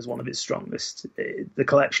soundtrack as one of its strongest. The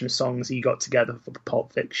collection of songs he got together for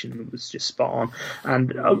Pulp Fiction was just spot on. And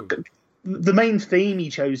the main theme he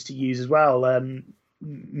chose to use as well,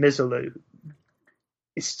 Mizzaloo,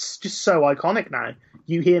 it's just so iconic now.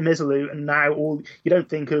 You hear Mizzaloo and now you don't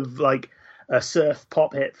think of like a surf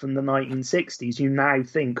pop hit from the 1960s. You now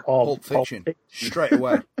think of Pulp Fiction. Straight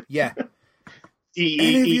away. Yeah.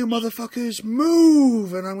 Any of you motherfuckers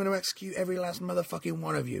move, and I'm going to execute every last motherfucking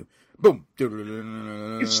one of you. Boom.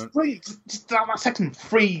 It's just that second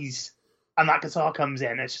freeze, and that guitar comes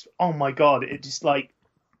in. It's just, oh my God, it just like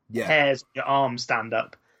hairs on your arms stand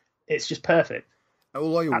up. It's just perfect.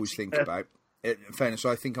 All I always think about, in fairness,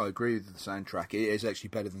 I think I agree with the soundtrack. It is actually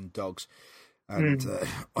better than Dogs. And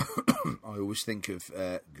I always think of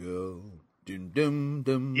Girl, Dum Dum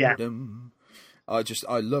Dum Dum. I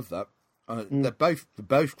love that. They're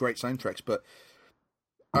both great soundtracks, but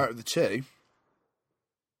out of the 2,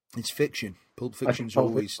 it's Fiction. Pulp Fiction's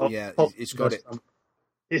always it's got it.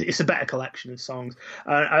 It's a better collection of songs.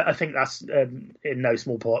 I think that's in no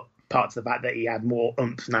small part to the fact that he had more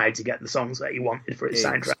oomph now to get the songs that he wanted for his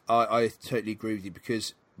soundtrack. I totally agree with you,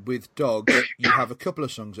 because with Dogs you have a couple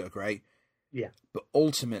of songs that are great, but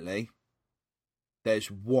ultimately there's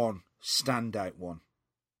one standout one,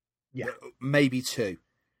 maybe 2.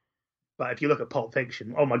 But if you look at Pulp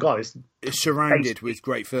Fiction, oh my God, it's surrounded with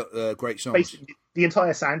great songs. The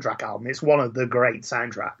entire soundtrack album, it's one of the great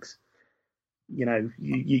soundtracks. You know,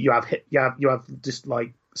 you have just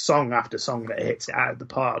like song after song that hits it out of the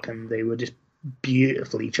park, and they were just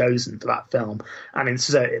beautifully chosen for that film and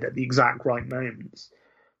inserted at the exact right moments.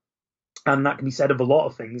 And that can be said of a lot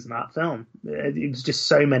of things in that film. It was just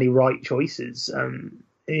so many right choices.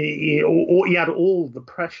 He had all the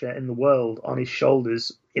pressure in the world on his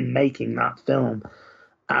shoulders in making that film,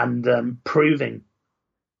 and proving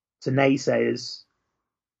to naysayers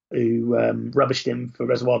who rubbished him for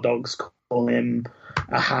Reservoir Dogs, calling him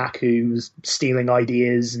a hack who's stealing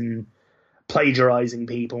ideas and plagiarizing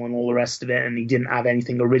people and all the rest of it, and he didn't have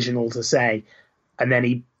anything original to say. And then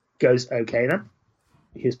he goes, okay then,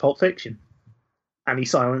 here's Pulp Fiction. And he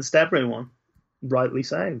silenced everyone, rightly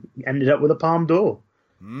so. He ended up with a Palme d'Or.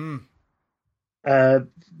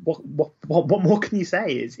 What more can you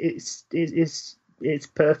say? It's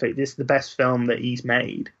perfect. It's the best film that he's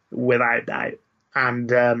made, without doubt. And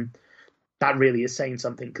that really is saying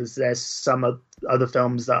something, because there's some other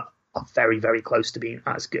films that are very, very close to being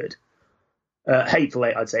as good. Hateful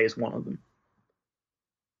Eight, I'd say, is one of them.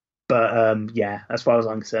 But yeah, as far as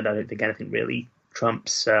I'm concerned, I don't think anything really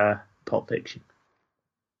trumps Pulp Fiction.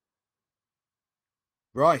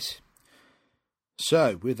 Right.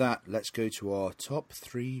 So, with that, let's go to our top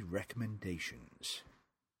 3 recommendations.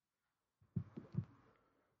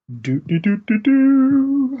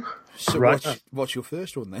 So, right. What's your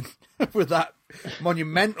first one then? With that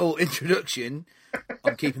monumental introduction,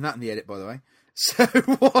 I'm keeping that in the edit, by the way. So,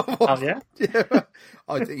 oh yeah, yeah,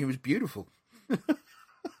 I think it was beautiful.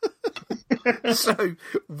 So,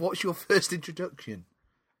 what's your first introduction?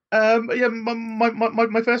 Yeah,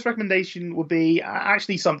 my first recommendation would be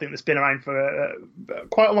actually something that's been around for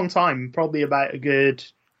quite a long time, probably about a good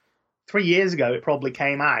 3 years ago. It probably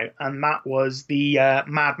came out, and that was the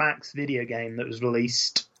Mad Max video game that was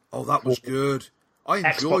released. Oh, that was good. I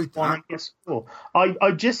enjoyed that.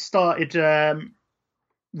 I just started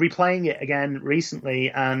replaying it again recently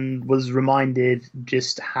and was reminded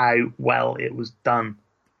just how well it was done.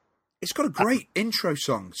 It's got a great intro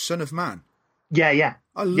song, Son of Man. Yeah.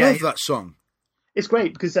 I love that song. It's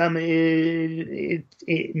great because it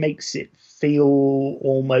makes it feel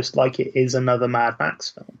almost like it is another Mad Max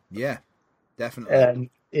film. Yeah, definitely.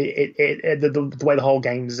 The way the whole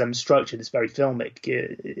game is structured is very filmic.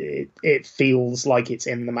 It feels like it's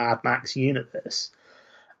in the Mad Max universe.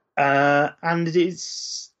 And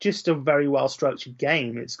it's just a very well structured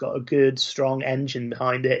game. It's got a good, strong engine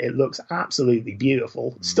behind it. It looks absolutely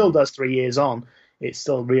beautiful. It still does 3 years on. It's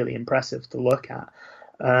still really impressive to look at.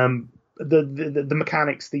 The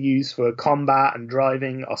mechanics they use for combat and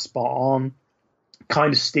driving are spot on.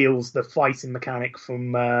 Kind of steals the fighting mechanic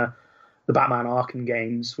from the Batman Arkham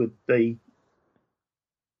games with the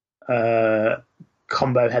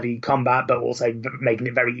combo heavy combat, but also making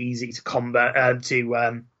it very easy to combat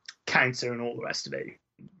to counter and all the rest of it,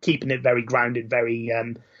 keeping it very grounded, very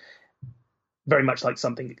much like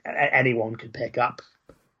something anyone could pick up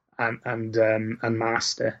and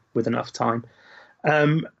master with enough time.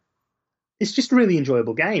 It's just a really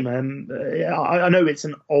enjoyable game. I know it's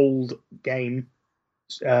an old game,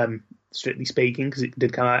 strictly speaking, because it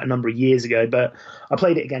did come out a number of years ago, but I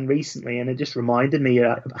played it again recently and it just reminded me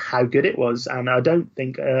of how good it was. And I don't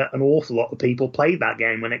think an awful lot of people played that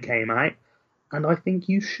game when it came out, and I think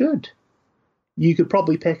you should. You could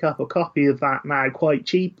probably pick up a copy of that now quite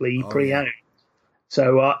cheaply, pre-owned. Yeah.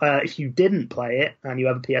 So if you didn't play it and you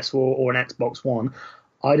have a PS4 or an Xbox One,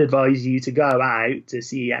 I'd advise you to go out to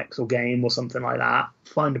CEX or Game or something like that,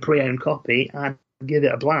 find a pre-owned copy and give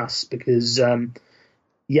it a blast, because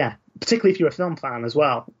particularly if you're a film fan as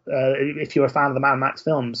well. If you're a fan of the Mad Max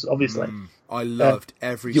films, obviously. I loved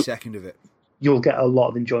every second of it. You'll get a lot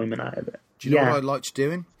of enjoyment out of it. Do you know what I liked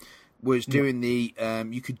doing? Was doing the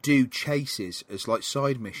you could do chases as like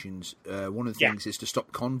side missions. One of the things is to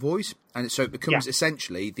stop convoys, and so it becomes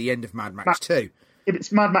essentially the end of Mad Max 2.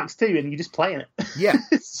 It's Mad Max 2 and you're just playing it. Yeah.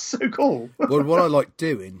 It's so cool. Well, what I liked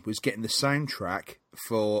doing was getting the soundtrack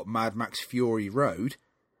for Mad Max Fury Road.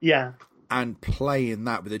 Yeah. And playing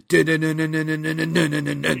that with a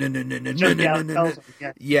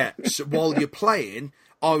so while you're playing,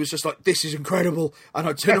 I was just like, this is incredible, and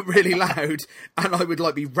I'd turn up really loud, and I would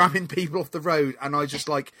like be ramming people off the road, and I just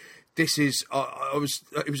like, this is,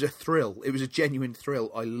 it was a thrill. It was a genuine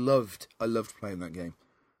thrill. I loved playing that game.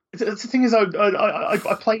 The thing is,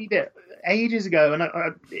 I played it ages ago, and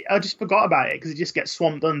I just forgot about it because it just gets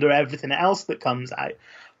swamped under everything else that comes out.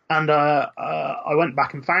 And I went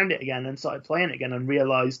back and found it again and started playing it again and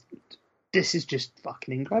realised this is just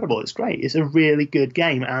fucking incredible. It's great. It's a really good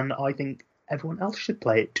game, and I think everyone else should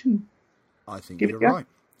play it too. I think you're right.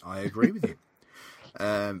 I agree with you.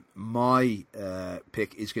 My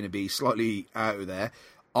pick is going to be slightly out of there.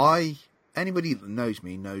 Anybody that knows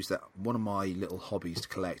me knows that one of my little hobbies to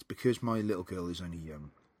collect, because my little girl is only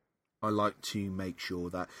young, I like to make sure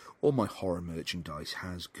that all my horror merchandise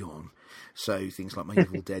has gone. So things like my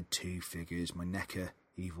Evil Dead 2 figures, my NECA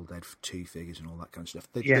Evil Dead 2 figures and all that kind of stuff,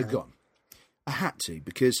 they're gone. I had to,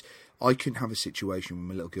 because I couldn't have a situation where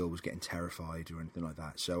my little girl was getting terrified or anything like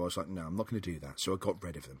that. So I was like, no, I'm not going to do that. So I got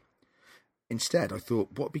rid of them. Instead, I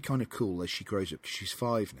thought, what would be kind of cool as she grows up, because she's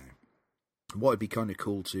 5 now, what would be kind of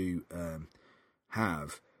cool to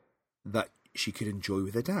have that she could enjoy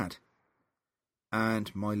with her dad.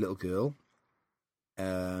 And my little girl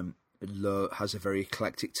has a very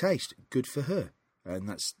eclectic taste. Good for her. And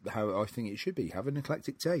that's how I think it should be. Have an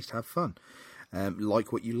eclectic taste. Have fun.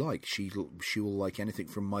 Like what you like. She will like anything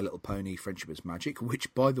from My Little Pony, Friendship is Magic,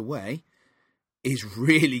 which, by the way, is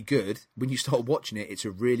really good. When you start watching it, it's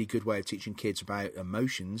a really good way of teaching kids about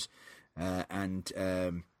emotions and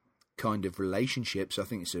kind of relationships. I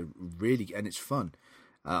think it's and it's fun.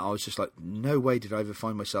 I was just like, no way did I ever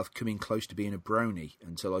find myself coming close to being a brony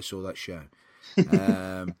until I saw that show.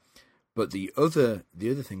 But the other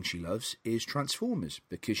thing she loves is Transformers,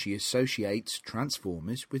 because she associates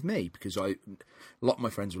Transformers with me. Because a lot of my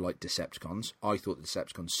friends were like Decepticons. I thought the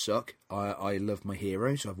Decepticons suck. I love my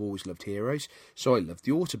heroes. I've always loved heroes, so I love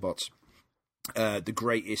the Autobots. One of the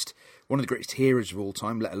greatest heroes of all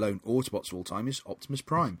time, let alone Autobots of all time, is Optimus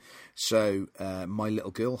Prime. So my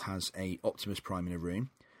little girl has a Optimus Prime in her room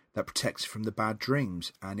that protects her from the bad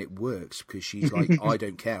dreams, and it works because she's like, I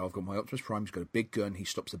don't care, I've got my Optimus Prime, he's got a big gun, he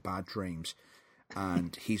stops the bad dreams,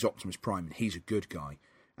 and he's Optimus Prime, and he's a good guy.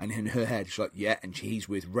 And in her head, she's like, yeah, and he's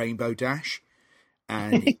with Rainbow Dash,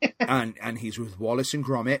 and and he's with Wallace and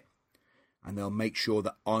Gromit, and they'll make sure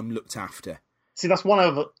that I'm looked after. See, that's one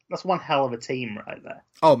hell of a team right there.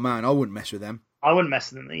 Oh man, I wouldn't mess with them. I wouldn't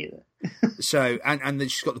mess with them either. So, and then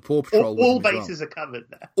she's got the Paw Patrol. All bases are covered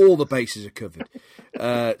there. All the bases are covered.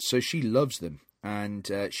 So she loves them, and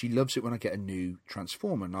she loves it when I get a new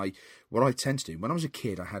Transformer. And what I tend to do, when I was a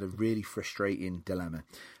kid, I had a really frustrating dilemma.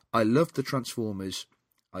 I loved the Transformers.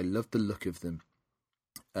 I loved the look of them.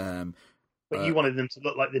 But you wanted them to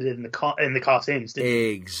look like they did in the cartoons, didn't you?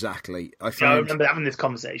 Exactly. I remember having this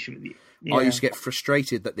conversation with you. Yeah. I used to get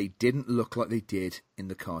frustrated that they didn't look like they did in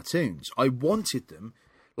the cartoons. I wanted them,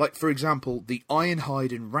 like, for example, the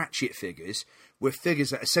Ironhide and Ratchet figures were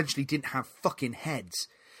figures that essentially didn't have fucking heads.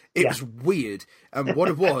 It was weird. And what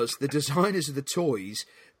it was, the designers of the toys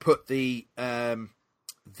put the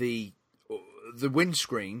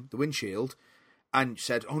windscreen, the windshield, and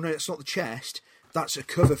said, oh no, that's not the chest. That's a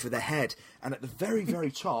cover for the head. And at the very,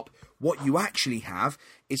 very top, what you actually have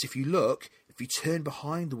is, if you turn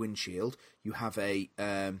behind the windshield, you have a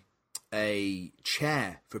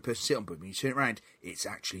chair for a person to sit on. But when you turn it around, it's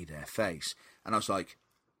actually their face. And I was like,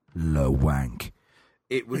 low wank.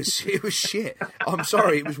 It was shit. I'm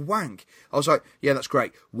sorry, it was wank. I was like, yeah, that's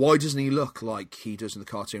great. Why doesn't he look like he does in the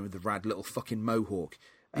cartoon with the rad little fucking mohawk?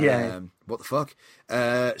 What the fuck?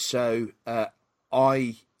 So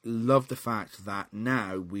I love the fact that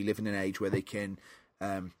now we live in an age where they can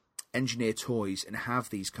engineer toys and have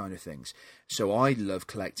these kind of things. So I love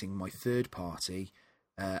collecting my third party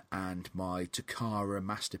and my Takara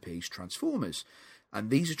Masterpiece Transformers. And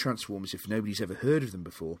these are Transformers, if nobody's ever heard of them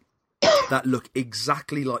before, that look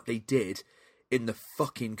exactly like they did in the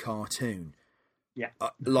fucking cartoon. Yeah.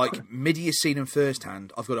 Like, Middy has seen them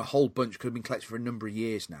firsthand. I've got a whole bunch because I've been collecting for a number of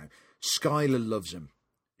years now. Skylar loves them.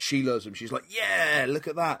 She loves them. She's like, yeah, look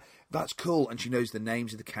at that. That's cool. And she knows the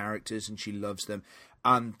names of the characters and she loves them.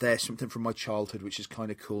 And there's something from my childhood which is kind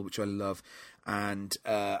of cool, which I love. And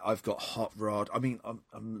I've got Hot Rod. I mean,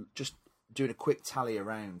 I'm just doing a quick tally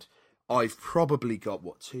around. I've probably got,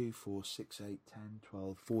 2, 4, 6, 8, 10,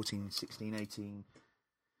 12, 14, 16, 18...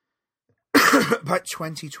 about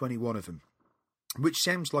 20, 21 of them. Which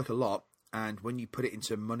sounds like a lot. And when you put it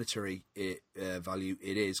into monetary value,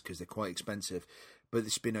 it is, because they're quite expensive. But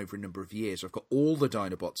it's been over a number of years. I've got all the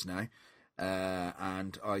Dinobots now,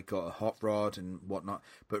 and I got a Hot Rod and whatnot.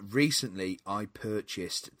 But recently, I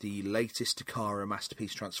purchased the latest Takara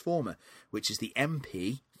Masterpiece Transformer, which is the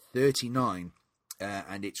MP39,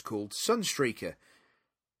 and it's called Sunstreaker.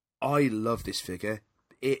 I love this figure.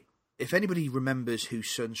 If anybody remembers who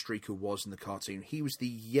Sunstreaker was in the cartoon, he was the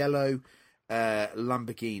yellow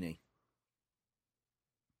Lamborghini.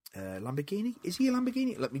 Lamborghini? Is he a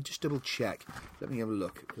Lamborghini? Let me just double check. Let me have a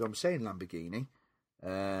look, because I'm saying Lamborghini,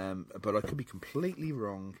 but I could be completely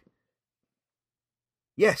wrong.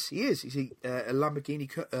 Yes, he is. Is he a Lamborghini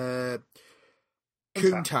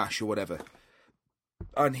Countach or whatever?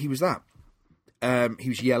 And he was that. He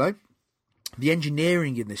was yellow. The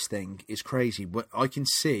engineering in this thing is crazy. I can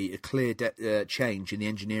see a clear change in the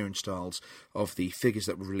engineering styles of the figures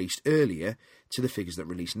that were released earlier to the figures that are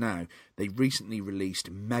released now. They recently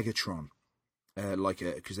released Megatron,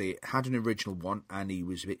 because they had an original one and he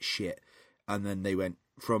was a bit shit. And then they went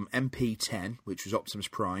from MP10, which was Optimus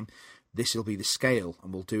Prime. This will be the scale,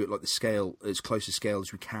 and we'll do it like the scale, as close to scale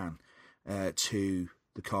as we can, to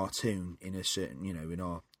the cartoon in a certain, in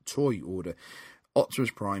our toy order.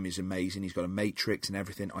 Optimus Prime is amazing. He's got a matrix and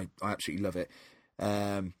everything. I absolutely love it.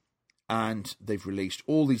 And they've released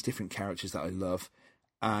all these different characters that I love.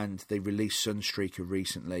 And they released Sunstreaker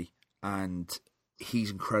recently. And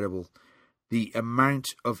he's incredible. The amount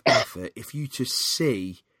of effort, if you to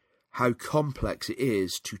see how complex it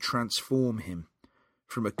is to transform him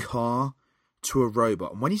from a car to a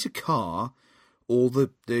robot. And when he's a car, all the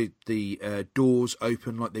doors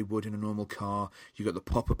open like they would in a normal car. You've got the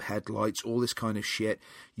pop-up headlights, all this kind of shit.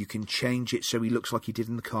 You can change it so he looks like he did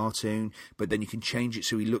in the cartoon, but then you can change it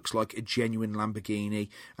so he looks like a genuine Lamborghini,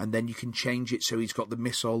 and then you can change it so he's got the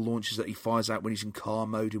missile launchers that he fires out when he's in car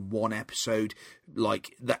mode in one episode,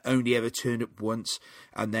 like that only ever turned up once,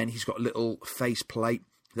 and then he's got a little face plate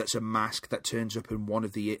that's a mask that turns up in one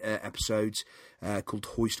of the episodes called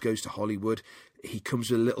Hoist Goes to Hollywood. He comes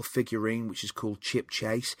with a little figurine which is called Chip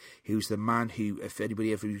Chase, who's the man who, if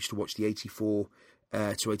anybody ever used to watch the 84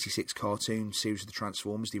 to 86 cartoon series of the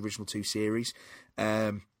Transformers, the original two series,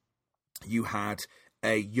 you had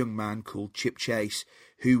a young man called Chip Chase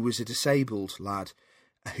who was a disabled lad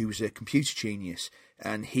who was a computer genius,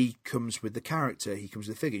 and he comes with the character, he comes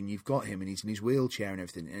with the figure, and you've got him, and he's in his wheelchair and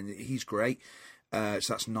everything, and he's great. So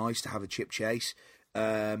that's nice to have a Chip Chase.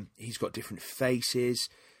 He's got different faces.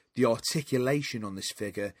 The articulation on this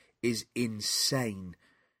figure is insane.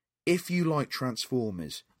 If you like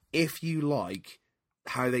Transformers, if you like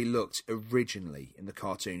how they looked originally in the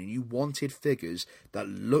cartoon, and you wanted figures that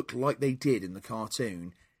looked like they did in the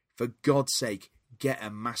cartoon, for God's sake, get a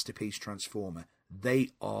Masterpiece Transformer. They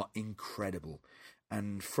are incredible.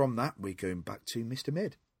 And from that, we're going back to Mr.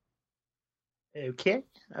 Mid. Okay.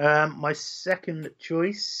 My second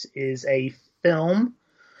choice is a film.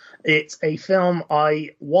 It's a film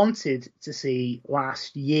I wanted to see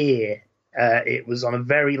last year. It was on a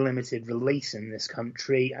very limited release in this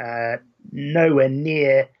country, nowhere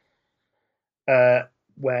near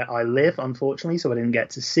where I live, unfortunately, so I didn't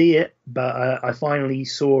get to see it. But I finally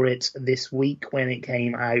saw it this week when it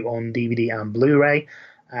came out on DVD and Blu-ray,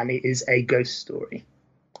 and it is A Ghost Story.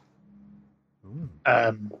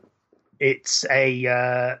 It's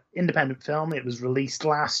a independent film. It was released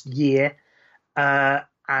last year,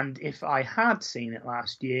 and if I had seen it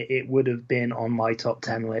last year, it would have been on my top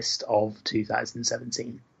 10 list of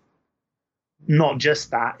 2017. Not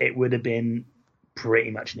just that, it would have been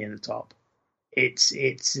pretty much near the top. It's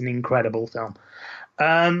an incredible film.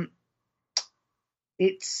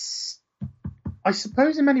 It's, I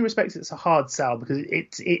suppose, in many respects, it's a hard sell because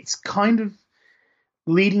it's kind of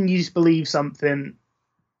leading you to believe something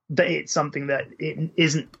that it's something that it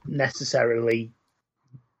isn't necessarily,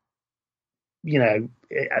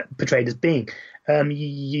 portrayed as being.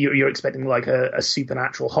 You're expecting like a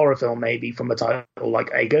supernatural horror film, maybe from a title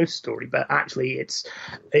like A Ghost Story, but actually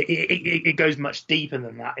it goes much deeper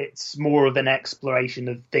than that. It's more of an exploration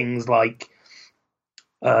of things like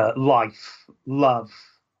life, love,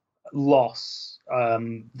 loss,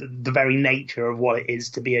 the very nature of what it is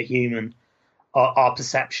to be a human. Our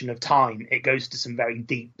perception of time. It goes to some very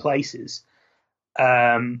deep places,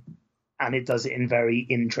 and it does it in very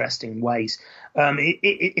interesting ways.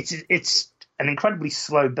 It's an incredibly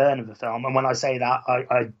slow burn of a film, and when I say that,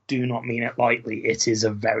 I do not mean it lightly. It is a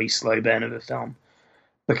very slow burn of a film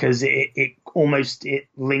because it almost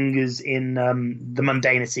lingers in the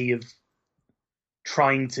mundanity of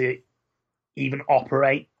trying to even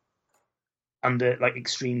operate under like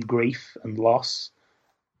extreme grief and loss.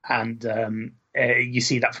 And you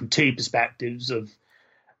see that from two perspectives of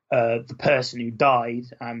the person who died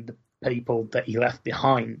and the people that he left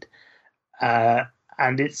behind,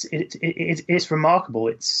 and it's remarkable.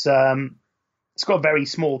 It's got a very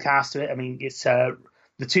small cast to it. I mean, it's the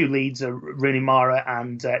two leads are Rooney Mara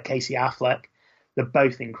and Casey Affleck. They're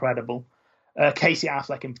both incredible. Casey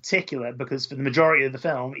Affleck in particular, because for the majority of the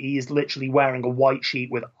film, he is literally wearing a white sheet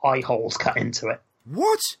with eye holes cut into it.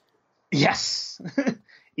 What? Yes.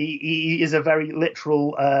 He is a very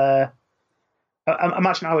literal.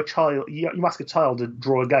 Imagine how a child. You ask a child to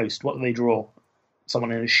draw a ghost. What do they draw?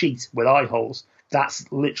 Someone in a sheet with eye holes. That's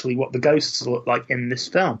literally what the ghosts look like in this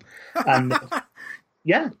film. And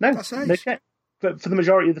no shit. But for the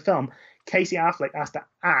majority of the film, Casey Affleck has to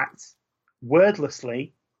act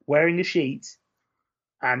wordlessly, wearing a sheet,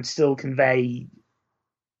 and still convey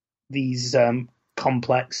these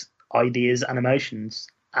complex ideas and emotions.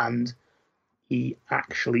 And he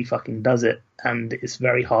actually fucking does it, and it's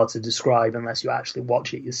very hard to describe unless you actually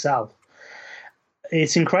watch it yourself.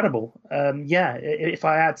 It's incredible. If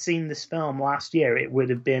I had seen this film last year, it would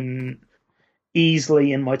have been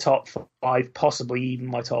easily in my top 5, possibly even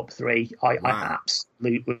my top 3. I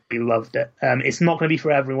absolutely loved it. It's not going to be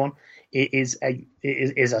for everyone. It is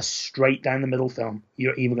a straight down the middle film.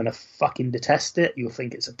 You're either going to fucking detest it, you'll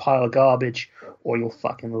think it's a pile of garbage, or you'll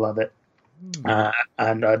fucking love it.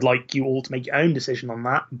 And I'd like you all to make your own decision on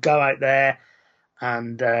that. Go out there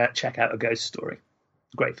and check out A Ghost Story.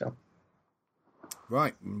 Great film.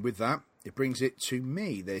 Right, and with that, it brings it to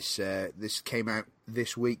me. This came out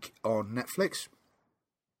this week on Netflix,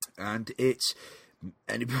 and it's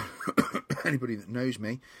Anybody, anybody that knows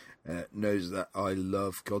me knows that I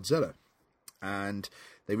love Godzilla. And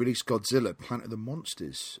they released Godzilla, Planet of the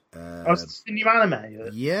Monsters. It's the new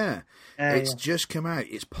anime. Yeah. It's just come out.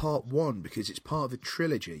 It's part 1 because it's part of a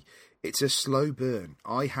trilogy. It's a slow burn.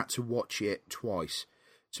 I had to watch it twice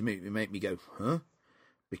to make me go, huh?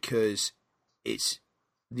 Because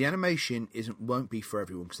the animation won't be for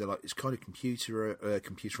everyone because they're like, it's kind of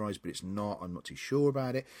computerized, but it's not. I'm not too sure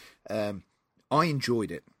about it. I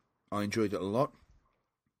enjoyed it. I enjoyed it a lot.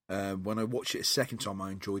 When I watched it a second time,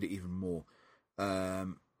 I enjoyed it even more.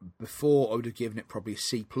 Before I would have given it probably a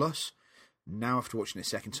C+. Now after watching it a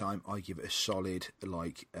second time, I give it a solid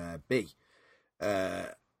B.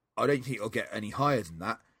 I don't think it'll get any higher than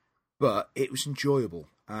that, but it was enjoyable,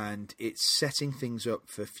 and it's setting things up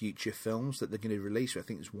for future films that they're going to release. I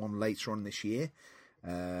think there's one later on this year,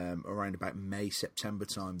 around about May, September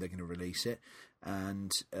time they're going to release it,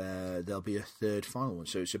 and there'll be a third final one,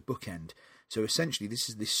 so it's a bookend. So essentially this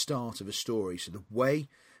is the start of a story. So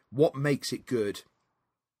what makes it good,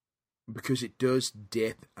 because it does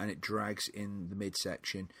dip and it drags in the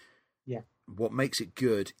midsection, what makes it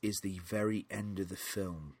good is the very end of the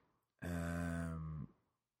film.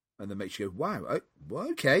 And that makes you go, wow,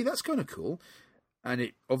 okay, that's kind of cool. And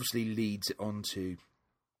it obviously leads it on to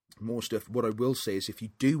more stuff. What I will say is if you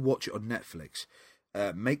do watch it on Netflix,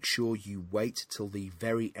 make sure you wait till the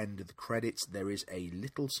very end of the credits. There is a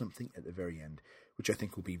little something at the very end, which I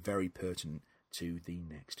think will be very pertinent to the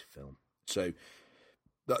next film. So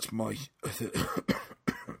that's my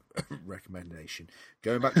recommendation.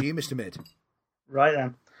 Going back to you, Mr. Mid. Right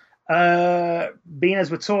then. Being as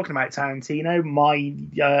we're talking about Tarantino, my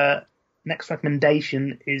next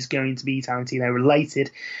recommendation is going to be Tarantino related.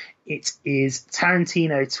 It is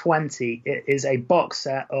Tarantino 20. It is a box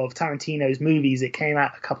set of Tarantino's movies. It came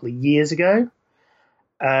out a couple of years ago,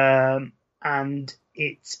 and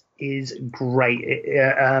it is great.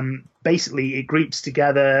 Basically, it groups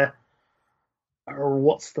together.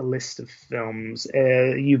 What's the list of films?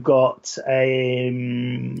 You've got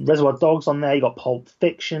Reservoir Dogs on there. You've got Pulp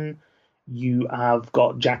Fiction. You have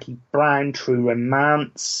got Jackie Brown, True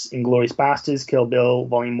Romance, Inglourious Basterds, Kill Bill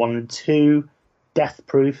Volume 1 and 2, Death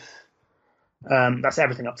Proof. That's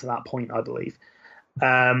everything up to that point, I believe.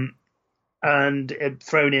 And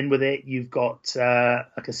thrown in with it, you've got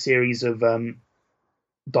like a series of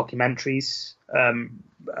documentaries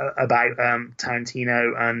about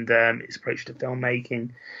Tarantino and his approach to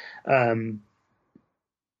filmmaking.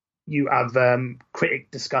 You have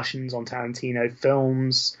critic discussions on Tarantino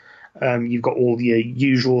films. You've got all the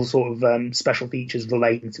usual sort of special features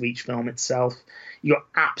relating to each film itself. You've got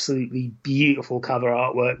absolutely beautiful cover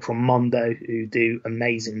artwork from Mondo, who do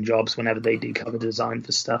amazing jobs whenever they do cover design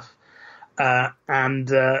for stuff.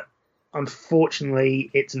 And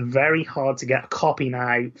unfortunately, it's very hard to get a copy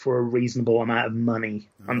now for a reasonable amount of money,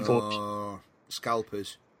 unfortunately.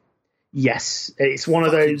 Scalpers. Yes, it's one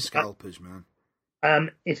of Fucking those... scalpers, man.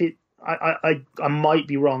 If it... I might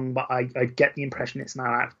be wrong, but I get the impression it's now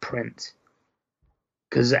out of print.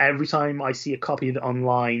 Because every time I see a copy of it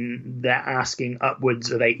online, they're asking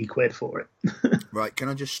upwards of 80 quid for it. Right, can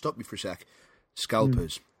I just stop you for a sec?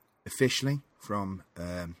 Scalpers. Officially, from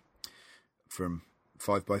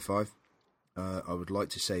 5x5, I would like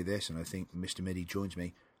to say this, and I think Mr. Middy joins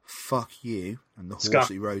me. Fuck you and the horse that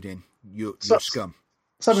you rode in. You're scum.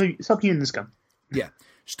 Stop you in the scum. Yeah.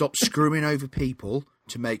 Stop screwing over people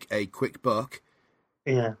to make a quick buck.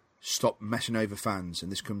 Yeah. Stop messing over fans.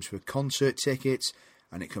 And this comes for concert tickets,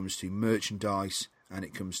 and it comes to merchandise, and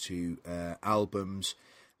it comes to albums,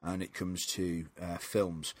 and it comes to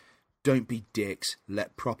films. Don't be dicks.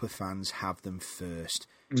 Let proper fans have them first.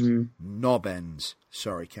 Knob ends.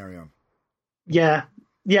 Sorry, carry on. Yeah.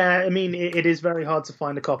 I mean, it is very hard to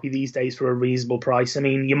find a copy these days for a reasonable price. I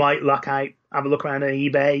mean, you might luck out, have a look around on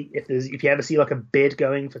eBay. If you ever see like a bid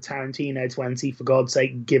going for Tarantino 20, for God's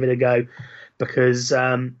sake, give it a go, because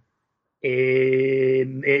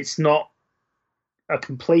it's not a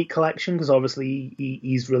complete collection, because obviously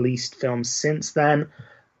he's released films since then,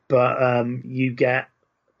 but you get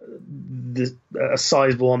a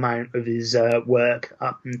sizable amount of his work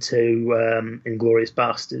up into Inglourious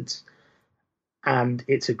Basterds. And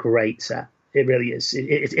it's a great set. It really is.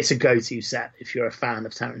 It's a go-to set if you're a fan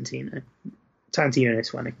of Tarantino. Tarantino is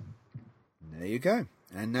 20. There you go.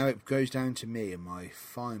 And now it goes down to me and my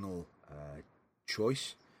final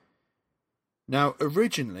choice. Now,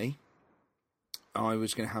 originally, I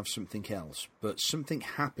was going to have something else, but something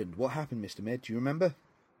happened. What happened, Mr. Mid? Do you remember?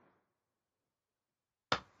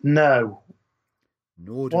 No.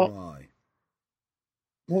 Nor do I.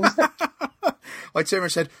 What was that? I turned around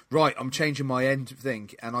and said, right, I'm changing my end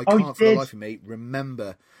thing, and I Oh, can't you for the did? life of me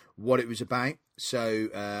remember what it was about. So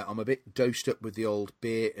I'm a bit dosed up with the old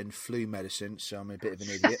beer and flu medicine, so I'm a bit of an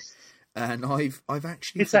idiot. And I've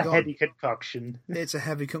actually It's a forgotten. heavy concoction. It's a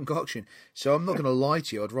heavy concoction. So I'm not going to lie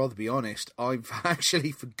to you. I'd rather be honest. I've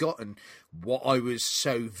actually forgotten what I was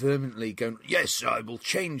so vehemently going, yes, I will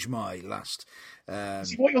change my last.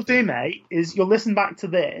 See, what you'll do, mate, is you'll listen back to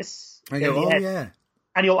this. I go, in the oh, ed- yeah.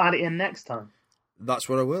 And you'll add it in next time. That's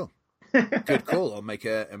what I will. Good call. I'll make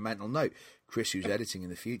a mental note. Chris, who's editing in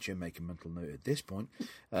the future, make a mental note at this point.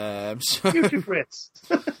 So, Future Chris.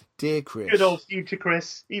 dear Chris. Good old future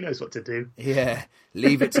Chris. He knows what to do. Yeah,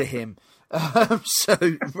 leave it to him.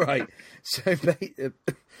 Right.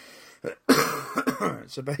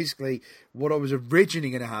 So basically, what I was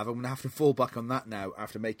originally going to have, I'm going to have to fall back on that now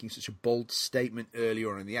after making such a bold statement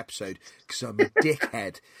earlier on in the episode because I'm a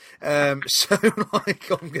dickhead.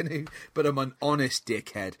 But I'm an honest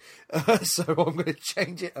dickhead. So I'm going to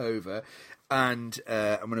change it over, and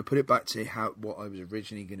I'm going to put it back to what I was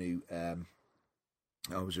originally going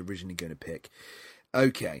to pick.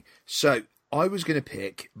 Okay, so I was going to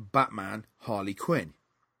pick Batman Harley Quinn.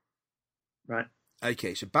 Right.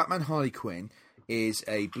 Okay, so Batman Harley Quinn is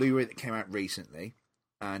a Blu-ray that came out recently,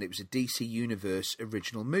 and it was a DC Universe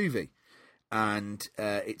original movie. And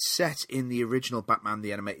it's set in the original Batman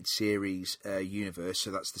the Animated Series universe,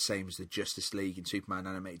 so that's the same as the Justice League and Superman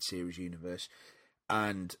Animated Series universe.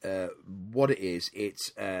 And what it is,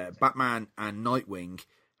 it's Batman and Nightwing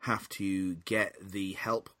have to get the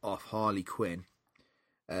help of Harley Quinn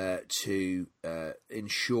to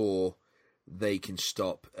ensure they can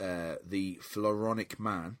stop the Floronic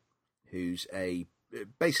Man, who's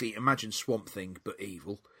basically imagine Swamp Thing but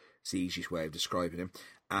evil. It's the easiest way of describing him,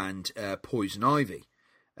 and Poison Ivy,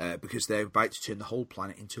 because they're about to turn the whole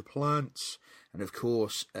planet into plants. And of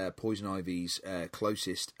course, Poison Ivy's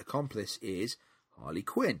closest accomplice is Harley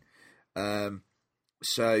Quinn.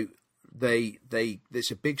 So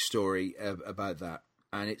there's a big story about that,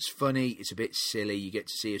 and it's funny. It's a bit silly. You get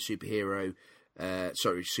to see a supervillain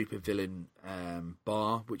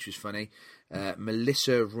bar, which was funny.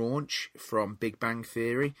 Melissa Raunch from Big Bang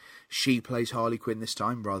Theory, she plays Harley Quinn this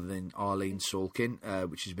time rather than Arlene Sorkin,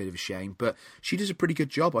 which is a bit of a shame, but she does a pretty good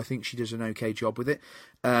job. I think she does an okay job with it.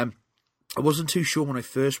 I wasn't too sure when I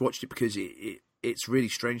first watched it because it's really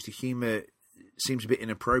strange. The humour seems a bit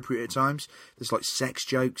inappropriate at times. There's like sex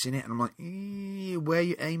jokes in it, and I'm like, where are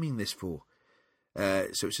you aiming this for?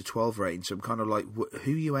 So it's a 12 rating, so I'm kind of like,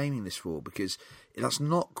 who are you aiming this for? Because that's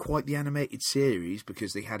not quite the animated series,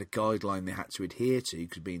 because they had a guideline they had to adhere to,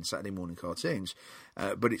 because being Saturday morning cartoons,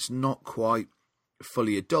 but it's not quite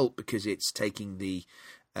fully adult, because it's taking the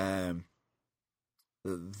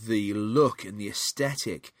look and the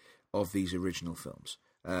aesthetic of these original films,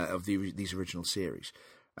 these original series.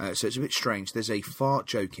 So it's a bit strange. There's a fart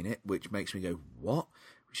joke in it, which makes me go, what?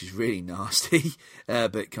 Which is really nasty,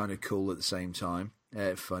 but kind of cool at the same time.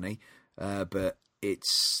 Funny, but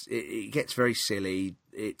it gets very silly.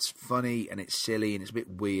 It's funny and it's silly and it's a bit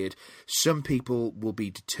weird. Some people will be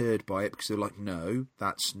deterred by it because they're like, no,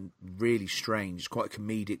 that's really strange. It's quite a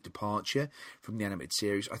comedic departure from the animated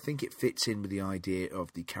series. I think it fits in with the idea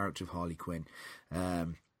of the character of Harley Quinn.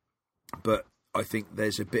 But I think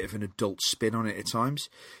there's a bit of an adult spin on it at times.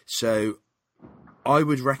 So I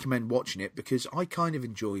would recommend watching it because I kind of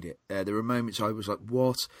enjoyed it. There were moments I was like,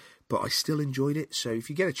 what? But I still enjoyed it. So if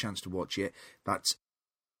you get a chance to watch it, I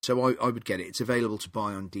would get it. It's available to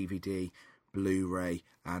buy on DVD, Blu-ray,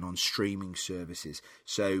 and on streaming services.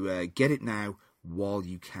 So get it now while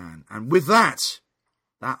you can. And with that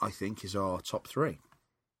I think is our top 3.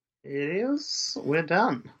 It is. We're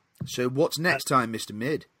done. So what's next time, Mr.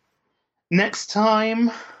 Mid? Next time,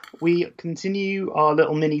 we continue our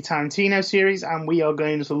little mini Tarantino series, and we are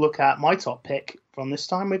going to look at my top pick from this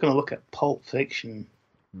time. We're going to look at Pulp Fiction.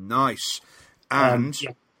 Nice. And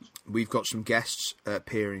we've got some guests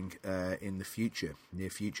appearing in the near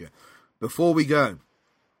future. Before we go,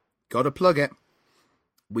 got to plug it.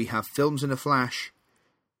 We have Films in a Flash.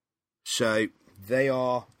 So they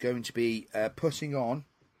are going to be putting on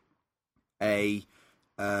a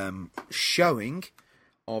showing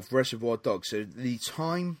of Reservoir Dogs. So the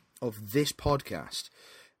time of this podcast,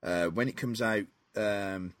 when it comes out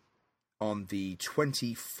on the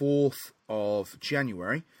 24th of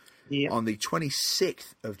January, on the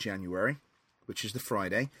 26th of January, which is the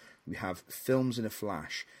Friday, we have Films in a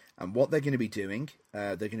Flash. And what they're going to be doing,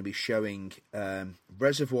 they're going to be showing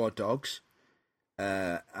Reservoir Dogs,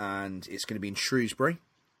 and it's going to be in Shrewsbury.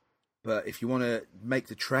 But if you want to make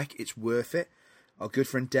the trek, it's worth it. Our good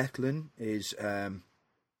friend Declan is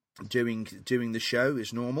doing the show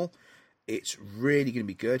as normal. It's really going to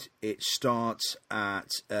be good. It starts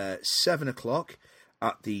at 7 o'clock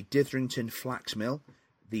at the Ditherington Flax Mill.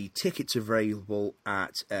 The tickets are available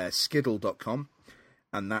at skiddle.com,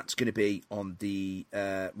 and that's going to be on the,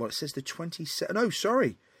 it says the 27th. No,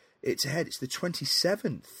 sorry. It's ahead. It's the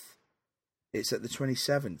 27th. It's at the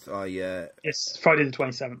 27th. It's Friday the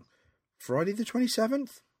 27th. Friday the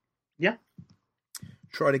 27th? Yeah.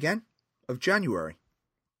 Try it again. Of January.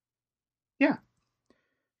 Yeah.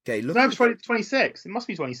 Okay, look. No, it's Friday the 26th. It must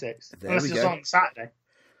be 26th. Unless it's on Saturday.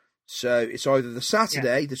 So it's either the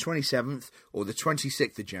Saturday, the 27th, or the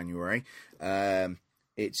 26th of January.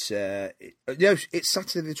 It's Saturday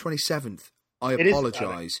the 27th. I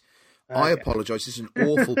apologise. I apologise. This is an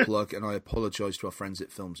awful plug, and I apologise to our friends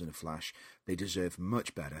at Films in a Flash. They deserve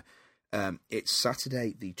much better. It's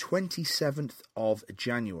Saturday the 27th of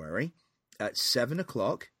January at 7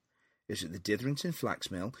 o'clock. It's at the Ditherington Flax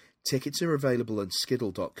Mill. Tickets are available on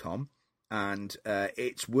skiddle.com, and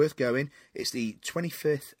it's worth going. It's the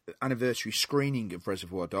 25th anniversary screening of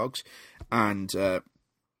Reservoir Dogs, and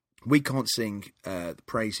we can't sing the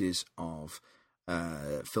praises of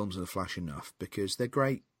Films in the Flash enough, because they're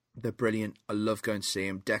great. They're brilliant. I love going to see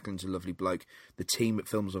them. Declan's a lovely bloke. The team at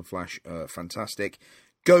Films on Flash are fantastic.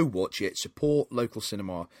 Go watch it. Support local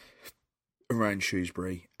cinema around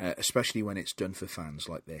Shrewsbury, especially when it's done for fans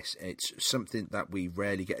like this. It's something that we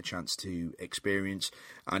rarely get a chance to experience,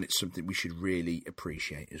 and it's something we should really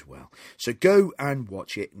appreciate as well. So go and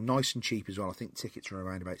watch it. Nice and cheap as well. I think tickets are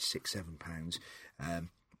around about £6-7.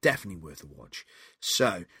 Definitely worth a watch.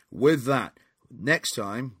 So with that, next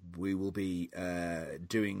time we will be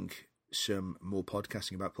doing some more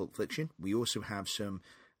podcasting about Pulp Fiction. We also have some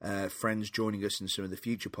friends joining us in some of the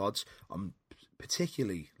future pods. I'm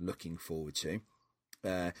particularly looking forward to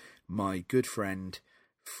my good friend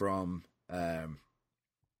from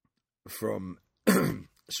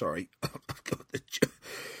sorry, I've got the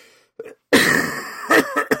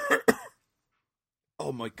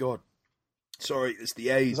oh my god, sorry, it's the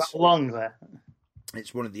AIDS. Is that long there?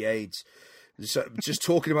 It's one of the AIDS. So, just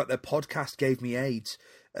talking about their podcast gave me AIDS.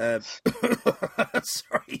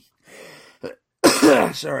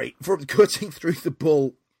 Sorry, from cutting through the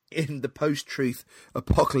bull in the post-truth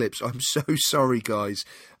apocalypse. I'm so sorry, guys.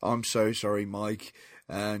 I'm so sorry, Mike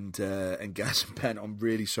and Gaz and Ben. I'm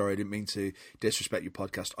really sorry. I didn't mean to disrespect your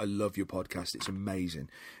podcast. I love your podcast. It's amazing.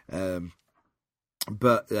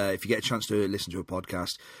 But if you get a chance to listen to a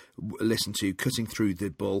podcast, listen to Cutting Through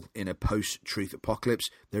the Bull in a Post-Truth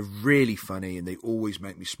Apocalypse. They're really funny and they always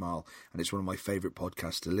make me smile, and it's one of my favourite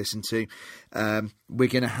podcasts to listen to. We're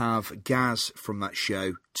going to have Gaz from that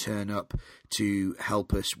show turn up to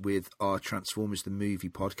help us with our Transformers the Movie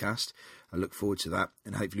podcast. I look forward to that,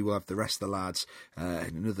 and hopefully we'll have the rest of the lads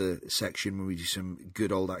in another section where we do some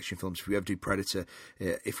good old action films. If we ever do Predator,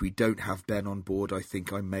 if we don't have Ben on board, I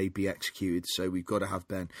think I may be executed, so we've got to have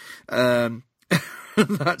Ben.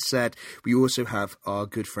 That said, we also have our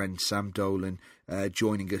good friend Sam Dolan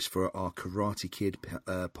joining us for our Karate Kid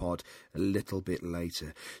pod a little bit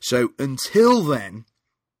later. So until then,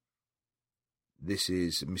 this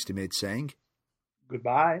is Mr. Mid saying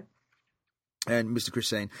goodbye. And Mr. Chris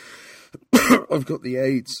saying, I've got the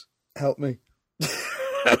AIDS. Help me.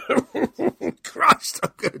 Christ,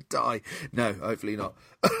 I'm going to die. No, hopefully not.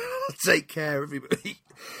 Take care, everybody.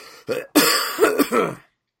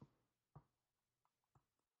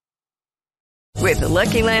 With the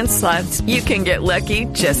Lucky Land Slots, you can get lucky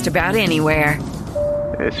just about anywhere.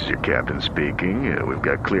 This is your captain speaking. We've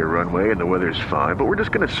got clear runway and the weather's fine, but we're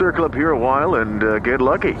just going to circle up here a while and get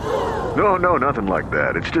lucky. No, nothing like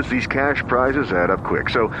that. It's just these cash prizes add up quick.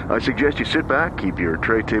 So I suggest you sit back, keep your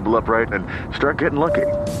tray table upright, and start getting lucky.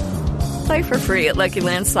 Play for free at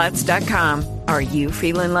LuckyLandSlots.com. Are you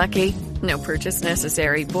feeling lucky? No purchase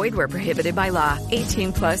necessary. Void where prohibited by law.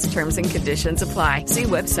 18+ terms and conditions apply. See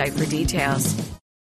website for details.